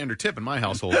standard tip in my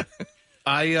household.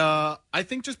 I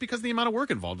think just because of the amount of work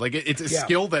involved. Like it's a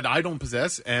skill that I don't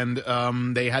possess, and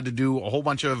they had to do a whole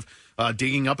bunch of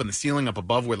digging up in the ceiling up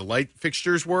above where the light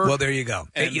fixtures were. Well, there you go.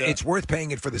 And, it's worth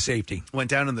paying it for the safety. Went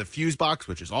down in the fuse box,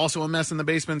 which is also a mess in the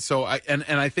basement. So I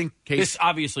think This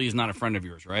obviously is not a friend of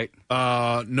yours, right?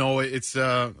 No, it's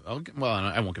I won't give him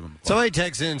a call. Somebody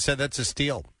texted in and said that's a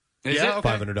steal. Is Yeah, it? okay.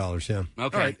 $500, yeah.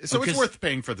 Okay. All right. So Because- it's worth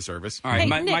paying for the service. All right, Hey,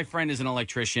 my Nick. friend is an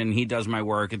electrician. He does my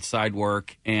work. It's side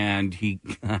work, and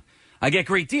I get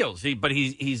great deals. But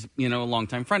he's a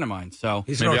longtime friend of mine. So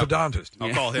He's an Maybe I'll- orthodontist. I'll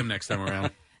call him next time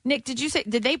around. Nick, did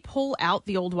they pull out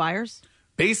the old wires?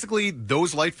 Basically,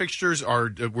 those light fixtures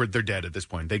they're dead at this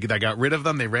point. They got rid of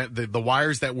them. They ran the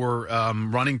wires that were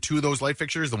running to those light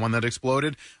fixtures, the one that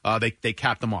exploded. They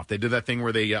capped them off. They did that thing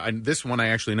where they this one I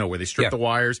actually know where they strip the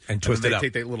wires and twist then it they up.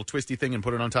 take that little twisty thing and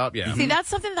put it on top. Yeah. See, that's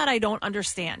something that I don't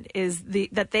understand is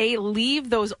that they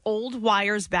leave those old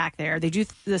wires back there. They do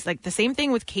this like the same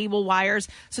thing with cable wires.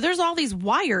 So there's all these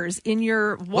wires in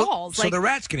your walls. So the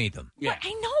rats can eat them. Yeah,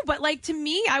 I know, but like to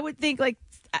me, I would think like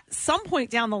at some point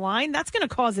down the line, that's going to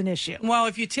cause an issue. Well,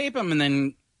 if you tape them and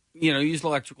then use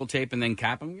electrical tape and then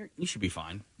cap them, you should be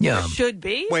fine. Yeah, should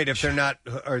be. Wait, if they're not,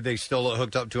 are they still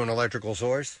hooked up to an electrical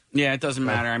source? Yeah, it doesn't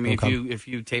matter. I mean, okay. if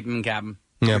you tape them and cap them,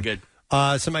 Yeah. you're good.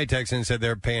 Somebody texted in and said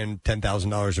they're paying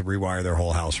 $10,000 to rewire their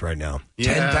whole house right now.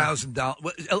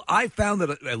 $10,000. I found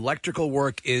that electrical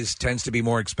work tends to be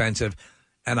more expensive,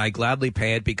 and I gladly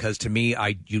pay it because to me,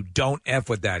 you don't F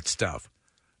with that stuff.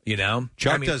 You know,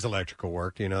 Chuck does electrical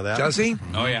work. You know that? Does he?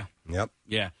 Oh yeah. Yep.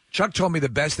 Yeah. Chuck told me the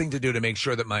best thing to do to make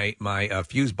sure that my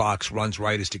fuse box runs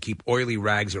right is to keep oily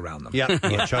rags around them. Yeah,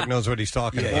 well, Chuck knows what he's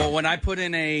talking about. Well, when I put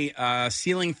in a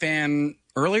ceiling fan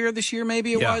earlier this year,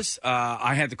 maybe it was,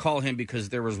 I had to call him because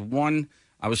there was one.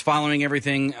 I was following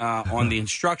everything on the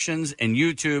instructions and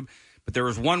YouTube, but there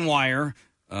was one wire.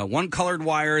 One colored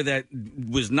wire that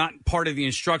was not part of the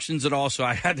instructions at all, so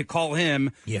I had to call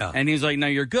him. Yeah. And he's like, no,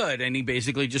 you're good. And he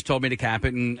basically just told me to cap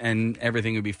it and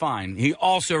everything would be fine. He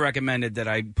also recommended that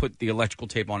I put the electrical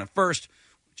tape on it first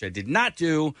which I did not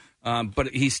do. But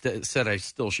he said I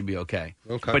still should be okay.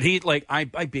 Okay. But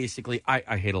I basically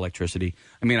hate electricity.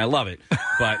 I mean, I love it,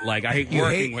 but like I hate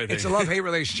working with it. It's a love-hate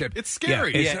relationship. It's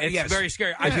scary. It's very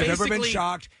scary. If you've ever been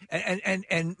shocked,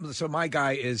 and so my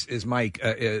guy is Mike,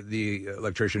 the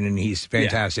electrician, and he's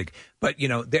fantastic. But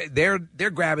they're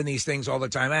grabbing these things all the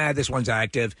time. This one's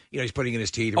active. He's putting in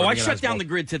his teeth. I shut down the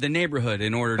grid to the neighborhood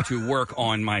in order to work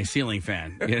on my ceiling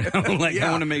fan. I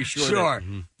want to make sure. Sure.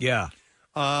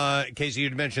 That, Casey,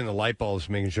 you'd mentioned the light bulbs,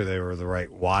 making sure they were the right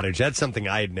wattage. That's something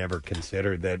I had never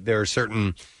considered, that there are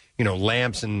certain,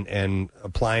 lamps and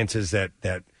appliances that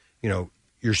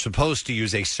you're supposed to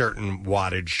use a certain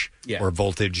wattage or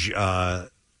voltage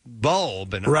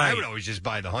bulb. And I would always just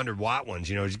buy the 100-watt ones,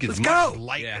 just get as much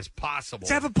light as possible.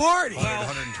 Let's have a party.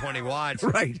 120 watts.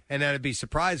 Right. And I'd be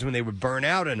surprised when they would burn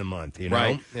out in a month,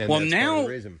 Right. And well, that's now, part of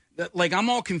the reason. I'm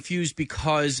all confused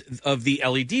because of the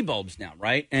LED bulbs now,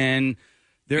 right? And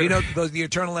the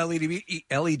eternal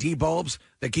LED bulbs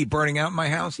that keep burning out in my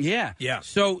house? Yeah.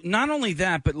 So not only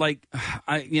that, but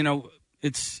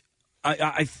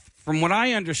from what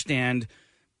I understand,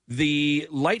 the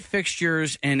light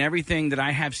fixtures and everything that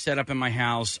I have set up in my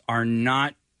house are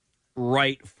not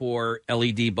right for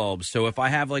LED bulbs. So if I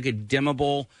have like a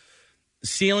dimmable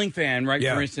ceiling fan,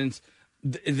 for instance,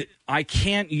 I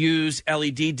can't use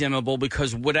LED dimmable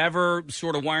because whatever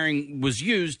sort of wiring was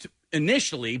used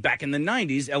initially back in the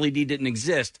 90s, LED didn't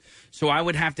exist. So I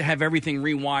would have to have everything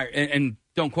rewired. And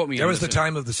don't quote me. That was the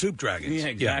time of the soup dragons. Yeah,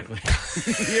 exactly.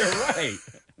 You're right.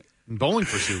 Bowling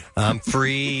for soup. I'm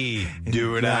free.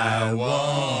 Do what I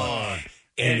want.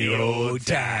 Any old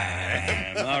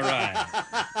time. All right.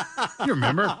 You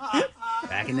remember?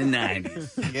 Back in the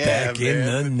 90s. Yeah,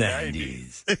 in the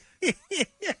 90s.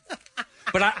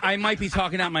 But I might be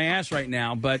talking out my ass right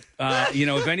now. But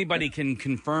if anybody can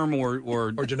confirm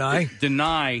or deny,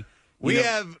 we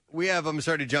have. I'm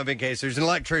sorry to jump in case there's an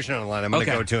electrician on the line. I'm going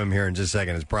to go to him here in just a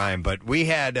second. It's Brian. But we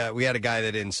had a guy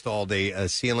that installed a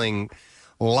ceiling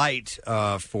light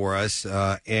for us,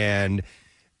 and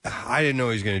I didn't know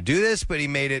he was going to do this, but he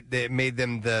made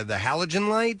them the halogen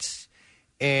lights,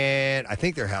 and I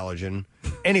think they're halogen.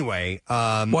 Anyway,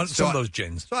 some of those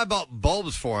gins. So I bought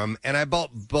bulbs for him, and I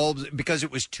bought bulbs because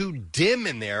it was too dim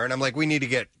in there, and I'm like, we need to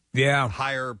get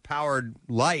higher powered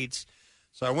lights.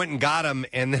 So I went and got them,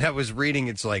 and then I was reading,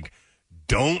 it's like,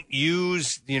 don't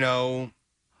use,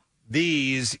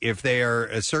 these if they are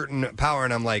a certain power,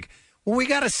 and I'm like, well, we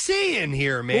got to see in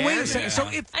here, man. Well, wait a second. So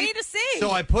I need to see. So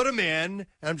I put them in,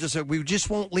 and I'm just like, we just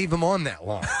won't leave them on that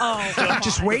long. Oh,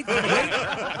 just wait,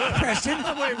 Preston.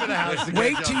 I'm waiting for the house to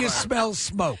wait catch till on you fire. smell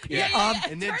smoke.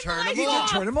 And then turn them off.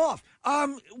 Turn them off.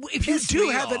 If you do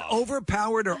have an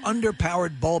overpowered or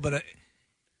underpowered bulb,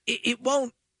 it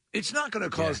won't. It's not going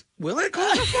to cause. Will it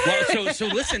cause a fire? Well, so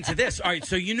listen to this. All right,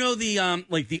 so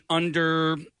the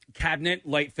under cabinet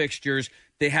light fixtures.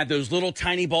 They have those little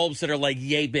tiny bulbs that are like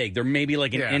yay big. They're maybe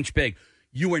like an inch big.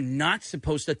 You are not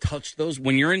supposed to touch those.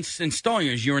 When you're installing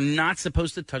yours, you're not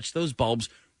supposed to touch those bulbs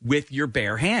with your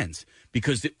bare hands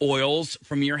because the oils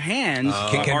from your hands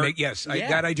can make, yes,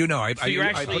 that I do know. I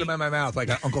put them in my mouth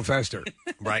like Uncle Fester.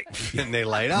 Right. And they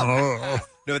light up.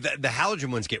 No, the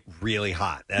halogen ones get really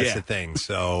hot. That's the thing.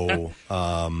 So,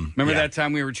 remember that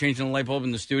time we were changing the light bulb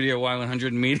in the studio while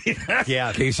 100 meeting?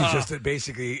 Yeah. Casey's just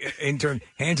basically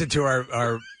hands it to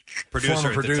our producer.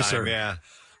 Former producer. Yeah.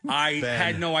 I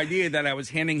had no idea that I was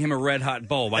handing him a red hot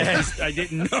bulb. I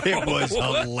didn't know. It was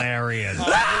hilarious.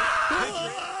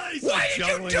 Why did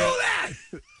you do that?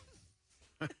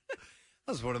 That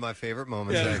was one of my favorite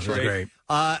moments, Yeah, actually. great.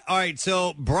 All right,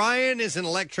 so Brian is an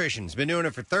electrician. He's been doing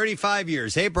it for 35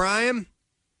 years. Hey, Brian.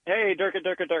 Hey, Durka.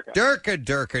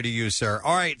 Durka to you, sir.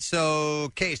 All right,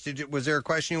 so, Case, was there a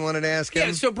question you wanted to ask him?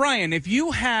 Yeah, so, Brian, if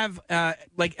you have,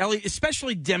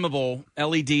 especially dimmable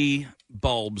LED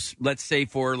bulbs, let's say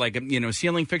for,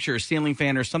 ceiling fixture or ceiling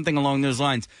fan or something along those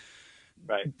lines,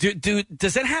 right?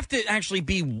 Does that have to actually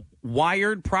be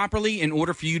wired properly in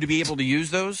order for you to be able to use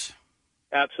those?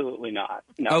 Absolutely not.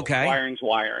 No. Okay. Wiring's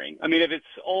wiring. I mean, if it's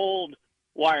old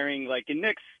wiring, like in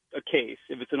Nick's case,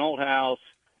 if it's an old house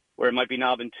where it might be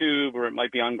knob and tube or it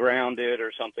might be ungrounded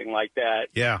or something like that.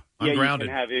 Yeah, ungrounded.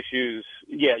 You can have issues.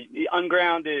 Yeah,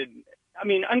 ungrounded. I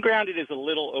mean, ungrounded is a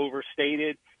little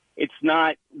overstated. It's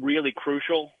not really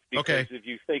crucial because if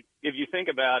you think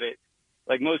about it,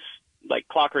 like most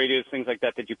clock radios, things like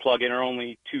that you plug in are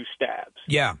only two stabs.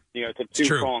 Yeah. It's a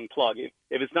two-prong plug.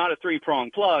 If it's not a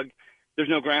three-prong plug, there's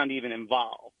no ground even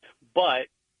involved. But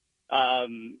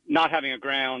not having a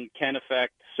ground can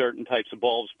affect certain types of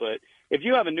bulbs. But if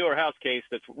you have a newer house case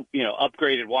that's,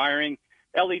 upgraded wiring,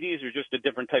 LEDs are just a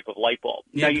different type of light bulb.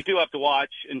 Yeah. Now, you do have to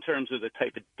watch in terms of the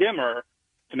type of dimmer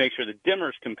to make sure the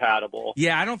dimmer's compatible.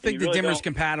 Yeah, I don't think the really dimmer's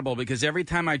compatible because every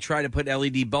time I try to put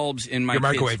LED bulbs in my Your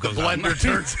microwave kids' goes on. blender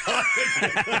turns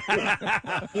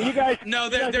you guys, no,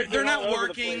 they're not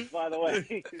working. By the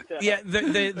way, Yeah,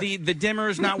 the dimmer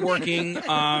is not working.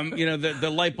 The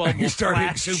light bulb. You start hitting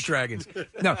flash. soup dragons.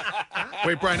 No,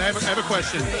 Wait, Brian, I have a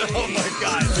question. Oh my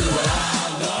God!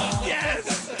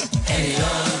 Yes.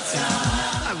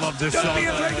 I love this don't song. be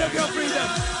afraid of your freedom.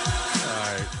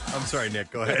 All right, I'm sorry,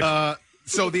 Nick. Go ahead.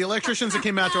 So the electricians that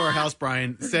came out to our house,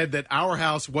 Brian, said that our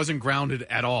house wasn't grounded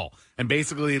at all. And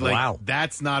basically,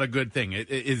 that's not a good thing.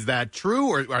 Is that true,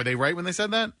 or are they right when they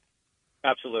said that?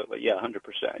 Absolutely, yeah, 100%.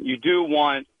 You do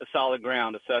want a solid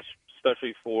ground,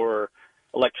 especially for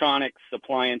electronics,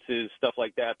 appliances, stuff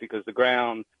like that, because the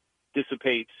ground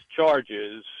dissipates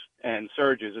charges and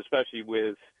surges, especially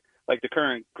with like the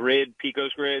current grid,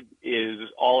 PECO's grid, is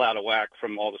all out of whack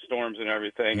from all the storms and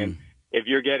everything. And if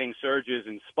you're getting surges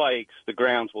and spikes, the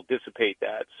grounds will dissipate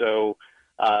that. So,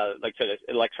 like I said,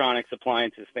 electronics,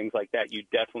 appliances, things like that, you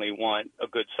definitely want a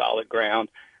good solid ground.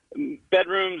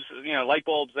 Bedrooms, light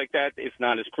bulbs like that, it's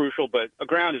not as crucial, but a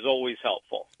ground is always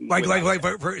helpful. Like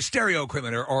for stereo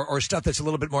equipment or stuff that's a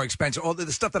little bit more expensive. All the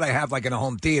stuff that I have like in a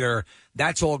home theater,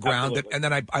 that's all grounded. Absolutely. And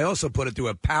then I also put it through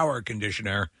a power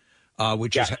conditioner,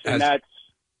 which Yes, is and that's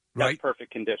right?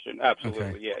 perfect condition. Absolutely,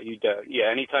 Okay. yeah. You do. Yeah,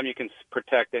 anytime you can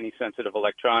protect any sensitive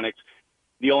electronics.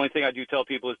 The only thing I do tell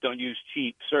people is don't use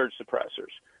cheap surge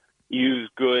suppressors. Use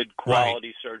good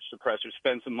quality surge suppressors.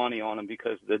 Spend some money on them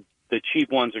because the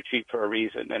cheap ones are cheap for a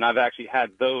reason. And I've actually had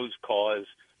those cause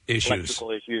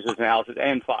electrical issues as houses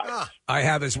and fires. I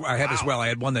have as well. I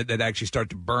had one that actually started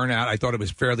to burn out. I thought it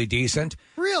was fairly decent.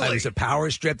 Really? It was a power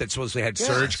strip that supposedly had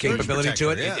surge capability to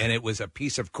it, protector, yeah. and it was a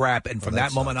piece of crap. And from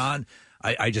that moment on,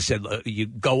 I just said, you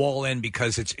go all in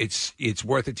because it's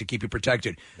worth it to keep you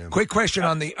protected. Yeah. Quick question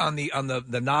on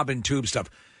the knob and tube stuff.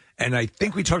 And I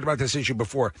think we talked about this issue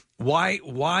before.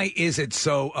 Why is it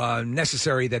so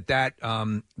necessary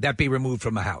that be removed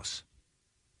from a house?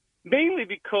 Mainly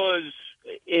because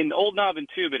in old knob and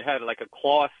tube, it had like a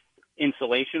cloth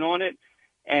insulation on it,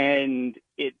 and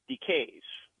it decays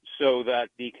so that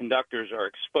the conductors are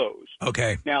exposed.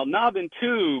 Okay. Now, knob and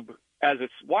tube, as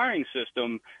its wiring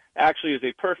system, actually is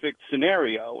a perfect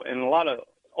scenario, and a lot of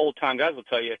old-time guys will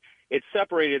tell you, it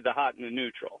separated the hot and the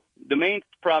neutral. The main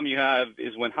problem you have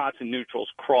is when hots and neutrals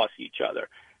cross each other.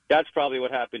 That's probably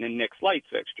what happened in Nick's light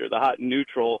fixture. The hot and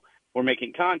neutral were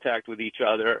making contact with each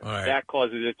other. All right. That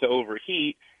causes it to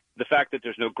overheat. The fact that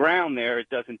there's no ground there, it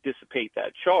doesn't dissipate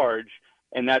that charge,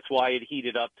 and that's why it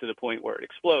heated up to the point where it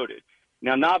exploded.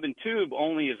 Now, knob and tube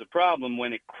only is a problem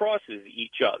when it crosses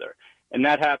each other, and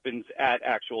that happens at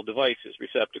actual devices,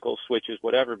 receptacles, switches,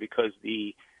 whatever, because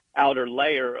the outer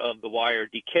layer of the wire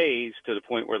decays to the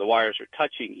point where the wires are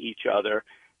touching each other.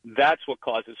 That's what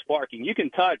causes sparking. You can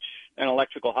touch an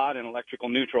electrical hot and electrical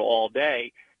neutral all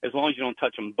day. As long as you don't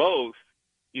touch them both,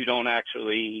 you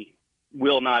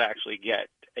will not actually get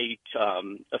a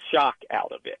shock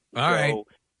out of it. All right. So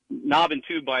knob and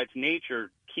tube by its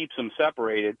nature keeps them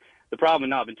separated. The problem with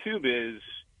knob and tube is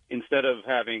instead of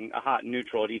having a hot and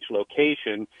neutral at each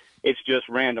location, it's just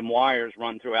random wires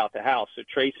run throughout the house. So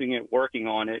tracing it, working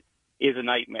on it is a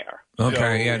nightmare.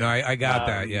 Okay, So, I got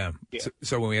that, yeah. yeah.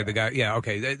 So when we had the guy,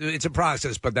 okay, it's a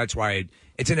process, but that's why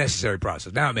it's a necessary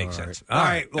process. Now it makes sense. All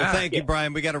right. Well, thank you,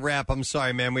 Brian. We got to wrap. I'm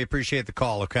sorry, man. We appreciate the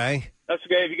call, okay? That's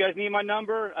okay. If you guys need my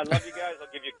number, I love you guys. I'll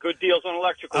give you good deals on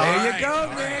electrical. There you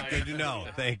go, Nick. Good to know.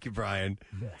 Thank you, Brian.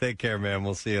 Take care, man.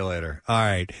 We'll see you later. All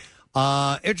right.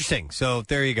 Interesting. So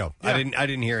there you go. Yeah. I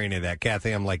didn't hear any of that,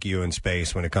 Kathy. I'm like you in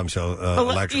space when it comes to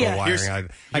electrical yeah. wiring.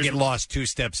 I get lost 2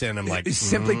 steps in. I'm like,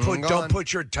 Simply put, go don't on.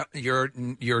 put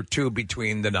your tube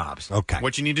between the knobs. Okay.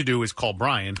 What you need to do is call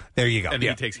Brian. There you go. And Yeah.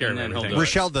 he takes care of And then everything.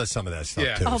 Rochelle does some of that stuff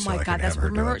Yeah. too. Oh so my I God, can that's have her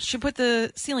do remember it. she put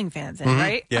the ceiling fans in, Mhm.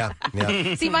 right? Yeah,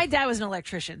 yeah. See, my dad was an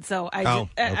electrician, so I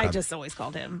okay. just always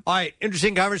called him. All right,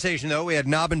 interesting conversation though. We had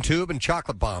knob and tube and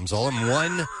chocolate bombs all in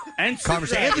one And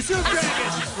conversation. And the Soup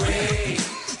Dragons.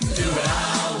 Do what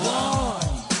I want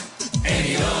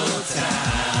any old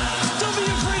time. Don't be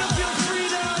afraid of your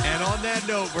freedom. And on that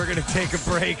note, we're going to take a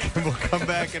break and we'll come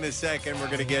back in a second. We're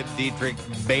going to get Dietrich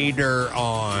Bader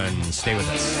on. Stay with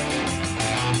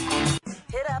us.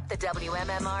 Hit up the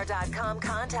WMMR.com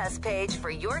contest page for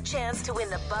your chance to win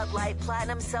the Bud Light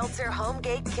Platinum Seltzer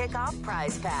Homegate Kickoff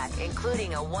Prize Pack,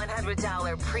 including a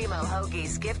 $100 Primo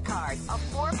Hoagies gift card, a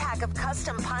 4-pack of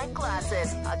custom pint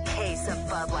glasses, a case of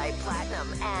Bud Light Platinum,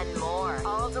 and more.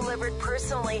 All delivered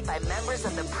personally by members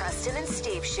of the Preston and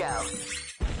Steve Show.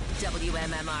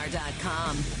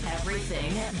 WMMR.com.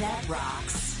 Everything that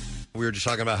rocks. We were just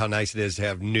talking about how nice it is to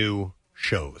have new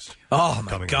shows. Oh,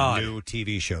 my coming God. On. New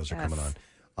TV shows are coming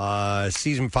on.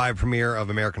 Season 5 premiere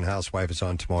of American Housewife is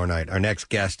on tomorrow night. Our next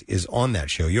guest is on that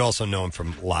show. You also know him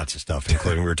from lots of stuff,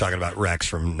 including we were talking about Rex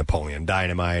from Napoleon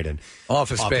Dynamite and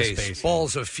Office Space,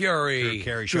 Balls of Fury,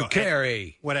 Drew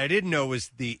Carey. What I didn't know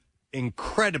was the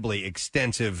incredibly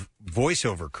extensive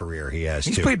voiceover career he has.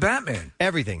 He's played Batman.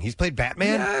 Everything. He's played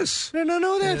Batman? Yes. I don't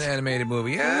know that. In an animated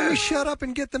movie, Yeah, shut up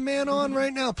and get the man on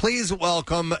right now. Please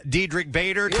welcome Diedrich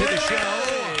Bader to the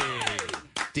show.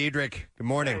 Diedrich, good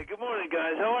morning. Hey, good morning,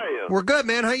 guys. How are you? We're good,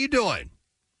 man. How you doing?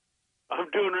 I'm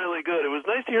doing really good. It was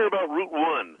nice to hear about Route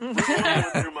 1. Route 1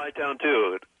 went through my town,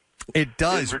 too. It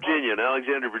does. In Virginia, in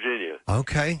Alexandria, Virginia.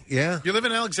 Okay, yeah. You live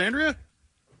in Alexandria?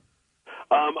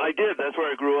 I did. That's where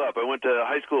I grew up. I went to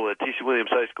high school at T.C. Williams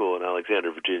High School in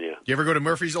Alexandria, Virginia. You ever go to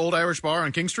Murphy's Old Irish Bar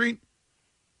on King Street?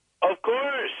 Of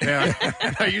course. Yeah,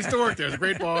 I used to work there. It's a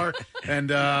great bar, and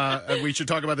we should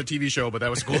talk about the TV show. But that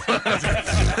was cool.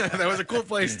 That was a cool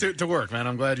place to work, man.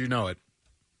 I'm glad you know it.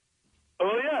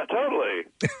 Oh yeah, totally.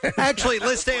 Actually,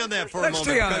 let's stay on that for a moment.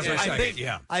 Stay on because it for a I second, think,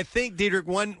 yeah. I think, Diedrich,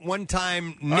 one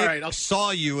time Nick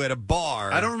saw you at a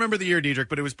bar. I don't remember the year, Diedrich,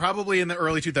 but it was probably in the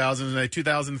early 2000s, like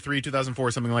 2003, 2004,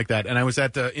 something like that. And I was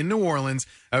in New Orleans.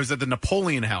 I was at the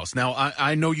Napoleon House. Now,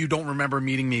 I know you don't remember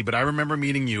meeting me, but I remember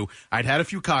meeting you. I'd had a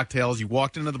few cocktails. You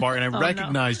walked into the bar, and I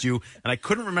recognized you, and I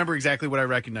couldn't remember exactly what I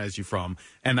recognized you from.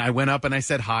 And I went up and I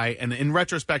said hi. And in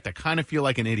retrospect, I kind of feel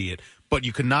like an idiot. But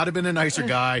you could not have been a nicer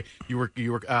guy. You were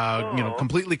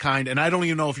completely kind. And I don't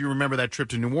even know if you remember that trip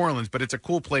to New Orleans, but it's a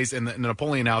cool place, and the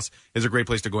Napoleon House is a great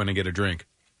place to go in and get a drink.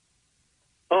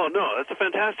 Oh, no, that's a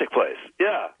fantastic place.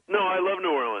 Yeah. No, I love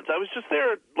New Orleans. I was just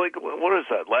there, like, what is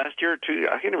that, last year or 2 years?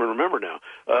 I can't even remember now,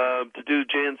 to do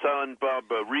Jay and Silent Bob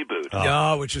reboot.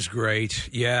 Oh, which is great.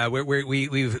 Yeah,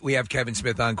 we have Kevin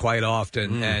Smith on quite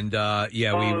often, and what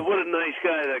a nice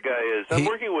guy that guy is. I'm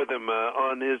working with him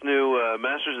on his new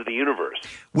Masters of the Universe.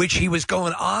 which he was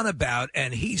going on about,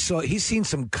 and he's seen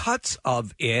some cuts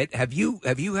of it. Have you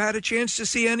had a chance to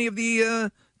see any of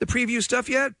the preview stuff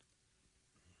yet?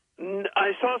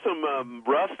 I saw some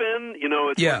rough in.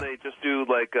 It's when they just do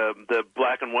like the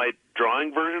black and white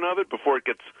drawing version of it before it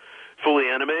gets fully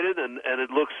animated, and it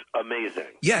looks amazing.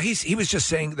 Yeah, he was just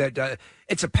saying that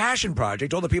it's a passion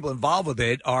project. All the people involved with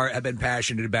it have been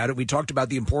passionate about it. We talked about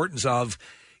the importance of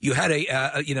you had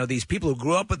these people who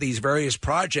grew up with these various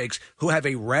projects who have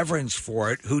a reverence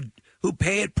for it, who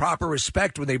pay it proper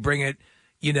respect when they bring it,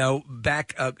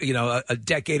 back a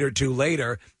decade or two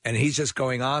later, and he's just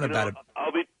going on about it.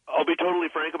 I'll be totally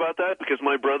frank about that, because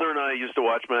my brother and I used to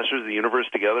watch Masters of the Universe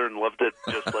together and loved it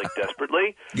just like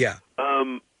desperately. Yeah.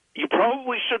 You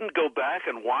probably shouldn't go back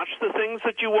and watch the things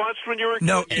that you watched when you were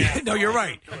a kid. No, you're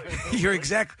right. You're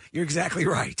exactly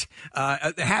right.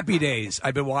 Happy Days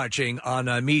I've been watching on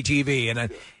MeTV,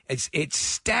 and it's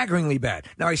staggeringly bad.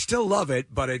 Now I still love it,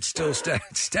 but it's still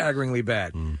staggeringly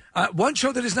bad. One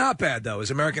show that is not bad though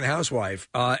is American Housewife,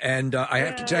 and I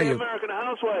have to tell you, American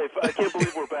Housewife. I can't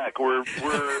believe we're back. We're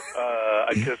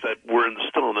I guess that we're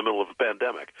still in the middle of a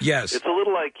pandemic. Yes, it's a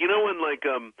little like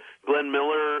when Glenn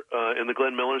Miller in the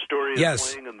Glenn Miller story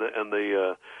is playing, and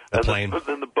the plane,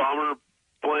 then the bomber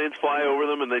planes fly over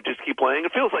them, and they just keep playing.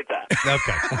 It feels like that.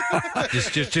 Okay,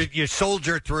 just you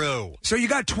soldier through. So you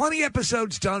got 20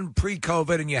 episodes done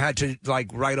pre-COVID, and you had to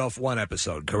write off one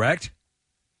episode, correct?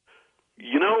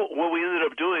 What we ended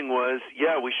up doing was,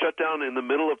 we shut down in the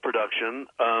middle of production,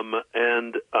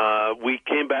 and we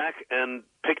came back and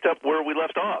picked up where we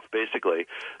left off, basically.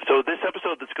 So this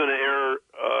episode that's going to air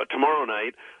tomorrow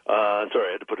night, sorry,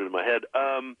 I had to put it in my head.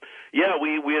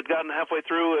 We had gotten halfway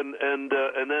through, and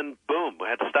then boom, we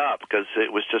had to stop because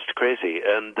it was just crazy.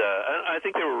 And I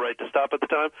think they were right to stop at the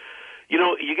time.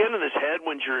 You get in this head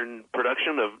when you're in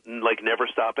production of never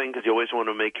stopping, because you always want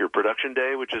to make your production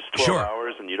day, which is 12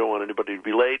 hours, and you don't want anybody to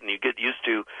be late, and you get used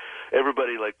to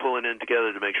everybody pulling in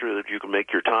together to make sure that you can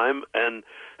make your time. And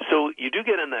so you do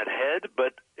get in that head,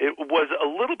 but it was a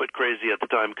little bit crazy at the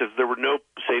time because there were no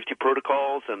safety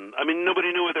protocols, and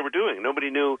nobody knew what they were doing. Nobody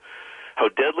knew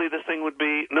how deadly this thing would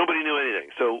be. Nobody knew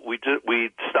anything. So we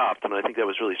stopped, and I think that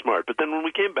was really smart. But then when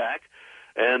we came back,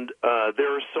 and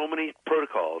there are so many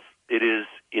protocols, it is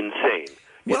insane.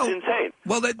 It's insane.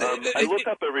 Well, I look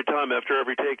up every time after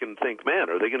every take and think, man,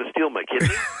 are they going to steal my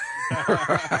kidney?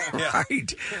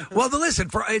 Right. Well, listen,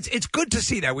 it's good to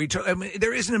see that.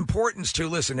 There is an importance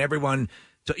to everyone,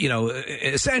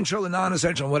 essential and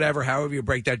non-essential, whatever, however you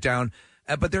break that down.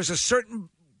 But there's a certain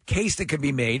case that can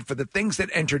be made for the things that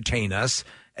entertain us.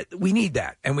 We need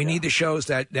that, and we need the shows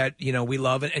that we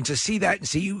love, and to see that and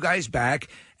see you guys back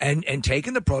and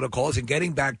taking the protocols and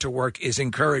getting back to work is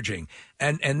encouraging.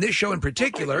 And this show in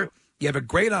particular, you have a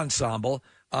great ensemble.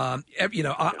 My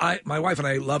wife and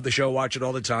I love the show, watch it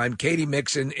all the time. Katie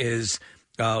Mixon is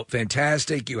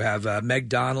fantastic. You have Meg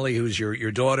Donnelly, who's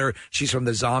your daughter. She's from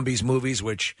the Zombies movies,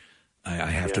 which I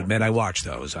have to admit I watch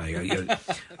those.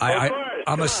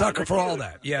 I'm a sucker for all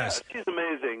that. Yes. Yeah, she's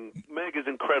amazing. Meg is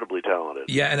incredibly talented.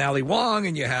 Yeah, and Ali Wong,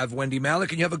 and you have Wendy Malick,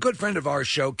 and you have a good friend of our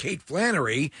show, Kate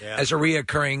Flannery, as a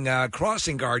reoccurring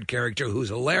crossing guard character who's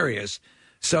hilarious.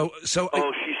 So she's so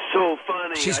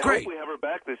funny. She's I great. hope we have her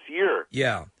back this year.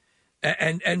 Yeah.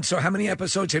 And so how many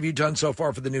episodes have you done so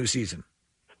far for the new season?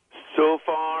 So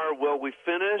far, well, we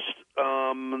finished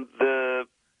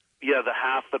the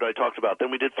half that I talked about. Then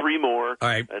we did 3 more. All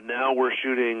right. And now we're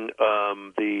shooting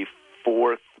the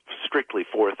strictly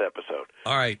fourth episode.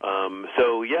 All right.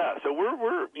 So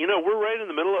we're right in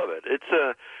the middle of it.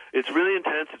 It's really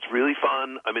intense. It's really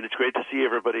fun. I mean, it's great to see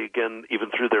everybody again, even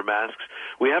through their masks.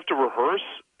 We have to rehearse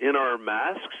in our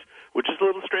masks, which is a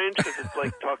little strange because it's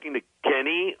like talking to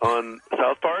Kenny on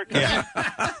South Park. Yeah.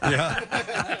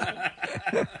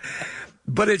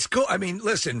 But it's cool. I mean,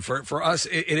 listen, for us,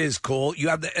 it is cool. You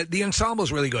have the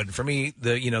ensemble's really good. For me,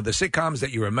 the sitcoms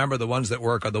that you remember, the ones that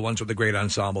work, are the ones with the great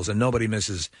ensembles, and nobody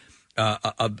misses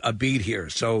a beat here.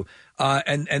 So,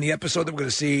 and the episode that we're going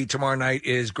to see tomorrow night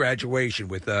is Graduation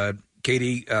with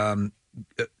Katie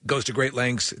goes to great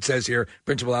lengths. It says here,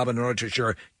 Principal Alvin, in order to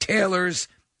ensure Taylor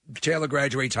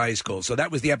graduates high school. So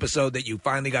that was the episode that you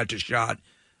finally got to shot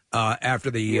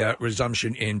after the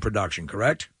resumption in production,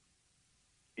 correct?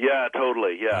 Yeah,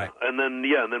 totally. Yeah, right. and then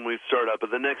we start up.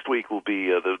 But the next week will be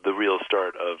the real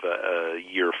start of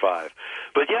year 5.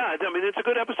 But yeah, I mean, it's a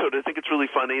good episode. I think it's really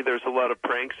funny. There's a lot of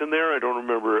pranks in there. I don't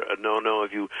remember. No,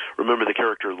 if you remember the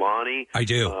character Lonnie. I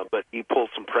do. But he pulls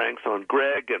some pranks on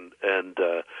Greg, and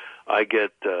I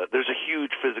get. There's a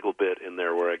huge physical bit in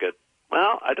there where I get.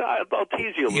 Well, I'll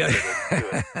tease you a little bit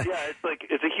into it. Yeah,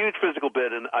 it's a huge physical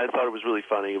bit, and I thought it was really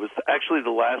funny. It was actually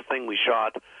the last thing we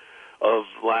shot of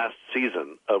last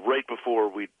season, right before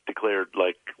we declared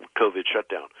COVID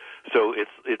shutdown. So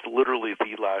it's literally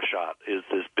the last shot is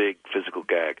this big physical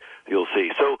gag you'll see.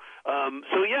 So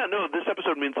this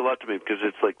episode means a lot to me because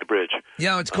it's like the bridge.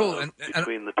 Yeah, it's cool. And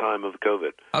between the time of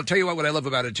COVID. I'll tell you what I love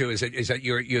about it too is that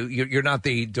you're not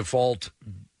the default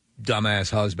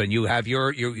dumbass husband. You have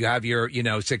your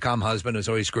sitcom husband who's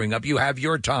always screwing up. You have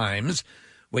your times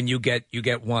when you get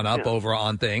one up over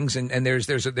on things, and there's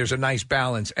a nice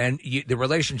balance, and the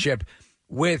relationship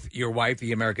with your wife,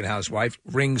 the American housewife,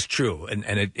 rings true, and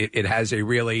it has a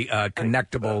really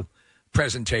connectable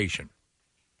presentation.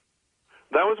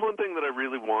 That was one thing that I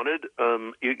really wanted,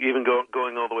 even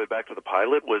going all the way back to the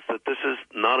pilot, was that this is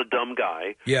not a dumb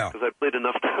guy. Yeah. Because I played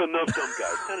enough dumb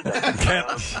guys. Kind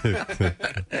of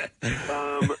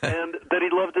dumb. And that he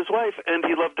loved his wife and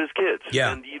he loved his kids.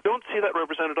 Yeah. And you don't see that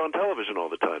represented on television all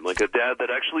the time. Like a dad that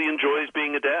actually enjoys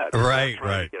being a dad. Right.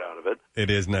 To get out of it.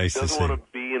 It is nice to see. Doesn't want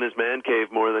to be in his man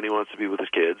cave more than he wants to be with his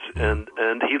kids. And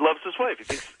he loves his wife. He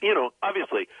thinks,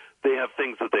 obviously they have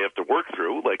things that they have to work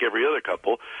through, like every other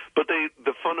couple. But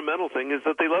the fundamental thing is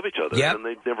that they love each other, and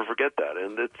they never forget that.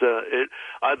 And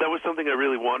that was something I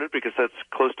really wanted because that's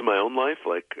close to my own life.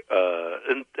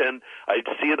 And I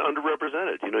see it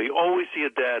underrepresented. You always see a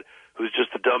dad who's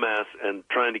just a dumbass and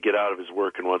trying to get out of his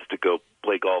work and wants to go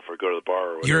play golf or go to the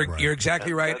bar. Or whatever. You're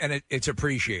exactly right, and it's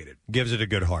appreciated. Gives it a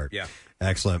good heart. Yeah.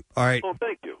 Excellent. All right. Well,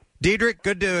 thank you. Diedrich,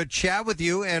 good to chat with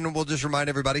you, and we'll just remind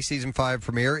everybody, Season 5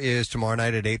 premiere is tomorrow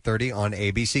night at 8:30 on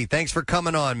ABC. Thanks for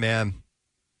coming on, man.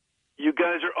 You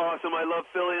guys are awesome. I love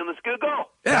Philly, and let's go.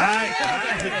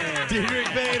 Hi.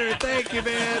 Diedrich Bader, thank you,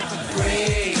 man.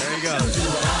 There you go.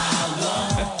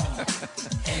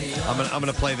 I'm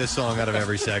going to play this song out of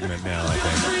every segment now, I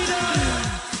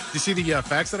think. Do you see the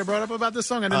facts that I brought up about this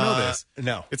song? I didn't know this.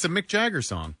 No. It's a Mick Jagger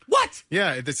song. What?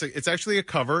 Yeah, it's actually a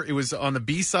cover. It was on the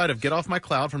B-side of Get Off My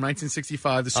Cloud from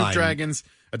 1965. The Soup Dragons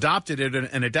adopted it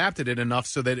and adapted it enough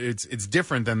so that it's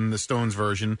different than the Stones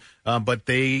version. But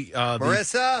they...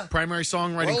 Marissa? The primary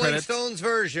songwriting Rolling credits... Stones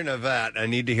version of that. I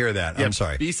need to hear that. Yeah, I'm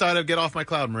sorry. B-side of Get Off My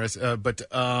Cloud, Marissa. But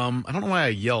I don't know why I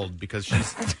yelled because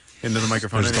she's into the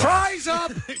microphone. Fries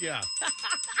up! Yeah.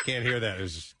 Can't hear that.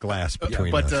 There's glass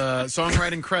between us. But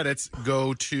songwriting credits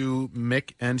go to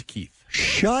Mick and Keith.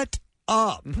 Shut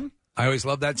up. Mm-hmm. I always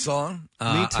loved that song.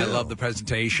 Me too. I love the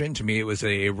presentation. To me, it was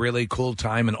a really cool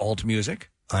time in alt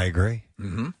music. I agree.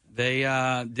 Mm-hmm. They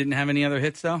didn't have any other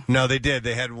hits, though? No, they did.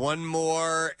 They had one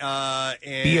more. And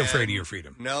Be Afraid of Your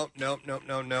Freedom. Nope.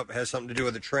 It has something to do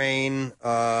with a train.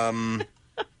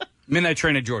 Midnight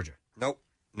Train to Georgia. Nope.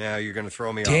 Now you're going to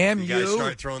throw me Damn off. You guys you.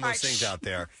 start throwing those things out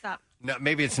there. Stop. No,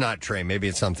 maybe it's not train. Maybe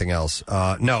it's something else.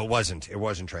 No, it wasn't. It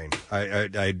wasn't train.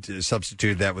 I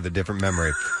substituted that with a different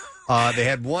memory. They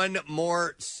had one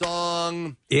more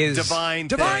song. Divine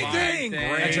Thing.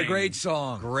 That's a great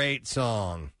song. Great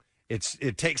song.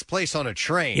 It takes place on a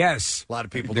train. Yes. A lot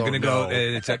of people They're don't gonna know. go,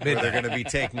 it's at midnight. They're going to be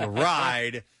taking a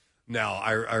ride. No,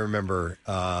 I remember.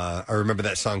 I remember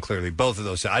that song clearly. Both of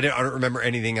those. I don't remember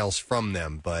anything else from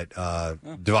them, but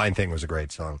Divine Thing was a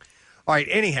great song. All right.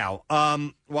 Anyhow,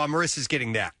 while Marissa's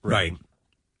getting that right,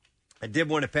 I did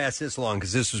want to pass this along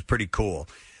because this was pretty cool.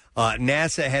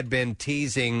 NASA had been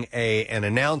teasing an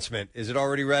announcement. Is it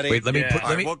already ready? Wait, let me put,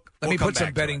 All right, let me come put some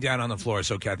back to betting down on the floor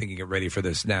so Kathy can get ready for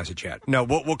this NASA chat. No,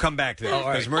 we'll come back to that all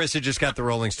right. because Marissa just got the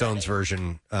Rolling Stones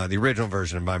version, the original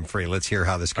version of I'm Free. Let's hear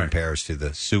how this compares to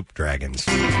the Soup Dragons.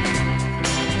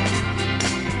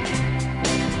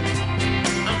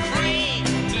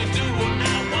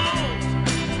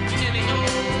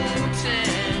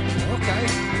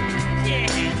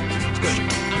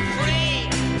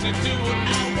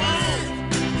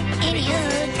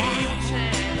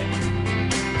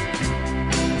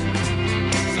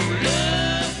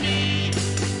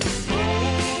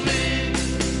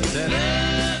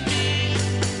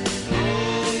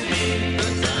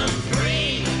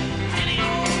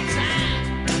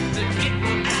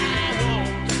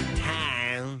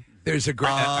 There's a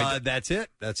great. That's it.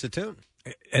 That's the tune.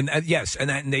 And yes,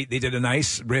 and they did a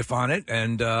nice riff on it,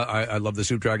 and I love the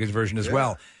Soup Dragons version as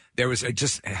well. There was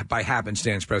just by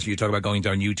happenstance, Preston, you talk about going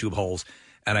down YouTube holes,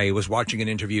 and I was watching an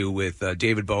interview with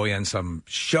David Bowie on some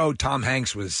show. Tom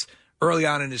Hanks was early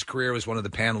on in his career, was one of the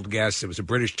panel guests. It was a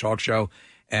British talk show,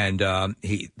 and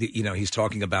he's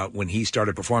talking about when he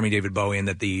started performing David Bowie, and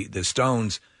that the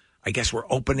Stones, I guess, were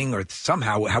opening or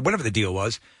somehow whatever the deal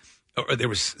was, or there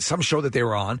was some show that they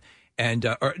were on. And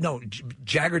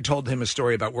Jagger told him a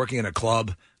story about working in a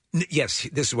club. Yes,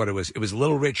 this is what it was. It was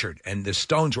Little Richard, and the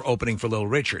Stones were opening for Little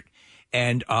Richard,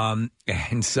 and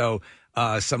so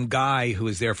some guy who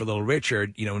was there for Little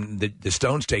Richard, the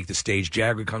Stones take the stage.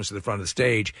 Jagger comes to the front of the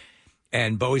stage,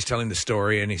 and Bowie's telling the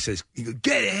story, and he says,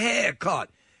 "Get a haircut."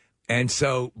 And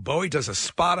so Bowie does a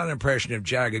spot-on impression of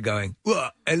Jagger going,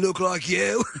 "What, I look like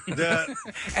you?"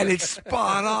 And it's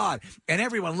spot on. And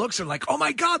everyone looks at him like, "Oh,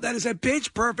 my God, that is a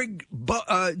pitch-perfect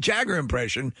Jagger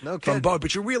impression from Bowie."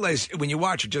 But you realize when you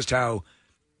watch it just how,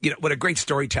 what a great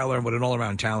storyteller and what an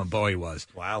all-around talent Bowie was.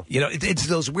 Wow. It's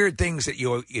those weird things that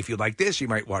if you like this, you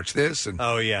might watch this. And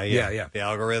Oh, yeah. The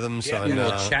algorithms on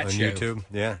YouTube.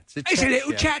 Yeah. It's a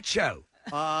little chat show.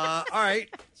 All right.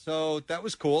 So that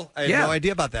was cool. I had no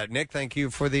idea about that, Nick. Thank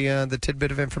you for the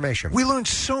tidbit of information. We learned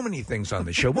so many things on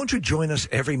the show. Won't you join us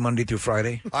every Monday through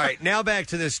Friday? All right, now back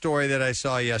to this story that I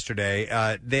saw yesterday.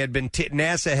 They had been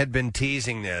NASA had been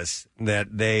teasing this,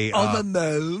 that they on the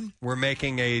moon were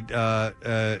making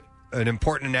an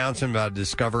important announcement about a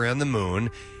discovery on the moon.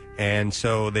 And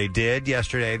so they did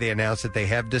yesterday. They announced that they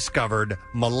have discovered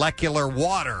molecular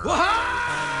water.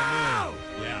 Wow!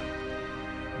 Yeah.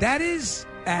 That is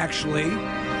actually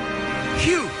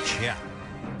huge. Yeah.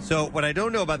 So what I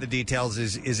don't know about the details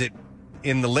is it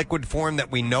in the liquid form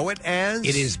that we know it as?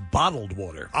 It is bottled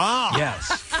water. Ah.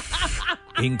 Yes.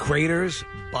 In craters,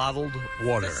 bottled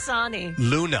water. Dasani.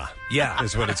 Luna. Yeah.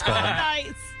 Is what it's called.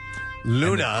 Nice.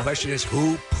 Luna. And the question is,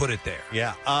 who put it there?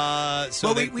 Yeah.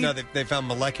 So they found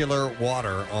molecular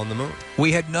water on the moon.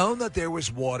 We had known that there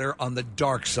was water on the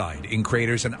dark side in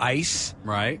craters and ice.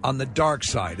 Right. On the dark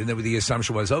side. And then the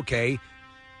assumption was, okay,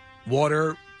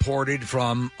 water ported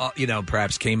from,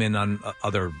 perhaps came in on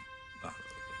other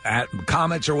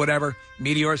comets or whatever,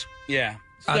 meteors. Yeah.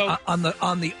 So, on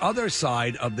the other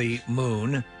side of the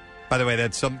moon. By the way,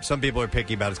 that some people are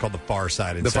picky about. It's called the far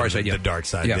side. The far side, the dark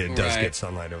side. Yeah. It does get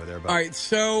sunlight over there. But. All right.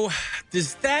 So,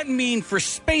 does that mean for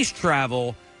space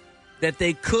travel that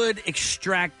they could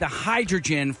extract the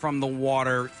hydrogen from the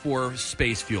water for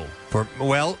space fuel?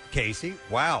 Casey,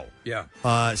 wow. Yeah.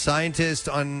 Scientists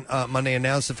on Monday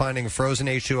announced the finding of frozen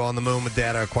H2O on the moon with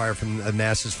data acquired from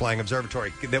NASA's Flying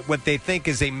Observatory. That what they think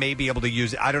is they may be able to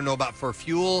use it. I don't know about for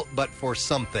fuel, but for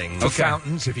something. For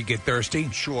fountains, if you get thirsty.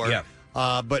 Sure. Yeah.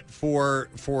 But for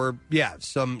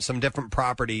some different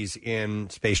properties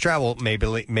in space travel,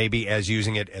 maybe as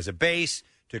using it as a base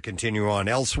to continue on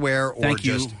elsewhere, or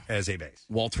just as a base.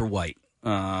 Walter White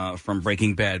from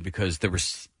Breaking Bad, because there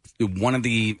was one of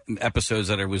the episodes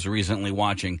that I was recently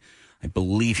watching. I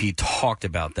believe he talked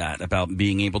about that, about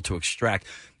being able to extract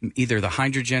either the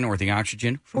hydrogen or the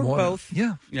oxygen, or both.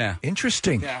 Yeah. Yeah.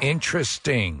 Interesting.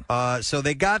 Interesting. So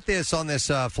they got this on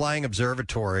this flying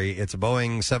observatory. It's a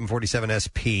Boeing 747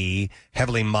 SP,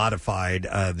 heavily modified.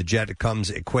 The jet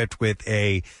comes equipped with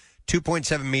a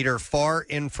 2.7 meter far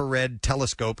infrared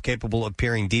telescope capable of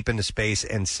peering deep into space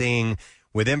and seeing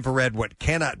with infrared what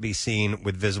cannot be seen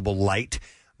with visible light.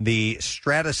 The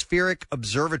Stratospheric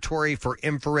Observatory for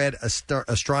Infrared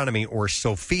Astronomy, or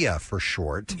SOFIA for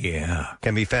short,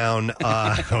 can be found.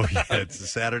 It's a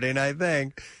Saturday night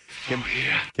thing.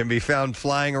 Can be found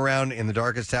flying around in the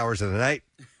darkest hours of the night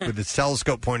with its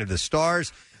telescope pointed at the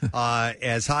stars.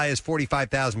 As high as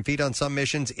 45,000 feet on some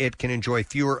missions, it can enjoy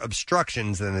fewer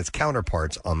obstructions than its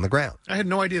counterparts on the ground. I had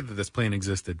no idea that this plane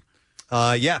existed.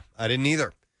 Yeah, I didn't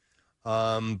either.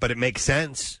 But it makes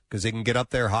sense because they can get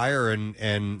up there higher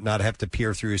and not have to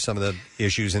peer through some of the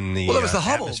issues in the Well, it was the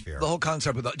Hubble, atmosphere. the whole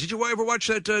concept of the. Did you ever watch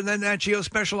that Nat Geo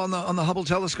special on the Hubble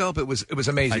telescope? It was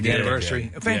amazing. I The did,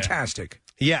 anniversary, yeah. fantastic.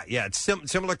 Yeah, it's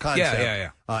similar concept.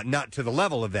 Yeah. Not to the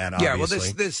level of that, Yeah,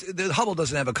 obviously. well, the Hubble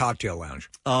doesn't have a cocktail lounge.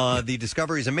 The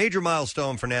discovery is a major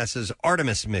milestone for NASA's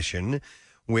Artemis mission,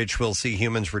 which will see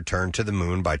humans return to the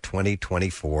moon by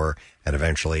 2024 and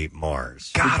eventually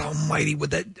Mars. God Almighty,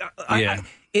 with that,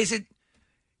 is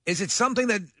it something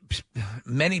that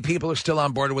many people are still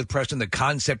on board with, Preston? The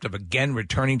concept of again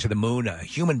returning to the moon, a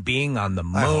human being on the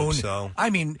moon. I hope so.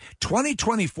 I mean,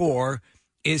 2024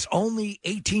 is only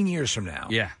 18 years from now.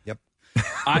 Yeah. Yep.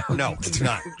 No, it's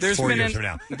not. There's 4 been years from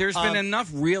now. There's been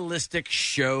enough realistic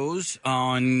shows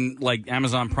on like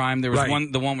Amazon Prime. There was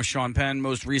the one with Sean Penn,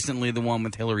 most recently the one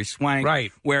with Hilary Swank,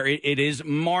 right? Where it is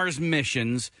Mars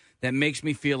missions that makes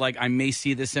me feel like I may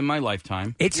see this in my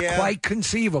lifetime. It's quite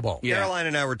conceivable. Caroline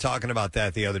and I were talking about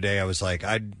that the other day. I was like,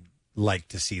 I'd like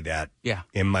to see that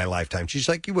in my lifetime. She's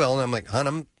like, you will. And I'm like,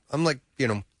 hon, I'm like,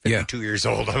 52 years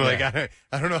old. I'm like, I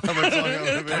don't know how much longer I'm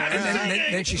going to be.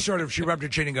 And then she rubbed her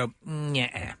chin and go,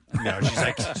 yeah. No,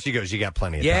 she goes, you got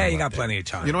plenty of time. Yeah, you got plenty of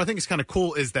time. You know, I think it's kind of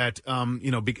cool is that,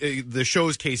 the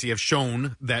shows, Casey, have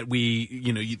shown that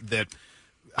that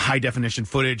high definition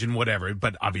footage and whatever,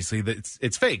 but obviously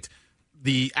it's faked.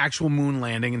 The actual moon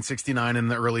landing in '69 in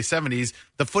the early '70s,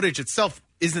 the footage itself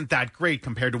isn't that great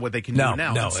compared to what they can do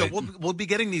now. No, so we'll be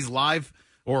getting these live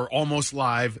or almost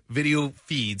live video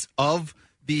feeds of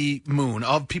the moon,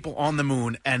 of people on the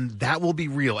moon, and that will be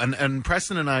real. And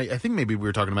Preston and I think maybe we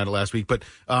were talking about it last week, but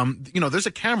there's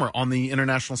a camera on the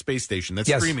International Space Station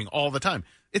that's streaming all the time.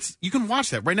 You can watch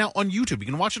that right now on YouTube. You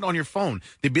can watch it on your phone.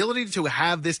 The ability to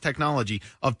have this technology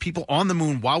of people on the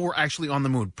moon while we're actually on the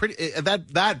moon,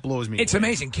 that blows me. It's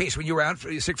amazing. Case, when you were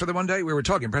sick for the one day, we were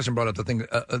talking. Preston brought up the thing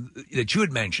that you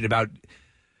had mentioned about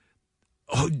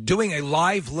doing a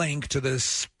live link to the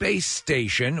space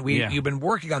station. You've been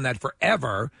working on that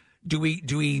forever. Do we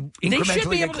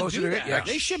incrementally get closer to it? Yeah.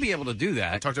 They should be able to do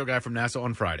that. I talked to a guy from NASA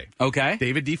on Friday. Okay.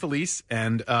 David DeFelice,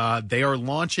 and they are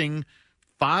launching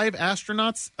 5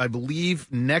 astronauts, I believe,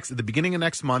 at the beginning of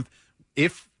next month.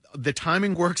 If the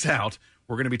timing works out,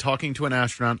 we're going to be talking to an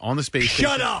astronaut on the space station.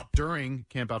 Shut up! During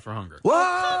Camp Out for Hunger.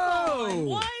 Whoa!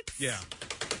 What? Yeah.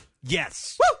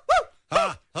 Yes.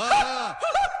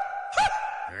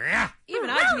 Even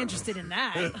I'd be interested in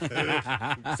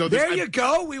that. So there you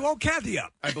go. We won't Kathy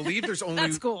up. I believe there's only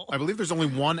That's cool. I believe there's only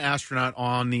one astronaut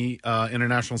on the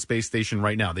International Space Station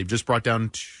right now. They've just brought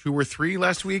down 2 or 3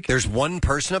 last week. There's one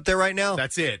person up there right now?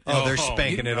 That's it. Oh, they're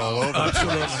spanking it all over.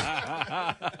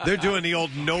 Absolutely. They're doing the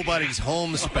old nobody's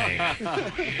home spank.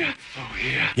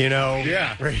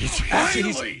 Yeah.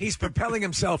 Actually, he's propelling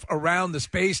himself around the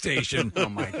space station. Oh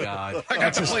my God.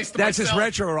 That's his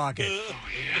retro rocket.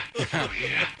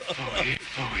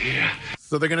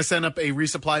 So they're going to send up a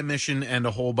resupply mission and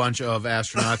a whole bunch of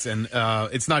astronauts, and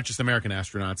it's not just American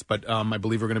astronauts, but I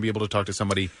believe we're going to be able to talk to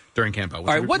somebody during Camp Out,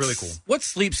 which is really cool. What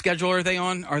sleep schedule are they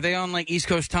on? Are they on like East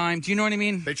Coast time? Do you know what I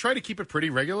mean? They try to keep it pretty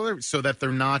regular so that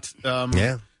they're not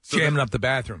jamming up the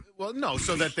bathroom. Well, no,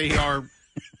 so that they are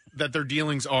that their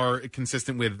dealings are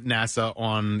consistent with NASA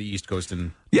on the East Coast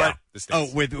and the States. Oh,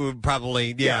 with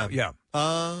probably Yeah.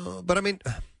 But I mean,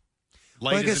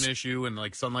 light is an issue, and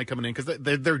like sunlight coming in because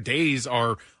their days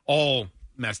are all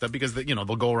messed up because they'll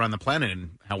go around the planet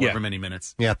in however many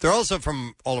minutes. Yeah, they're also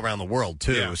from all around the world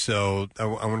too. Yeah. So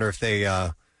I wonder if they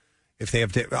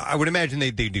have to. I would imagine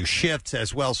they do shifts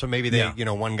as well. So maybe they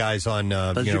one guy's on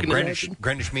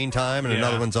Greenwich Mean Time and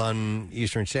another one's on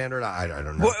Eastern Standard. I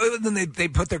don't know. Well, then they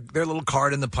put their little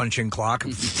card in the punching clock.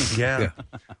 Yeah.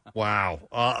 Wow.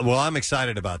 Well, I'm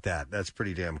excited about that. That's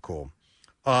pretty damn cool.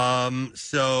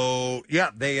 So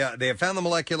yeah, they have found the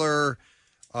molecular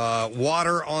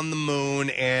water on the moon.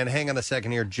 And hang on a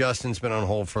second here. Justin's been on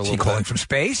hold for a little bit. Is he calling from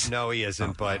space? No, he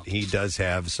isn't, but he does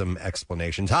have some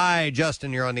explanations. Hi,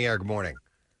 Justin. You're on the air. Good morning.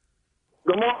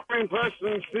 Good morning,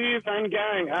 Preston, Steve, and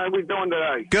gang. How are we doing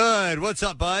today? Good. What's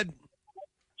up, bud?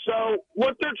 So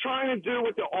what they're trying to do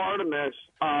with the Artemis,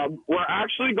 we're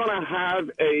actually going to have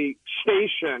a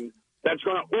station that's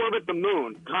going to orbit the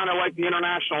moon, kind of like the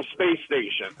International Space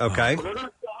Station. Okay. So they're going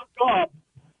to dock up,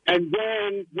 and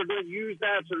then they're going to use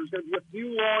that. So there's going to be a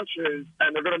few launches,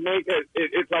 and they're going to make it.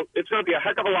 It's going to be a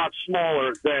heck of a lot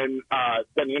smaller than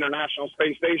the International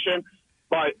Space Station,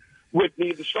 but with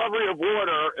the discovery of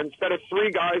water, instead of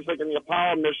 3 guys like in the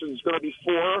Apollo mission, it's going to be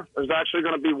 4. There's actually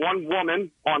going to be 1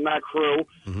 woman on that crew.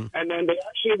 Mm-hmm. And then they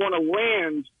actually want to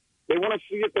land. They want to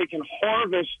see if they can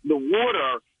harvest the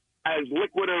water as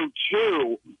liquid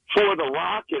O2 for the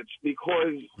rockets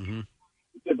because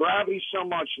the gravity's so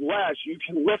much less. You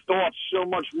can lift off so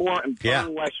much more and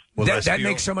burn less. Well, that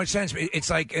makes so much sense. It's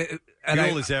like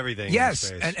fuel is everything. Yes,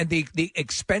 in space. and the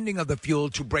expending of the fuel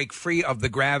to break free of the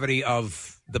gravity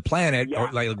of the planet,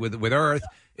 or like with Earth,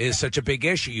 is such a big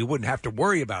issue. You wouldn't have to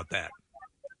worry about that.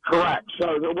 Correct. So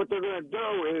what they're going to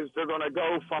do is they're going to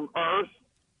go from Earth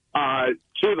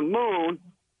to the moon,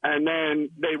 and then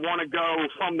they want to go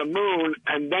from the moon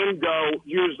and then go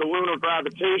use the lunar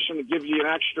gravitation to give you an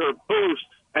extra boost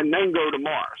and then go to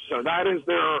Mars. So that is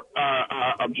their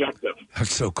objective.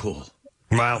 That's so cool.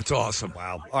 Wow. That's awesome.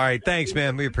 Wow. All right. Thanks,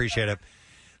 man. We appreciate it.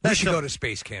 We should go to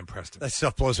space camp, Preston. That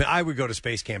stuff blows me. I would go to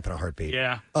space camp in a heartbeat.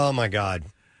 Yeah. Oh, my God.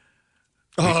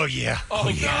 Oh, yeah. Oh,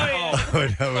 yeah. I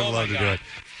would love to do it.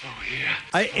 Oh,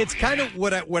 yeah. It's kind of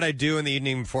what I do in the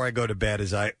evening before I go to bed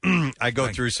is I go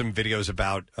through some videos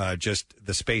about just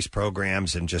the space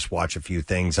programs and just watch a few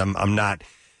things. I'm not,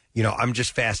 I'm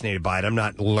just fascinated by it. I'm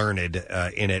not learned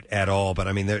in it at all. But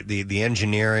I mean, the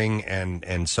engineering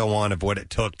and so on of what it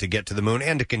took to get to the moon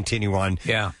and to continue on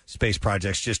space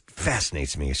projects just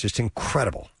fascinates me. It's just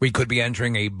incredible. We could be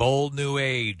entering a bold new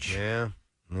age. Yeah.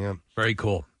 Very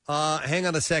cool. Hang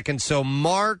on a second. So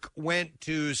Mark went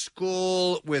to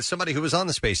school with somebody who was on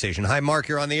the space station. Hi, Mark.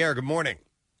 You're on the air. Good morning.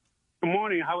 Good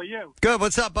morning. How are you? Good.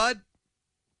 What's up, bud?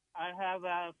 I have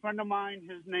a friend of mine.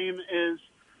 His name is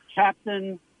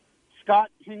Captain Scott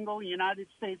Tingle, United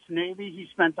States Navy. He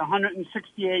spent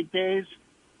 168 days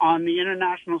on the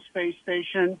International Space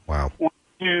Station. Wow. Went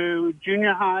to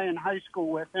junior high and high school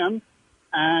with him.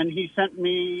 And he sent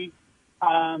me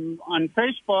on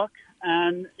Facebook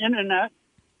and internet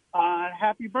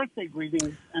happy birthday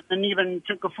greetings, and then even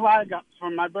took a flag up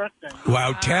for my birthday.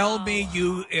 Wow! Tell me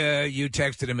you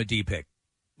texted him a D-pic.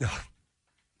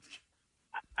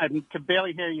 I could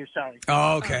barely hear you. Sorry.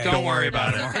 Oh, okay. Don't worry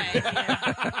about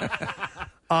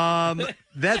it.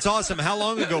 That's awesome. How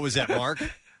long ago was that, Mark?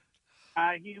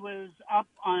 He was up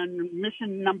on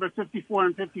mission number 54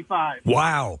 and 55.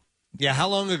 Wow. Yeah. How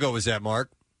long ago was that,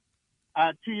 Mark?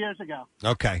 2 years ago.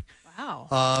 Okay.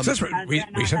 Wow. So that's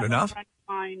recent enough.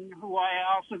 Who I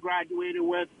also graduated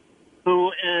with,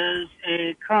 who is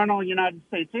a colonel, United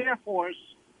States Air Force,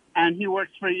 and he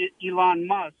works for Elon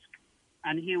Musk,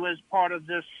 and he was part of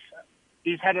this.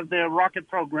 He's head of their rocket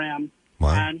program,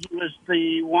 and he was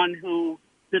the one who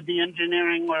did the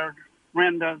engineering or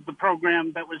ran the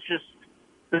program that was just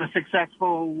the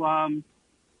successful. When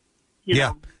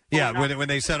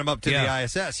they sent him up to the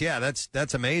ISS,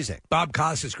 that's amazing. Bob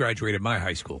Costas graduated my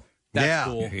high school. That's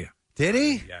cool. Yeah. Did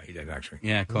he? Yeah, he did actually.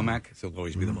 Yeah, Comac. He'll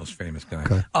always be the most famous guy.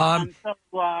 Okay. So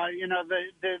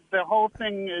the whole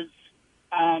thing is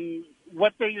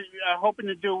what they are hoping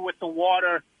to do with the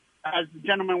water, as the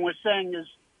gentleman was saying, is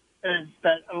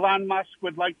that Elon Musk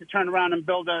would like to turn around and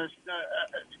build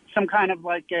some kind of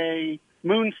like a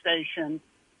moon station,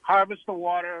 harvest the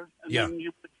water, and then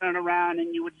you would turn around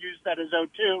and you would use that as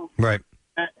O2. Right.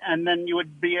 And then you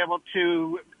would be able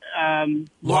to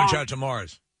launch out to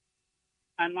Mars.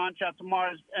 And launch out to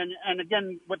Mars. And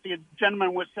again, what the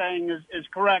gentleman was saying is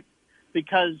correct,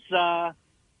 because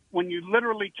when you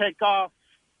literally take off,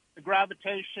 the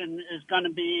gravitation is going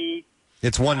to be...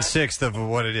 It's 1/6 of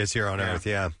what it is here on Earth,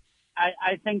 yeah.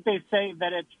 I think they say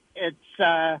that it's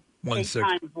 8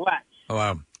 times less. Oh,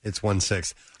 wow. It's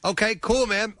 1/6. Okay, cool,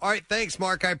 man. All right, thanks,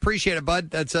 Mark. I appreciate it,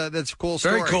 bud. That's a cool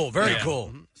story. Very cool, very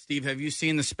cool. Steve, have you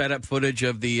seen the sped up footage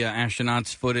of the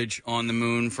astronauts' footage on the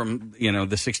moon from the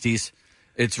 60s?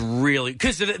 It's really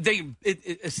because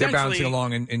they're bouncing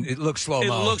along and it looks slow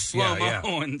mo. It looks slow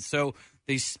mo, and so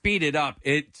they speed it up.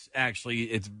 It's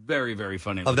very, very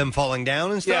funny. Of them falling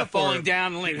down and stuff? Yeah, falling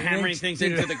down and like hammering things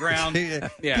into the ground. Yeah.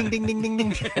 Ding, ding, ding, ding,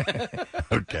 ding.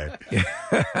 Okay.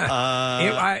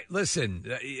 Listen,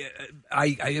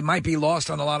 it might be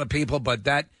lost on a lot of people, but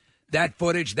that that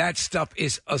footage, that stuff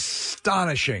is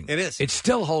astonishing. It is. It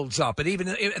still holds up. And even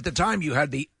at the time, you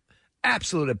had the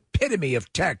absolute epitome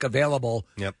of tech available.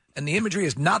 Yep. And the imagery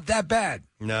is not that bad.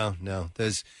 No.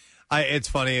 It's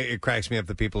funny. It cracks me up.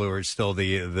 The people who are still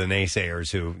the naysayers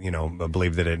who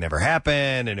believe that it never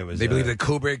happened and it was They believe that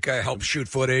Kubrick helped shoot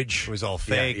footage. It was all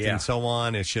faked and so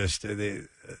on. It's just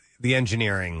the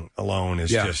engineering alone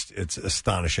is it's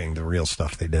astonishing. The real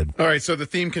stuff they did. All right, so the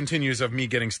theme continues of me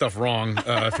getting stuff wrong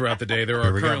throughout the day. There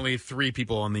are currently 3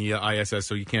 people on the ISS,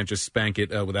 so you can't just spank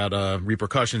it without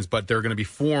repercussions. But there are going to be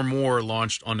 4 more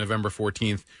launched on November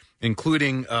 14th.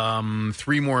 Including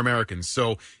 3 more Americans.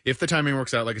 So if the timing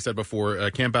works out, like I said before,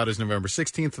 camp out is November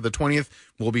 16th to the 20th.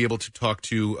 We'll be able to talk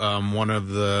to one of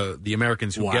the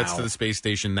Americans who gets to the space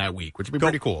station that week, which would be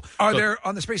pretty cool. Are there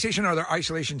on the space station? Are there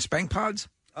isolation spank pods?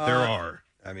 There are.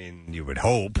 I mean, you would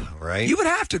hope, right? You would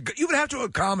have to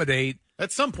accommodate.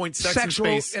 At some point, sexual,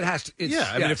 in space. It has to.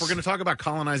 I mean, if we're going to talk about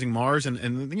colonizing Mars,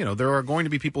 and there are going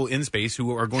to be people in space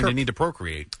who are going to need to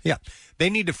procreate. Yeah, they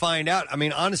need to find out. I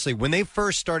mean, honestly, when they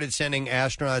first started sending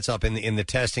astronauts up in the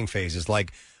testing phases,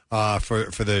 like for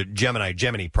the Gemini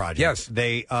project,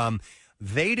 they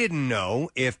didn't know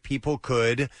if people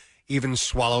could even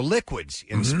swallow liquids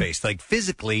in space, like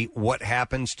physically, what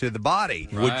happens to the body.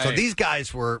 Right. So these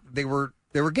guys were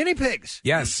guinea pigs.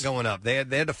 Yes. Going up. They had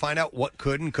to find out what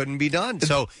could and couldn't be done.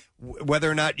 So whether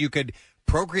or not you could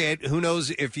procreate, who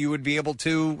knows if you would be able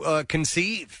to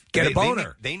conceive. Get a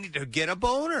boner. They need to get a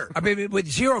boner. I mean,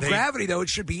 with zero gravity, though, it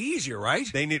should be easier, right?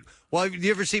 They need. Well, do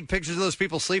you ever see pictures of those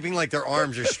people sleeping like their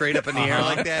arms are straight up in the air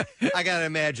like that? I got to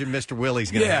imagine Mr.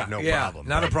 Willie's going to have no problem.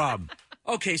 Not a problem.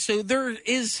 Okay, so there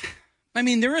is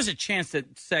a chance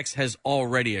that sex has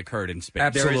already occurred in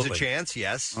space. There is a chance,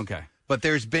 yes. Okay. But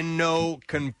there's been no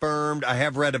confirmed. I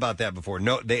have read about that before.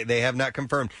 No, they have not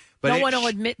confirmed. But no one will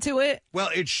admit to it. Well,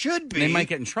 it should be. They might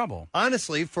get in trouble.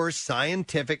 Honestly, for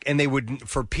scientific, and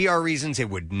for PR reasons, they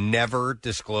would never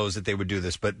disclose that they would do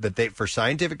this. But that for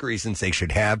scientific reasons, they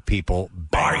should have people.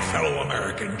 My fellow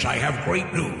Americans, I have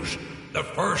great news. The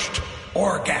first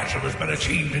orgasm has been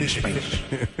achieved in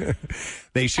space.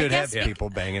 They should have people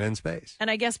banging in space.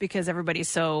 And I guess because everybody's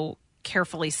so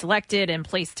carefully selected and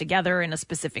placed together in a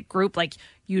specific group, like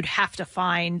you'd have to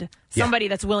find somebody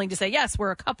that's willing to say, yes,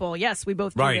 we're a couple. Yes, we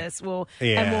both do this.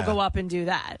 And we'll go up and do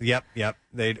that. Yep.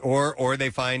 Or they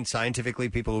find scientifically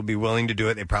people who would be willing to do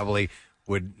it. They probably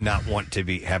would not want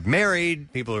to have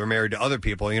married people who are married to other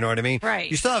people. You know what I mean?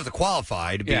 Right. You still have to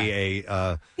qualify to be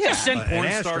a just send porn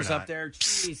an stars astronaut. up there.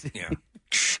 Jeez. Yeah.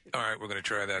 All right, we're going to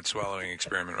try that swallowing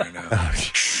experiment right now.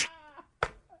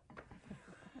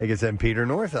 They can send Peter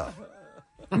North up.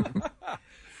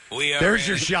 There's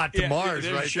your shot to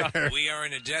Mars right there. We are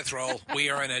in a death roll. We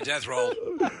are in a death roll.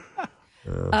 Do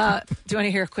you want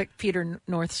to hear a quick Peter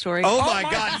North story? Oh, my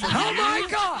God. Oh, my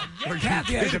God.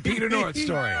 Kathy has a Peter North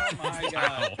story. Oh, my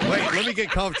God. Wait, let me get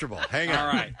comfortable. Hang on. All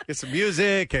right. Get some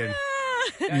music and...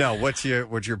 No, what's your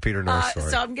Peter North story?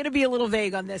 So I'm going to be a little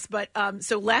vague on this, but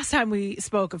so last time we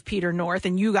spoke of Peter North,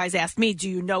 and you guys asked me, do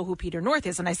you know who Peter North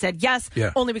is? And I said yes,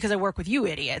 only because I work with you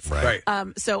idiots. Right.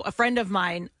 So a friend of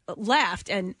mine left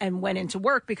and went into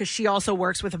work because she also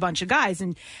works with a bunch of guys,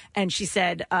 and she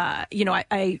said,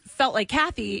 I felt like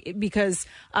Kathy because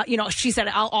she said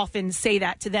I'll often say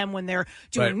that to them when they're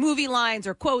doing movie lines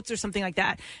or quotes or something like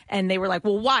that, and they were like,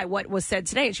 well, why? What was said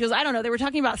today? And she goes, I don't know. They were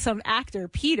talking about some actor,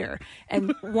 Peter.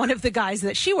 And one of the guys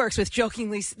that she works with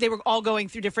jokingly, they were all going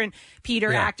through different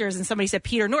Peter actors, and somebody said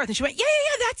Peter North, and she went, yeah,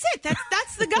 that's it.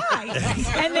 That's the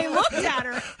guy. And they looked at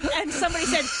her, and somebody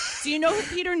said, do you know who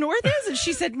Peter North is? And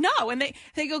she said, no. And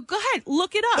they go, go ahead,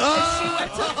 look it up.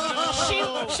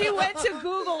 And she went to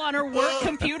Google on her work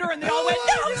computer, and they all went,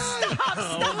 no, stop.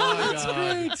 That's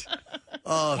great.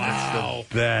 Oh, that's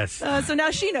the best. So now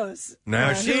she knows.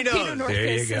 Now she who knows. Peter North There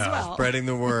you is go. as well. Spreading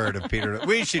the word of Peter.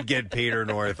 We should get Peter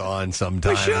North on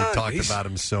sometime. We should. We've talked He's about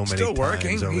him so many still times.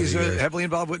 working. Over He's the years. heavily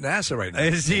involved with NASA right now.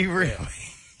 Is he really?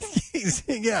 He's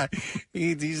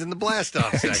in the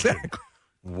blast-off section. Exactly.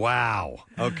 Wow.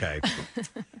 Okay.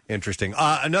 Interesting.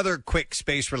 Another quick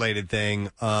space-related thing.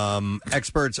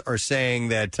 Experts are saying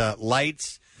that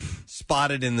lights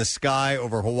spotted in the sky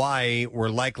over Hawaii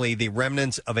were likely the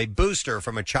remnants of a booster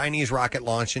from a Chinese rocket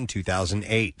launch in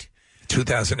 2008.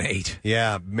 2008.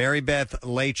 Yeah. Mary Beth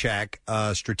Lachak,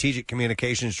 Strategic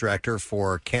Communications Director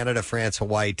for Canada, France,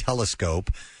 Hawaii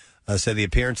Telescope, said the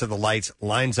appearance of the lights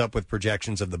lines up with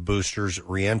projections of the booster's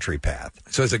reentry path.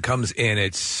 So as it comes in,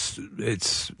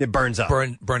 it burns up,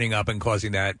 burning up and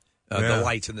causing that the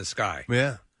lights in the sky.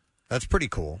 Yeah, that's pretty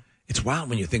cool. It's wild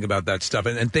when you think about that stuff,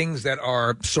 and things that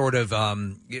are sort of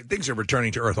things are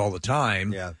returning to Earth all the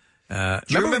time. Yeah.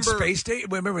 Remember Space Station?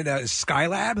 Remember that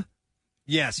Skylab?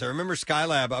 Yes, I remember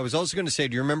Skylab. I was also going to say,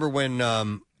 do you remember when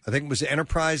I think it was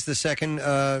Enterprise, the second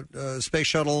space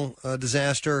shuttle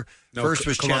disaster? No, First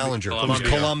was Columbia. Challenger. Columbia. It was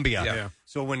Columbia. Yeah.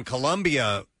 So when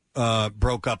Columbia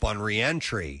broke up on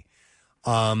reentry,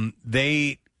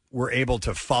 they were able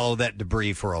to follow that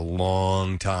debris for a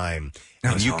long time. That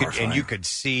And was you could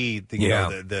see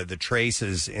the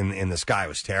traces in the sky. It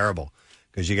was terrible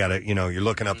because you got to, you're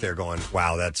looking up there going,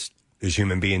 wow, there's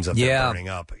human beings up there burning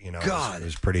up. God. It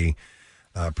was pretty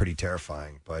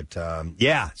terrifying. But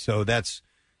so that's,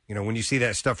 when you see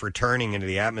that stuff returning into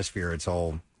the atmosphere, it's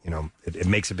all, it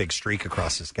makes a big streak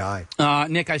across the sky.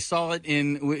 Nick, I saw it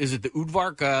is it the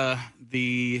Udvark?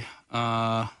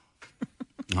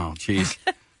 Oh, jeez.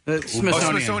 The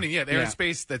Smithsonian. Yeah, the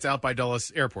airspace that's out by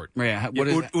Dulles Airport. Yeah, what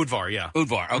is that? Udvar, yeah.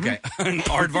 Udvar, okay.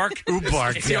 Aardvark?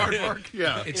 Udvark. It's the Aardvark,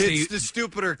 yeah. It's the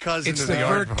stupider cousin It's of the the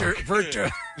aardvark.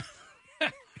 Verta.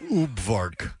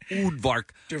 Udvark.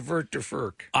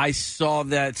 Udvark. I saw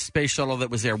that space shuttle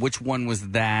that was there. Which one was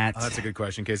that? That's a good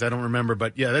question, Case. I don't remember,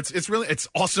 but yeah, it's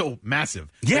also massive.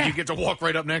 Yeah. Like, you get to walk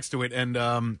right up next to it, and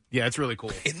it's really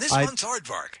cool. In this one's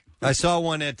Aardvark. I saw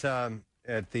one at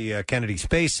the Kennedy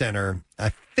Space Center.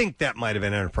 I think that might have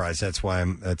been Enterprise. That's why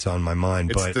that's on my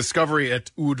mind. It's But Discovery at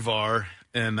Udvar,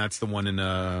 and that's the one in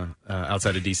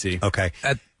outside of D.C. Okay.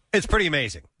 It's pretty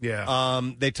amazing. Yeah.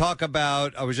 They talk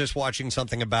about, I was just watching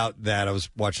something about that. I was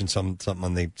watching something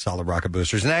on the solid rocket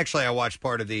boosters. And actually, I watched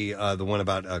part of the one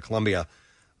about Columbia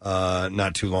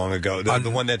not too long ago. The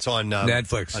one that's on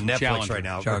Netflix. On Netflix Challenger. right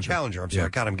now. Challenger. I'm sorry. Yeah.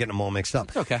 God, I'm getting them all mixed up.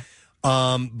 It's okay.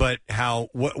 But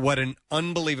what an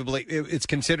unbelievably, it's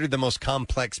considered the most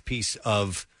complex piece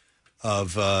of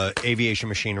aviation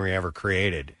machinery ever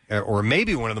created, or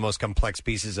maybe one of the most complex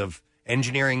pieces of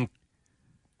engineering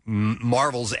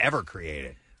marvels ever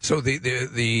created. So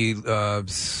the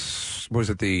what was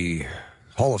it, the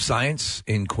Hall of Science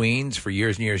in Queens for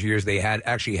years and years and years, they had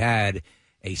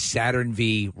a Saturn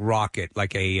V rocket,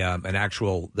 like an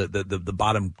actual the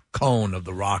bottom cone of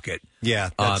the rocket. Yeah,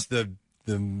 that's the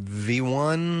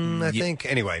V1, I think.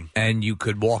 Anyway, and you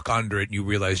could walk under it, and you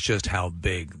realize just how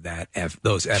big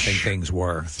those effing things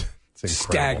were. It's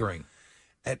staggering.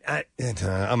 I'm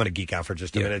going to geek out for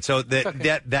just a minute. So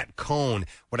that cone,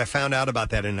 what I found out about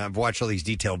that, and I've watched all these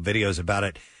detailed videos about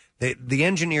it, the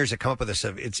engineers that come up with this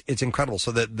stuff, it's incredible.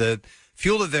 So the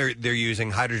fuel that they're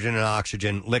using, hydrogen and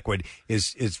oxygen liquid,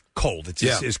 is cold. It's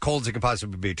as cold as it can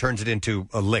possibly be. It turns it into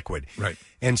a liquid. Right.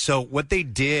 And so what they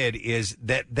did is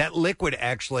that liquid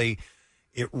actually,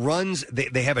 it runs,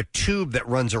 they have a tube that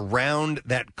runs around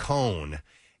that cone,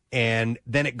 and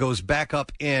then it goes back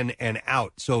up in and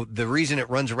out. So the reason it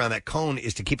runs around that cone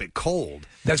is to keep it cold.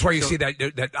 That's why you see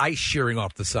that ice shearing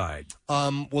off the side.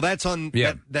 Well, that's on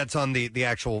that's on the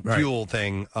actual fuel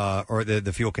thing or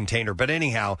the fuel container. But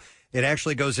anyhow, it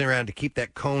actually goes around to keep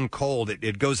that cone cold.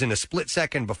 It goes in a split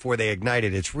second before they ignite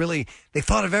it. It's really, they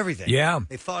thought of everything. Yeah.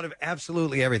 They thought of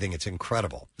absolutely everything. It's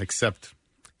incredible. Except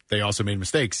they also made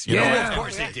mistakes. You Yeah, know? of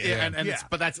course they did. Yeah,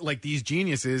 but that's like these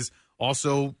geniuses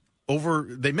also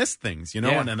they missed things, and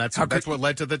that's what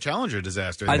led to the Challenger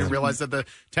disaster. They realized that the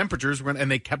temperatures were, and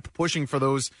they kept pushing for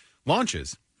those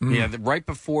launches. Yeah, right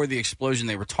before the explosion,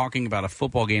 they were talking about a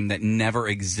football game that never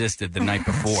existed the night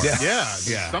before. Yeah.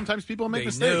 Sometimes people make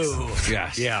mistakes. knew.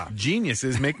 Yes. Yeah.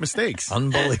 Geniuses make mistakes.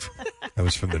 Unbelievable. That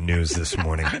was from the news this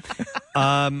morning.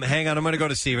 Hang on, I'm going to go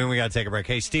to Steven. We got to take a break.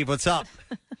 Hey, Steve, what's up?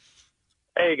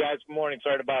 Hey, guys. Good morning.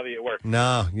 Sorry to bother you at work.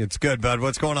 No, it's good, bud.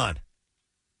 What's going on?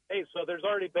 Hey, so there's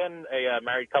already been a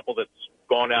married couple that's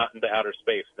gone out into outer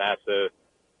space. NASA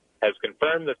has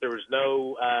confirmed that there was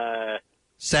no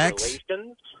sex,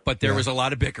 relations. But there was a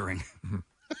lot of bickering.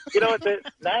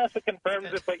 NASA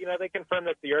confirms it, but they confirmed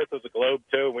that the Earth was a globe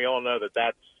too, and we all know that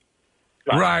that's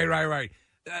Right.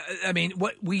 I mean,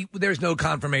 there's no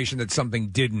confirmation that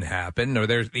something didn't happen, or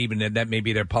there's even that may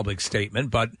be their public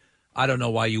statement. But I don't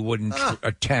know why you wouldn't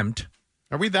attempt.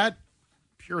 Are we that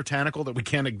puritanical that we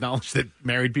can't acknowledge that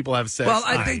married people have sex? Well,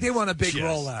 I think they want a big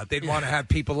rollout. They'd want to have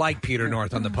people like Peter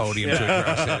North on the podium to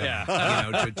address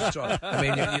it. I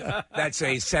mean, that's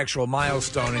a sexual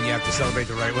milestone, and you have to celebrate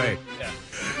the right way. Yeah.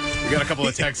 We got a couple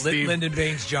of texts, Steve. Lyndon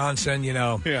Baines Johnson,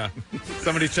 Yeah.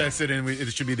 Somebody texted in,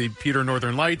 it should be the Peter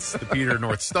Northern Lights, the Peter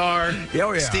North Star.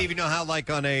 Steve, you know how like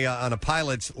on a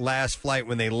pilot's last flight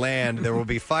when they land, there will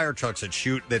be fire trucks that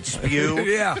spew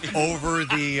over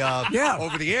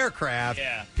the aircraft.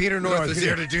 Yeah. Peter North is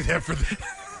there to do that for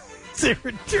the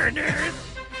returners.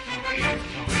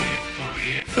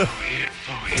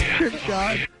 Dear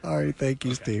God. All right, thank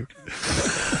you, Steve.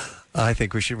 I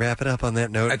think we should wrap it up on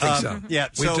that note. I think so. Yeah,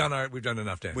 we've done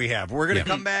enough, Dan. We have. We're going to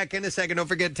come back in a second. Don't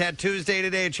forget Tattoos Day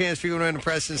today. A chance for you to win a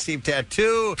Preston Steve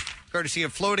tattoo, courtesy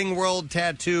of Floating World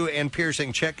Tattoo and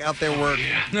Piercing. Check out their work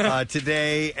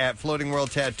today at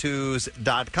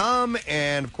floatingworldtattoos.com.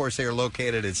 And, of course, they are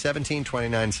located at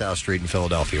 1729 South Street in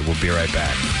Philadelphia. We'll be right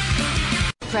back.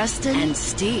 Preston and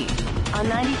Steve on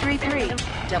 93.3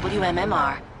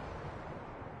 WMMR.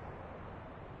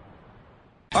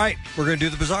 All right, we're going to do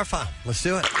the Bizarre File. Let's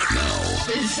do it.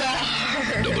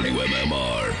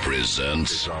 WMMR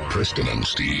presents Preston and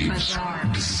Steve's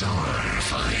Bizarre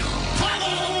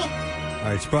File. All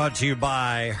right, it's brought to you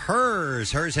by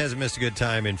Hers. Hers hasn't missed a good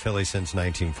time in Philly since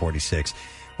 1946.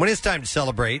 When it's time to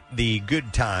celebrate the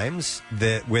good times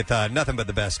with nothing but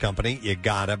the best company, you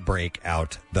got to break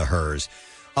out the Hers.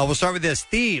 We'll start with this.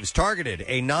 Thieves targeted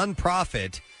a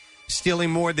nonprofit stealing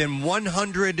more than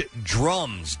 100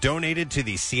 drums donated to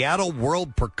the Seattle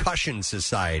World Percussion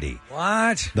Society.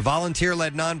 What? The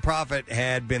volunteer-led nonprofit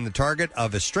had been the target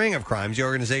of a string of crimes. The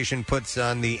organization puts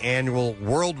on the annual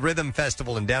World Rhythm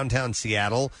Festival in downtown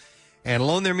Seattle and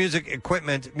loan their musical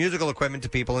equipment to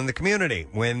people in the community.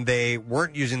 When they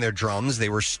weren't using their drums, they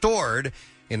were stored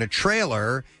in a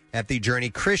trailer at the Journey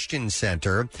Christian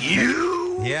Center.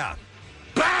 Yeah.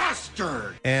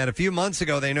 Bastard! And a few months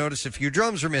ago, they noticed a few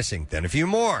drums were missing, then a few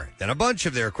more. Then a bunch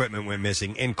of their equipment went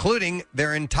missing, including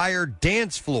their entire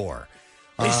dance floor.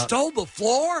 They stole the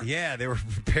floor? Yeah, they were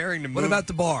preparing to move. What about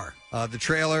the bar? The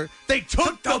trailer. They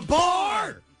took the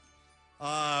bar!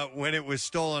 When it was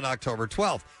stolen October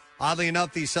 12th. Oddly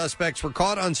enough, these suspects were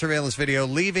caught on surveillance video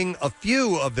leaving a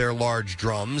few of their large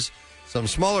drums, some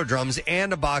smaller drums,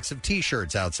 and a box of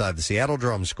T-shirts outside the Seattle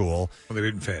Drum School. Well, they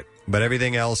didn't fit. But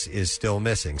everything else is still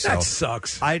missing. So that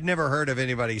sucks. I'd never heard of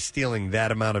anybody stealing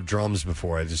that amount of drums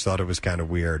before. I just thought it was kind of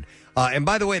weird. And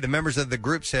by the way, the members of the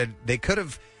group said they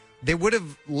would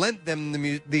have lent them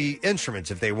the instruments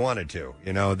if they wanted to.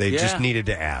 You know, they just needed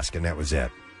to ask, and that was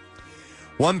it.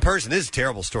 This is a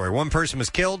terrible story. One person was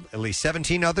killed. At least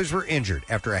 17 others were injured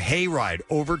after a hayride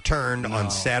overturned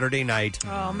on Saturday night.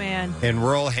 Oh, man. In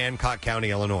rural Hancock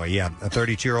County, Illinois. Yeah, a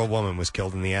 32-year-old woman was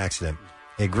killed in the accident.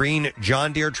 A green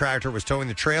John Deere tractor was towing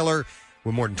the trailer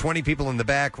with more than 20 people in the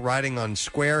back riding on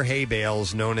square hay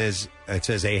bales known as, it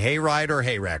says a hayride or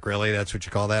hay rack. Really? That's what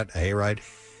you call that? A hayride?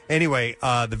 Anyway,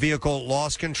 the vehicle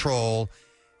lost control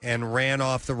and ran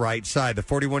off the right side. The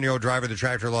 41-year-old driver of the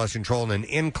tractor lost control in an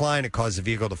incline. It caused the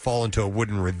vehicle to fall into a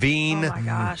wooden ravine. Oh, my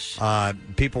gosh.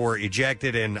 People were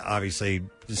ejected, and obviously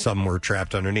some were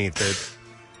trapped underneath. The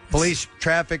police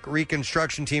traffic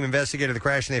reconstruction team investigated the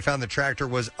crash, and they found the tractor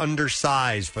was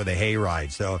undersized for the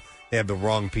hayride, so they had the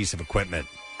wrong piece of equipment.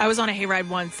 I was on a hayride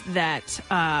once that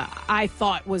I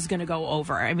thought was going to go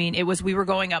over. I mean, we were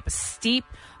going up a steep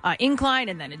incline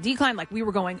and then a decline. Like, we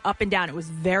were going up and down. It was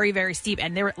very, very steep.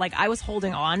 And I was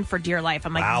holding on for dear life.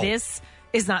 I'm like, Wow. This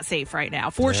is not safe right now.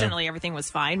 Fortunately, everything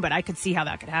was fine, but I could see how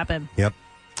that could happen. Yep.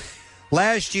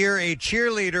 Last year, a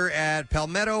cheerleader at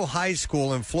Palmetto High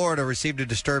School in Florida received a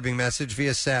disturbing message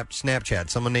via Snapchat.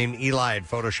 Someone named Eli had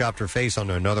photoshopped her face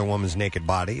onto another woman's naked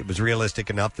body. It was realistic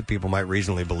enough that people might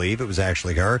reasonably believe it was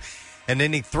actually her. And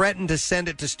then he threatened to send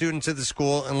it to students of the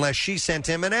school unless she sent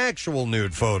him an actual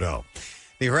nude photo.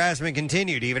 The harassment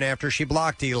continued even after she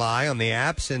blocked Eli on the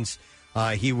app, since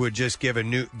he would just get a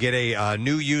new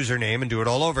username and do it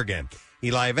all over again.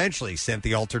 Eli eventually sent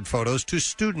the altered photos to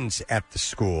students at the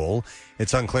school.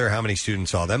 It's unclear how many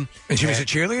students saw them. And she was a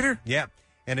cheerleader? Yeah.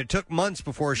 And it took months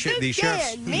before the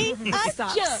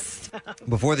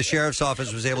sheriff's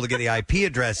office was able to get the IP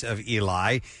address of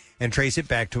Eli and trace it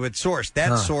back to its source.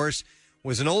 That source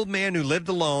was an old man who lived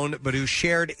alone but who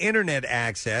shared internet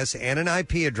access and an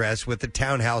IP address with the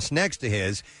townhouse next to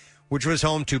his, which was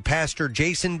home to Pastor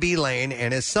Jason B. Lane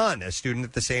and his son, a student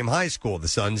at the same high school. The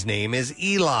son's name is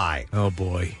Eli. Oh,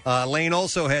 boy. Lane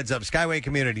also heads up Skyway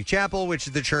Community Chapel, which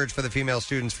is the church for the female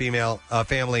students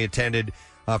family attended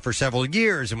for several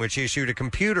years, in which he issued a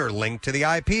computer linked to the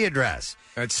IP address.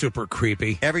 That's super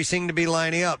creepy. Everything to be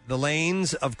lining up. The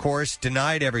Lanes, of course,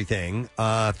 denied everything.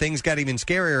 Things got even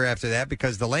scarier after that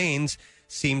because the Lanes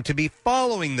seemed to be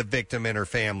following the victim and her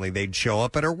family. They'd show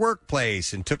up at her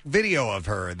workplace and took video of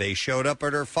her. They showed up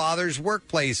at her father's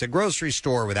workplace, a grocery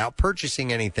store, without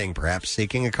purchasing anything, perhaps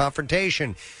seeking a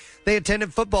confrontation. They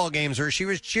attended football games where she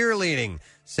was cheerleading,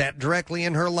 sat directly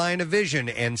in her line of vision,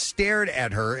 and stared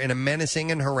at her in a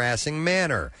menacing and harassing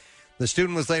manner. The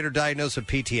student was later diagnosed with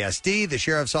PTSD. The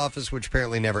sheriff's office, which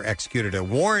apparently never executed a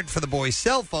warrant for the boy's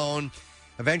cell phone,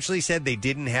 eventually said they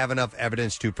didn't have enough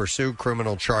evidence to pursue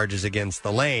criminal charges against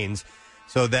the Lanes.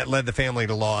 So that led the family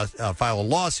to file a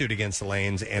lawsuit against the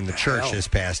Lanes and the church this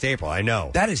past April. I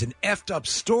know. That is an effed up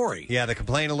story. Yeah, the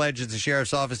complaint alleges the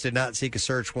sheriff's office did not seek a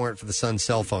search warrant for the son's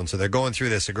cell phone. So they're going through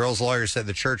this. The girl's lawyer said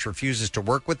the church refuses to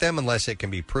work with them unless it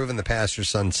can be proven the pastor's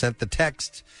son sent the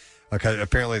text.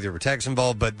 Apparently there were texts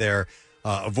involved, but they're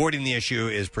avoiding the issue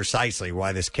is precisely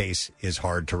why this case is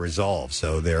hard to resolve.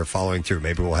 So they're following through.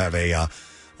 Maybe we'll have a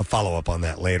follow-up on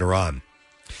that later on.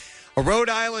 A Rhode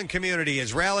Island community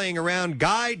is rallying around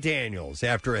Guy Daniels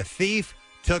after a thief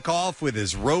took off with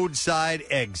his roadside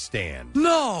egg stand.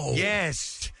 No!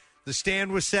 Yes. The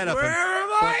stand was set up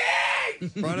in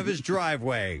front of his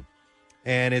driveway.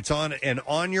 And it's on an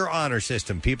on-your-honor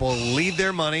system. People leave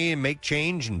their money and make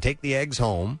change and take the eggs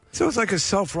home. So it's like a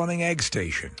self-running egg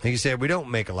station. He said, we don't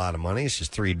make a lot of money. It's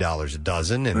just $3 a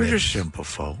dozen. And We're just simple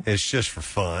folk. It's just for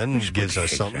fun. It gives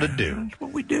us something to do. That's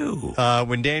what we do.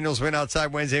 When Daniels went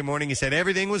outside Wednesday morning, he said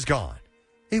everything was gone.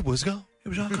 It was gone. It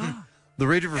was all gone. The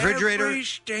refrigerator. Every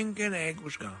stinking egg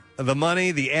was gone. The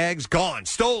money, the eggs, gone.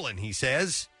 Stolen, he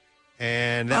says.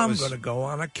 And I'm going to go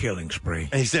on a killing spree.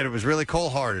 He said it was really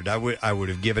cold-hearted. I would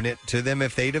have given it to them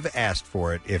if they'd have asked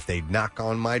for it, if they'd knock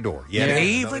on my door. Yeah, they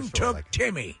even took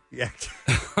Timmy. Yeah.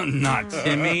 Not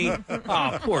Timmy.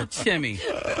 Oh, poor Timmy.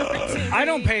 I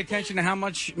don't pay attention to how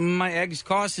much my eggs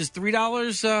cost. Is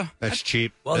 $3? That's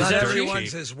cheap. Well, Is not that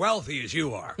everyone's cheap? as wealthy as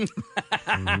you are.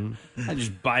 I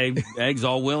just buy eggs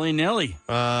all willy-nilly.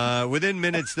 Within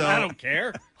minutes, though, I don't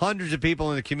care. Hundreds of people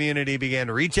in the community began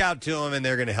to reach out to him, and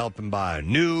they're going to help him buy a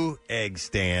new egg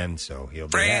stand. So he'll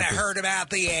be Fran, I happy. heard about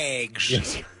the eggs.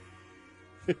 Yes.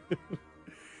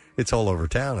 It's all over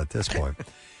town at this point.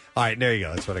 All right, there you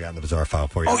go. That's what I got in the bizarre file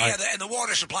for you. Oh, All yeah, right. and the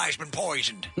water supply's been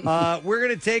poisoned. We're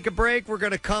going to take a break. We're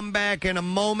going to come back in a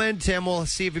moment, and we'll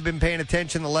see if you've been paying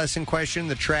attention. The lesson question,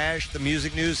 the trash, the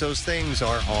music news, those things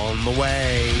are on the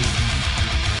way.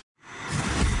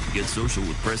 Get social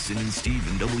with Preston and Steve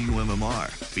and WMMR.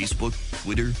 Facebook,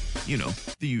 Twitter,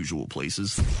 the usual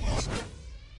places.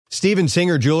 Steven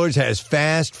Singer Jewelers has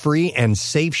fast, free, and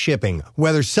safe shipping.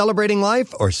 Whether celebrating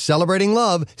life or celebrating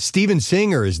love, Steven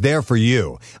Singer is there for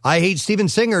you.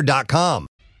 IHateStevenSinger.com.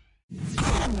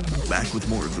 Back with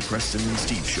more of the Preston and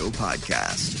Steve Show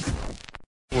podcast.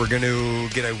 We're going to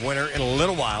get a winner in a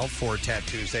little while for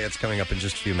Tattoo Tuesday. It's coming up in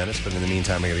just a few minutes, but in the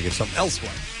meantime, we're going to give something else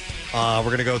away. We're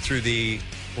going to go through the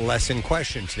lesson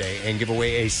question today and give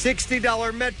away a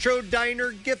 $60 Metro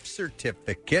Diner gift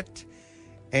certificate.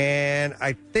 And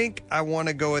I think I want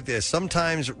to go with this.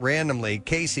 Sometimes, randomly,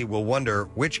 Casey will wonder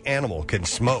which animal can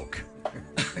smoke.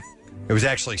 It was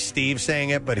actually Steve saying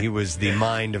it, but he was the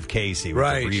mind of Casey with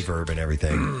Right. the reverb and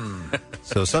everything.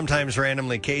 So sometimes,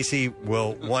 randomly, Casey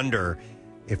will wonder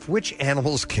if which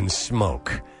animals can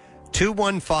smoke.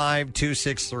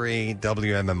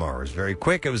 215-263-WMMR. It was very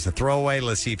quick. It was the throwaway.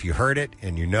 Let's see if you heard it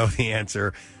and you know the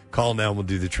answer. Call now. We'll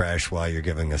do the trash while you're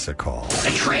giving us a call.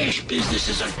 The trash business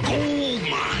is a gold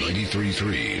mine.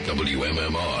 93.3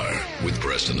 WMMR with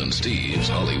Preston and Steve's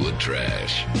Hollywood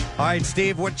Trash. All right,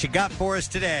 Steve, what you got for us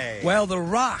today? Well, The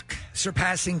Rock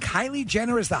surpassing Kylie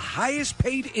Jenner as the highest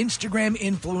paid Instagram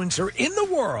influencer in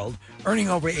the world, earning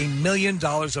over $1 million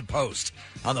a post.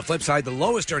 On the flip side, the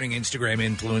lowest earning Instagram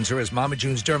influencer is Mama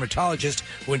June's dermatologist,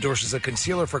 who endorses a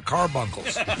concealer for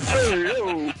carbuncles.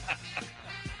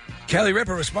 Kelly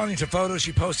Ripa responding to photos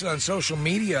she posted on social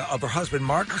media of her husband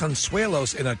Mark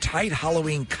Consuelos in a tight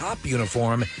Halloween cop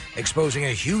uniform, exposing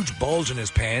a huge bulge in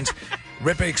his pants.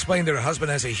 Ripa explained that her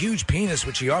husband has a huge penis,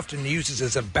 which he often uses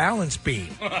as a balance beam.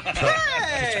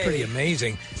 It's pretty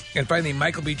amazing. And finally,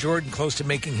 Michael B. Jordan, close to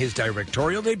making his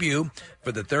directorial debut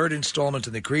for the third installment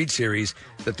in the Creed series.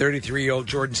 The 33-year-old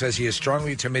Jordan says he is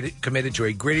strongly committed to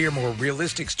a grittier, more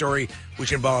realistic story,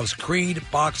 which involves Creed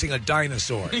boxing a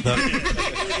dinosaur.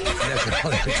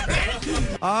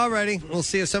 All righty. We'll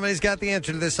see if somebody's got the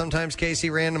answer to this. Sometimes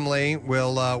Casey randomly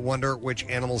will wonder which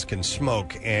animals can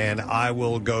smoke, and I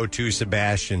will go to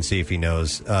Sebastian, see if he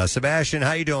knows. Sebastian,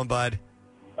 how you doing, bud?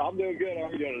 I'm doing good. How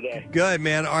are you doing today? Good,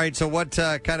 man. All right, so what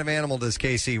kind of animal does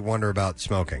Casey wonder about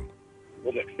smoking?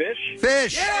 Was it fish?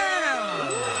 Fish! You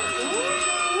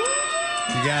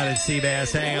got it,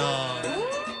 Seabass. Hang on.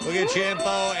 We'll get your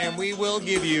info, and we will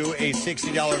give you a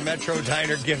 $60 Metro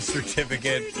Diner gift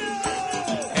certificate.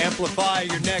 Amplify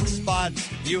your next spot's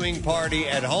viewing party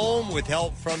at home with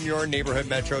help from your neighborhood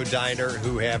Metro Diner,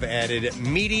 who have added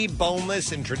meaty,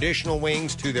 boneless, and traditional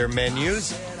wings to their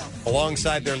menus,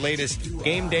 alongside their latest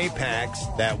game day packs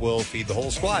that will feed the whole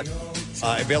squad.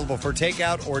 Available for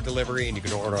takeout or delivery, and you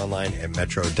can order online at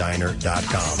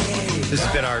metrodiner.com. This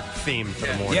has been our theme for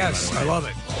the morning. Yes, I love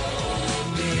it.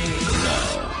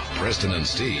 Preston and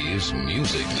Steve's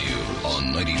Music News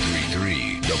on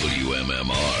 93.3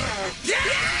 WMMR.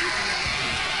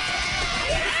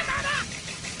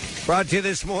 Brought to you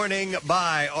this morning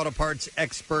by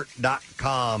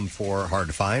AutoPartsExpert.com for hard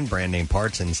to find brand name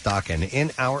parts in stock and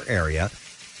in our area.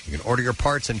 You can order your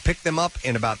parts and pick them up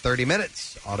in about 30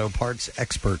 minutes.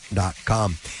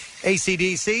 AutoPartsExpert.com.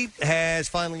 AC/DC has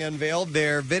finally unveiled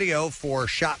their video for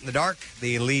Shot in the Dark,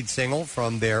 the lead single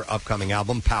from their upcoming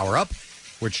album, Power Up,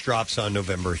 which drops on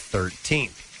November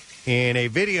 13th. In a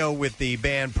video with the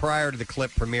band prior to the clip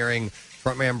premiering,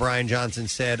 frontman Brian Johnson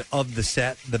said of the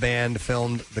set the band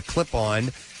filmed the clip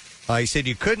on, he said,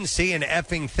 "You couldn't see an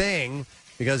effing thing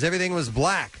because everything was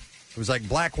black. It was like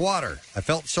black water. I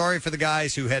felt sorry for the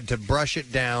guys who had to brush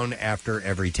it down after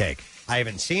every take." I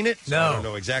haven't seen it, so I don't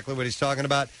know exactly what he's talking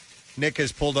about. Nick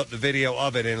has pulled up the video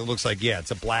of it, and it looks like,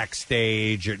 it's a black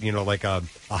stage, like a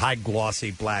high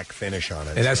glossy black finish on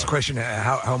it. And that's the question,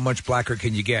 how much blacker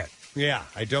can you get? Yeah,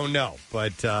 I don't know.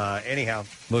 But anyhow,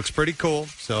 looks pretty cool.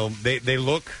 So they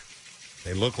look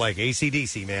like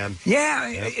AC/DC, man. Yeah,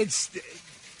 Yep.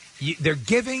 they're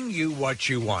giving you what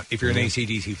you want if you're an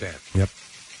AC/DC fan. Yep.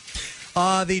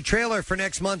 The trailer for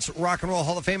next month's Rock and Roll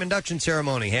Hall of Fame induction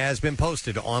ceremony has been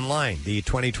posted online. The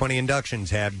 2020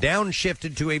 inductions have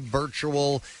downshifted to a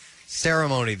virtual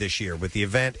ceremony this year, with the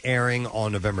event airing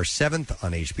on November 7th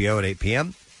on HBO at 8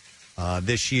 p.m.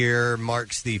 This year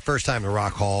marks the first time the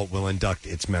Rock Hall will induct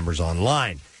its members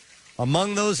online.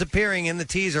 Among those appearing in the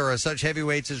teaser are such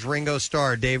heavyweights as Ringo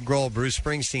Starr, Dave Grohl, Bruce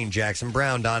Springsteen, Jackson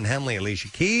Brown, Don Henley, Alicia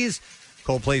Keys,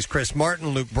 Coldplay's Chris Martin,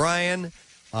 Luke Bryan,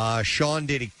 Sean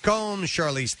Diddy Combs,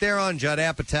 Charlize Theron, Judd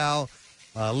Apatow,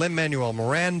 Lin-Manuel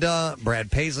Miranda, Brad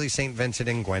Paisley, St. Vincent,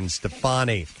 and Gwen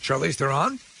Stefani. Charlize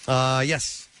Theron?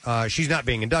 Yes. She's not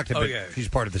being inducted, but she's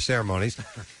part of the ceremonies.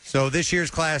 So this year's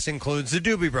class includes the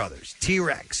Doobie Brothers,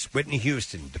 T-Rex, Whitney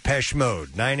Houston, Depeche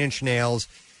Mode, Nine Inch Nails,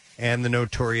 and the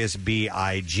Notorious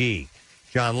B.I.G.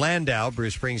 John Landau,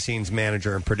 Bruce Springsteen's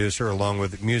manager and producer, along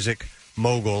with music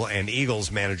mogul and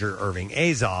Eagles manager Irving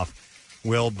Azoff,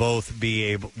 will both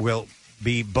receive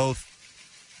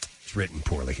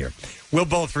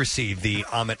the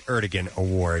Ahmet Ertegun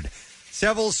Award.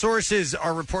 Several sources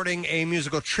are reporting a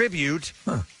musical tribute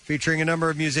featuring a number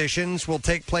of musicians will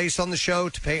take place on the show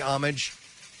to pay homage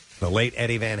to the late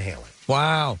Eddie Van Halen.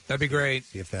 Wow, that'd be great.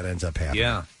 See if that ends up happening.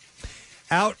 Yeah.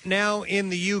 Out now in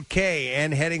the UK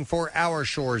and heading for our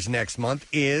shores next month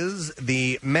is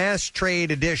the mass trade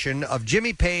edition of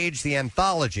Jimmy Page, the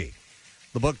Anthology.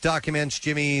 The book documents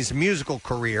Jimmy's musical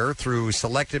career through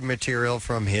selected material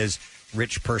from his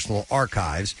rich personal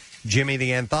archives. Jimmy,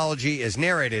 the Anthology, is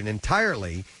narrated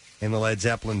entirely in the Led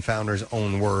Zeppelin founder's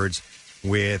own words,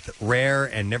 with rare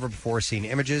and never-before-seen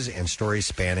images and stories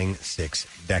spanning 6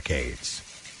 decades.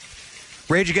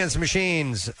 Rage Against the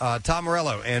Machine's Tom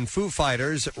Morello and Foo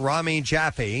Fighters' Rami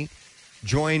Jaffe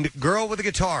joined Girl with a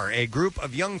Guitar, a group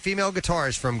of young female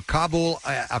guitarists from Kabul,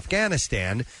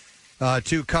 Afghanistan,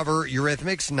 to cover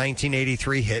Eurythmics'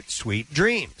 1983 hit "Sweet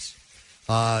Dreams."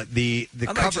 The I'd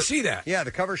cover, like to see that. Yeah,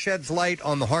 the cover sheds light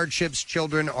on the hardships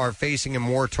children are facing in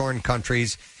war-torn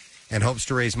countries and hopes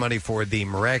to raise money for the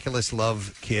Miraculous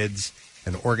Love Kids,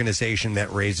 an organization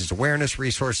that raises awareness,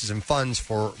 resources, and funds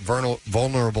for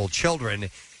vulnerable children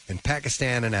in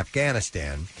Pakistan and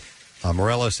Afghanistan.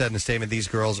 Morello said in a statement, "These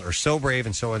girls are so brave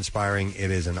and so inspiring. It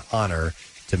is an honor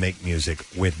to make music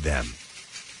with them."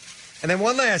 And then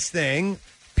one last thing,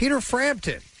 Peter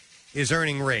Frampton is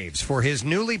earning raves for his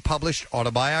newly published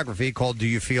autobiography called Do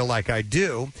You Feel Like I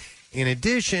Do? In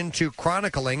addition to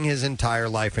chronicling his entire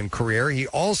life and career, he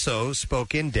also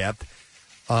spoke in depth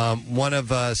one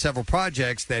of several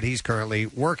projects that he's currently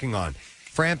working on.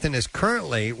 Frampton is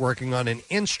currently working on an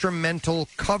instrumental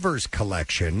covers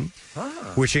collection,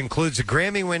 which includes a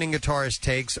Grammy-winning guitarist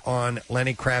takes on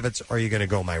Lenny Kravitz's Are You Gonna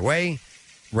Go My Way?,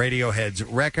 Radiohead's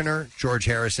Reckoner, George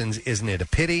Harrison's Isn't It a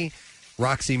Pity?,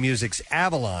 Roxy Music's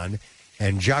Avalon,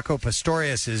 and Jaco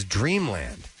Pastorius's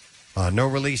Dreamland. No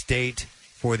release date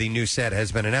for the new set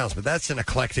has been announced, but that's an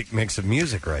eclectic mix of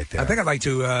music right there. I think I'd like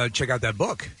to check out that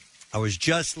book. I was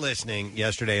just listening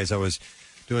yesterday as I was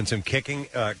doing some cooking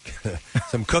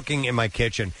in my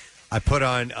kitchen. I put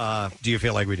on Do You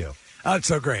Feel Like We Do? Oh, it's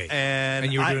so great.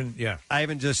 And you were doing, I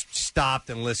haven't just stopped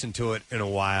and listened to it in a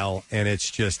while, and it's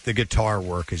just, the guitar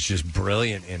work is just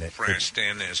brilliant in it.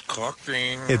 Preston is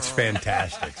cooking. It's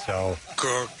fantastic. So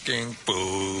cooking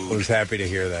food. I was happy to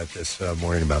hear that this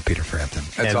morning about Peter Frampton.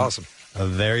 That's awesome.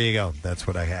 There you go. That's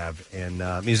what I have in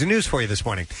music news for you this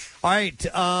morning. All right.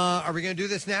 Are we going to do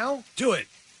this now? Do it.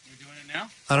 We're doing it now?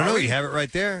 I don't know. You have it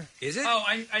right there. Is it? Oh,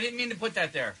 I didn't mean to put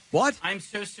that there. What? I'm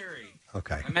so sorry.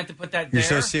 Okay. I meant to put that You're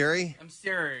there. so Siri? I'm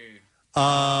Siri.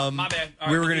 My bad. All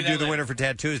we right, were we'll going do to do that the winner for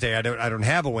Tat Tuesday. I don't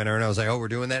have a winner, and I was like, oh, we're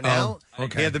doing that now?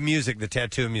 okay. He had the music, the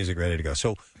tattoo music ready to go.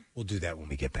 So we'll do that when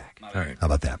we get back. All right. How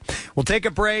about that? We'll take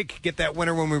a break, get that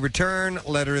winner when we return.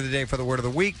 Letter of the day for the word of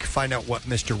the week. Find out what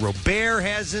Mr. Robert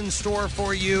has in store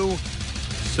for you.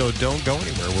 So don't go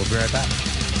anywhere. We'll be right back.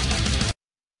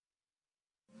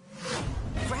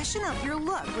 Freshen up your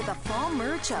look with a fall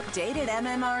merch update at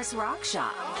MMR's Rock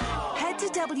Shop. Head to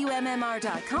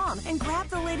WMMR.com and grab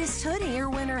the latest hoodie or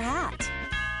winter hat.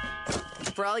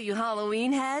 For all you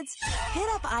Halloween heads, hit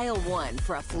up aisle 1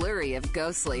 for a flurry of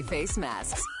ghostly face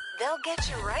masks. They'll get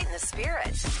you right in the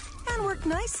spirit. And work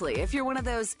nicely if you're one of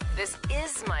those, this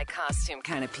is my costume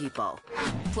kind of people.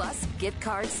 Plus, gift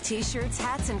cards, t-shirts,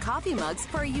 hats, and coffee mugs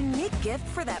for a unique gift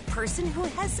for that person who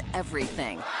has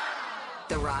everything.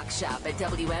 The Rock Shop at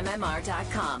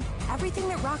WMMR.com. Everything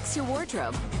that rocks your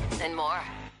wardrobe and more.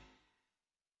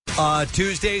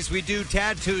 Tuesdays, we do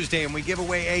Tat Tuesday, and we give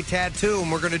away a tattoo,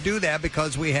 and we're going to do that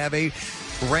because we have a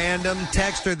random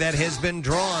texter that has been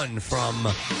drawn from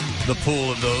the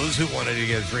pool of those who wanted to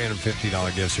get a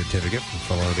 $350 gift certificate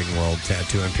from Floating World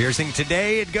Tattoo and Piercing.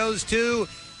 Today, it goes to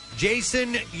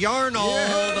Jason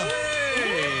Yarnold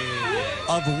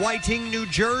of Whiting, New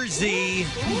Jersey.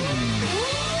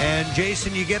 And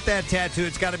Jason, you get that tattoo.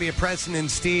 It's got to be a Preston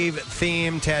and Steve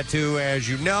theme tattoo, as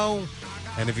you know.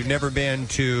 And if you've never been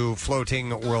to Floating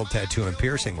World Tattoo and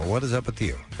Piercing, well, what is up with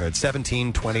you? They're at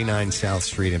 1729 South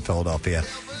Street in Philadelphia.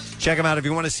 Check them out. If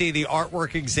you want to see the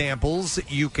artwork examples,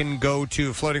 you can go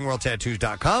to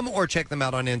floatingworldtattoos.com or check them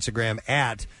out on Instagram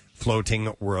at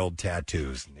Floating World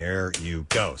Tattoos. There you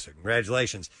go. So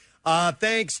congratulations.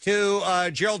 Thanks to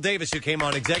Gerald Davis, who came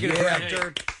on, Executive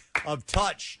Director of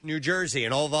Touch, New Jersey,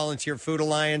 an all-volunteer food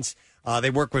alliance. They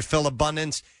work with Phil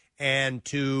Abundance. And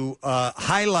to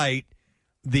highlight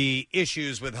the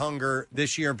issues with hunger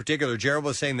this year in particular, Gerald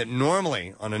was saying that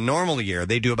normally, on a normal year,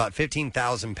 they do about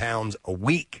 15,000 pounds a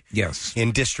week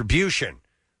in distribution.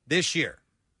 This year,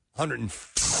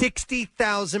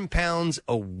 160,000 pounds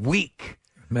a week.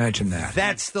 Imagine that.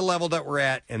 That's the level that we're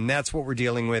at, and that's what we're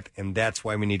dealing with, and that's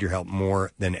why we need your help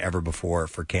more than ever before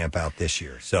for Camp Out this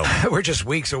year. So we're just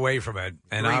weeks away from it,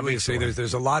 and obviously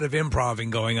there's a lot of improving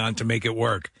going on to make it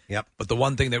work. Yep. But the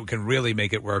one thing that can really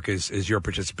make it work is your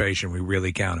participation. We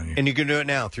really count on you. And you can do it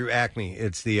now through Acme.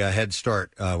 It's the Head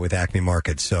Start with Acme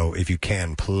Markets. So if you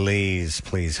can, please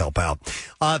help out.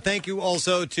 Thank you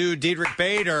also to Diedrich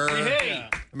Bader. Hey.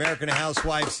 American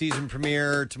Housewives season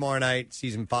premiere tomorrow night,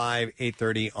 season 5,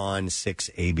 8:30 on 6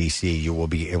 ABC. You will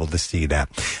be able to see that.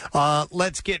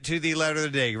 Let's get to the letter of the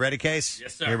day. You ready, Case?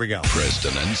 Yes, sir. Here we go.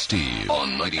 Preston and Steve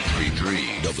on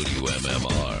 93.3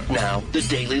 WMMR. Now, the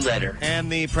Daily Letter. And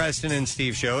the Preston and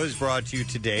Steve Show is brought to you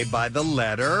today by the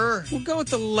letter. We'll go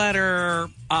with the letter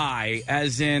I,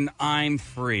 as in I'm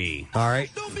free. All right.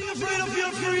 Don't be afraid of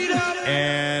your freedom.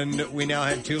 And we now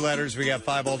have 2 letters. We got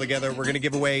 5 altogether. We're going to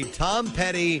give away Tom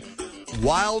Petty,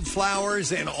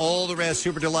 Wildflowers, and all the rest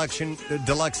Super Deluxe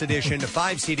Edition, a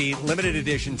 5-CD limited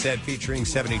edition set featuring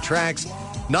 70 tracks,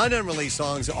 9 unreleased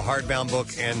songs, a hardbound book,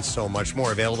 and so much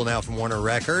more. Available now from Warner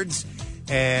Records.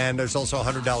 And there's also a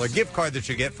 $100 gift card that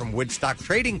you get from Woodstock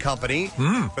Trading Company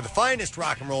for the finest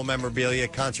rock and roll memorabilia,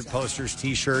 concert posters,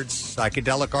 T-shirts,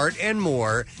 psychedelic art, and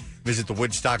more. Visit the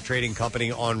Woodstock Trading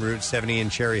Company on Route 70 in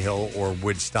Cherry Hill or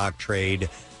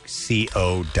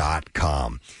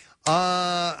woodstocktradeco.com.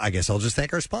 I guess I'll just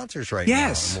thank our sponsors right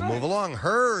now. And we'll move along.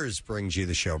 Hers brings you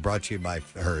the show, brought to you by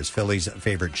Hers, Philly's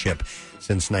favorite chip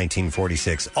since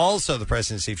 1946. Also, the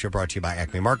Preston and Steve Show brought to you by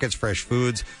Acme Markets, fresh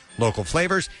foods, local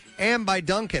flavors, and by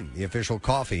Dunkin', the official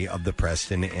coffee of the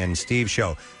Preston and Steve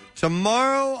Show.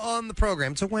 Tomorrow on the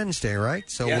program, it's a Wednesday, right?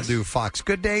 So we'll do Fox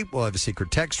Good Day. We'll have a secret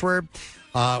text word.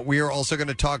 We are also going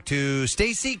to talk to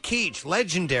Stacy Keach,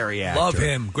 legendary actor. Love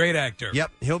him. Great actor. Yep.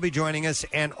 He'll be joining us.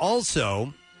 And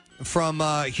also from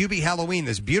Hubie Halloween,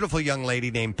 this beautiful young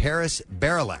lady named Paris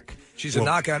Barilek. She's a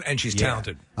knockout, and she's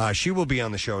talented. She will be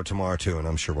on the show tomorrow, too, and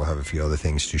I'm sure we'll have a few other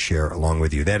things to share along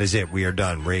with you. That is it. We are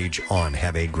done. Rage on.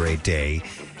 Have a great day,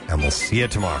 and we'll see you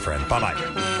tomorrow, friend. Bye-bye.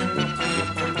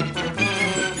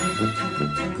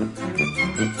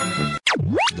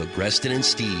 The Preston and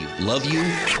Steve Love You,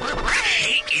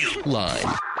 Hate You line.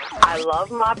 I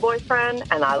love my boyfriend,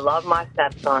 and I love my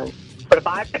stepson. But if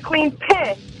I have to clean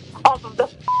piss off of the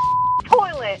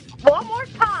toilet one more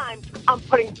time, I'm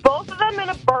putting both of them in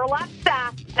a burlap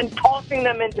sack and tossing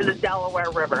them into the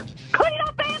Delaware River. Clean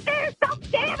up after yourself,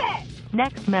 damn it!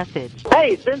 Next message.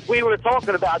 Hey, since we were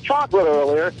talking about chocolate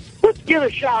earlier, let's give a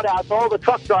shout out to all the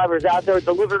truck drivers out there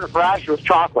delivering fresh with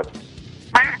chocolate.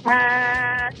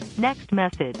 Next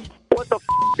message. What the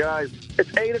guys?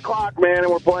 It's 8 o'clock, man,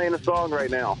 and we're playing a song right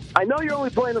now. I know you're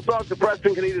only playing the song so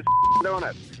Preston can eat his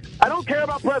donut. I don't care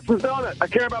about Preston's donut. I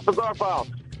care about Bizarre Files.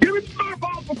 Give me Bizarre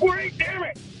Files before 8, damn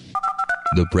it!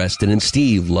 The Preston and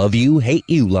Steve Love You, Hate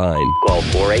You line. Call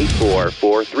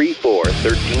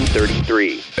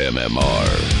 484-434-1333.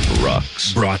 MMR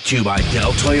rocks. Brought to you by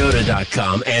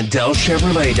DellToyota.com and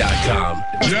DellChevrolet.com.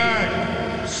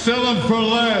 Jack, sell them for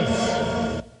less.